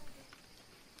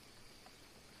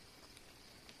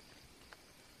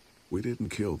 We didn't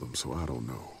kill them, so I don't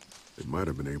know. They might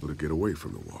have been able to get away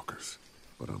from the walkers,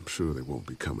 but I'm sure they won't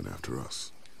be coming after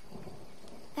us.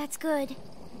 That's good.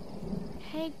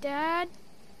 Hey, Dad,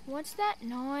 what's that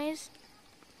noise?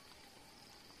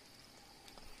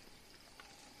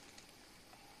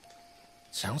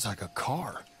 Sounds like a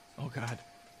car. Oh God,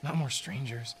 not more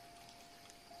strangers.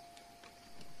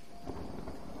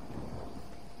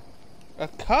 A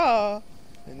car?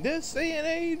 In this day and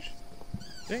age?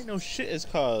 There ain't no shit as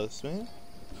cars, man.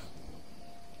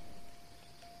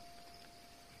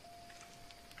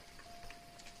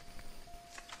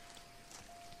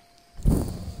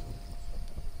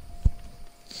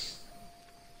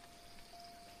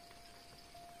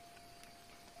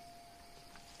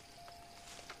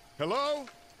 Hello?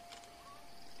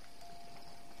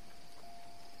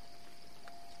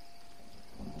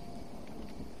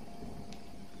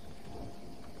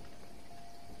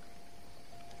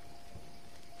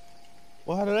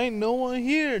 no one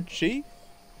here, Chief.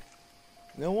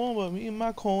 No one but me and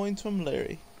my coins from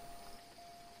Larry.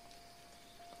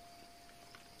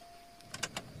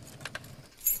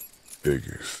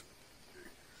 Figures.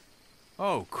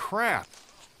 Oh, crap.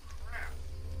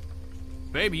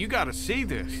 Baby, you gotta see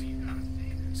this.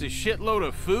 It's a shitload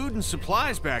of food and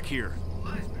supplies back here.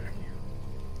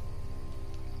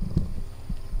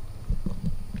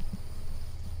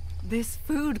 This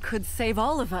food could save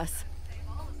all of us.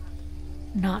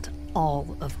 Not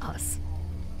all of us.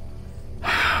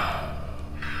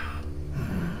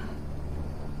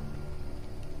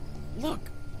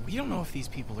 Look, we don't know if these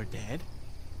people are dead.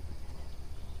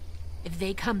 If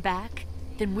they come back,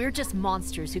 then we're just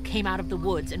monsters who came out of the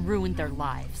woods and ruined their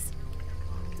lives.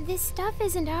 This stuff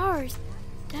isn't ours.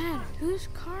 Dad, whose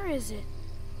car is it?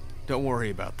 Don't worry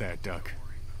about that, Duck.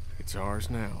 It's ours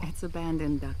now. It's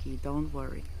abandoned, Ducky. Don't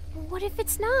worry. What if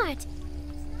it's not?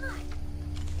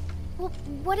 Well,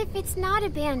 what if it's not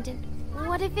abandoned?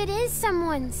 What if it is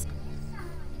someone's?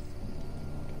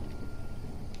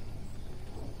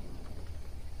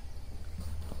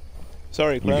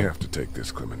 Sorry, We Clem. have to take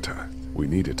this, Clementine. We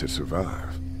need it to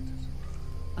survive.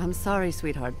 I'm sorry,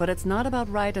 sweetheart, but it's not about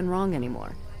right and wrong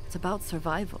anymore. It's about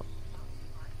survival.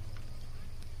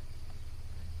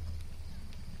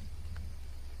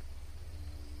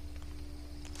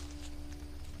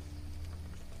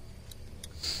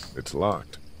 It's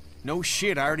locked. No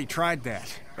shit, I already tried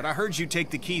that. But I heard you take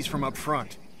the keys from up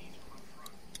front.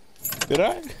 Did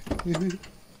I?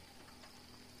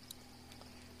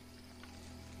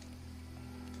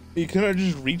 You cannot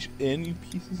just reach in, you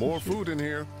pieces More of shit. food in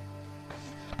here.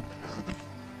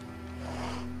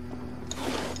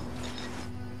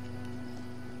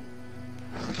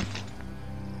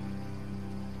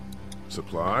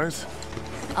 Supplies?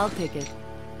 I'll take it.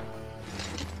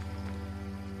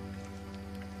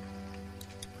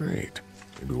 Great.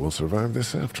 Maybe we'll survive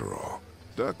this after all.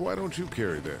 Duck, why don't you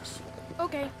carry this?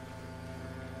 Okay.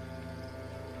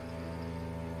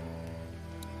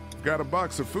 Got a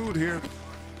box of food here.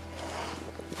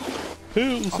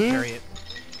 I'll carry it.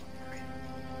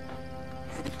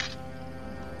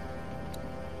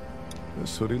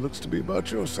 This hoodie looks to be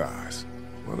about your size.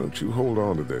 Why don't you hold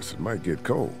on to this? It might get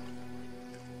cold.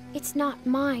 It's not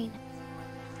mine.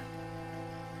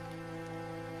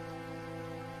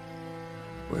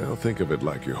 Well, think of it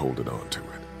like you're holding on to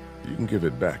it. You can give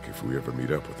it back if we ever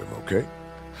meet up with him, okay?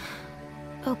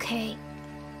 Okay.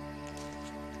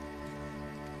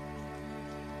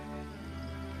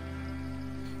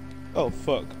 Oh,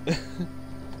 fuck.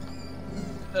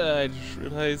 I just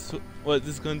realized what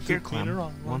this gun Here, took cleaner Clem.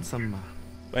 on. Want some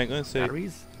I ain't gonna say.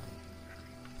 batteries?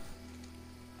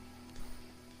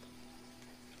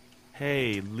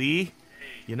 Hey, Lee.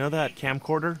 You know that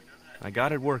camcorder? I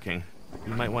got it working.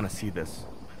 You might want to see this.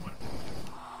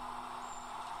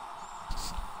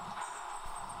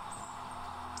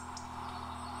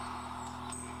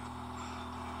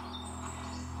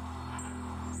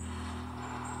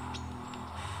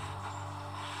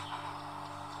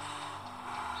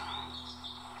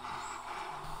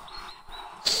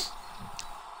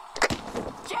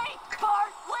 Jake,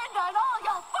 Bart, Linda, and all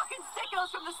y'all fucking sickos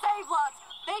from the save lots.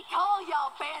 They call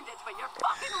y'all bandits, but you're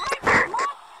fucking raping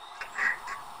what?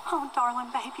 Oh,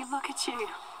 darling baby, look at you.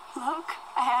 Look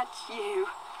at you.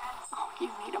 Oh, you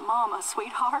need a mama,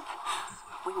 sweetheart.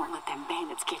 We won't let them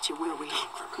bandits get you, will we?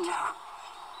 No.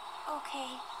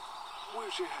 Okay.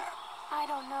 Where's your hat? I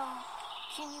don't know.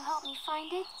 Can you help me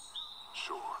find it?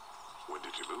 Sure. When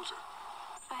did you lose it?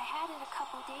 I had it a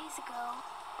couple days ago.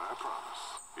 I promise.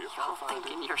 If Y'all I find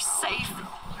thinking it, you're I'll safe? let you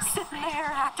know. Sitting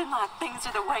there acting like things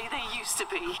are the way they used to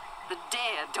be. The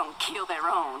dead don't kill their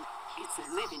own. It's the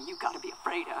living you gotta be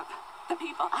afraid of. The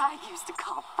people I used to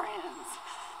call friends.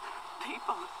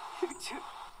 People who took...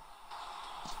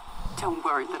 Don't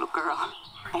worry, little girl.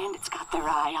 Bandits got their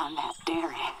eye on that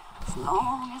dairy. As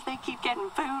long as they keep getting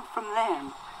food from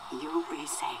them, you'll be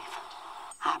safe.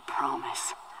 I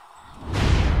promise.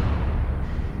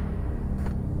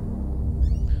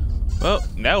 Well,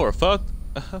 now we're fucked.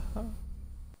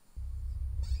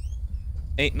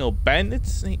 Ain't no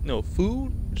bandits, ain't no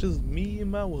food, just me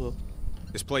and my wolf.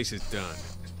 This place is done.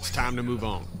 It's time to move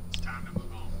on.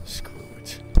 Screw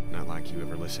it. Not like you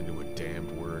ever listen to a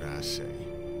damned word I say.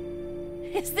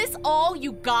 Is this all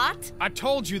you got? I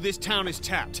told you this town is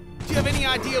tapped. Do you have any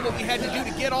idea what we had to do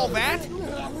to get all that?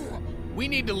 We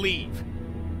need to leave.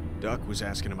 Duck was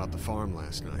asking about the farm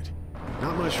last night.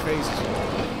 Not much phases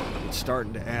yet. It's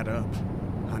starting to add up.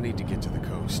 I need to get to the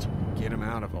coast. Get him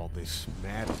out of all this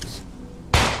madness.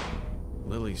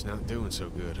 Lily's not doing so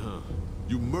good, huh?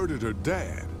 You murdered her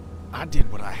dad. I did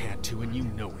what I had to, and you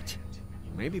know it.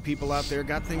 Maybe people out there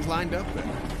got things lined up better.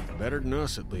 Better than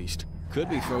us, at least. Could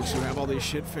be folks who have all this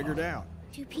shit figured out.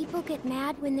 Do people get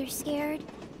mad when they're scared?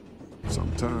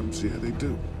 Sometimes, yeah, they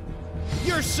do.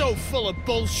 You're so full of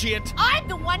bullshit! I'm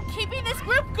the one keeping this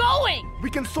group going! We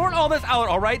can sort all this out,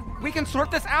 all right? We can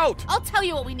sort this out! I'll tell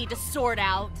you what we need to sort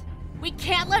out. We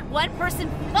can't let one person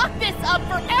fuck this up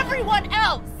for everyone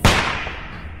else!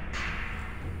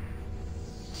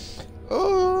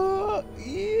 Oh,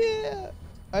 yeah!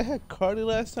 I had Carly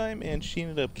last time and she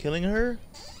ended up killing her.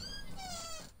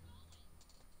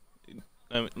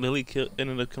 Lily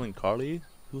ended up killing Carly,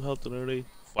 who helped Larry.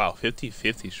 Wow,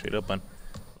 50-50 straight up on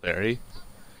Larry.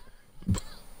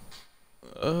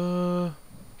 Oh,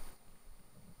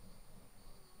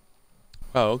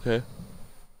 okay.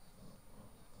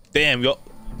 Damn, y'all.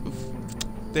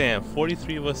 Damn,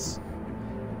 43 of us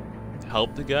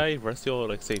helped the guy. The rest of y'all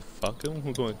like say fuck him.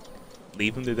 We're going to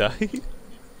leave him to die.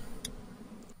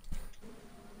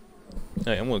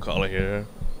 Hey, I'm gonna call it here.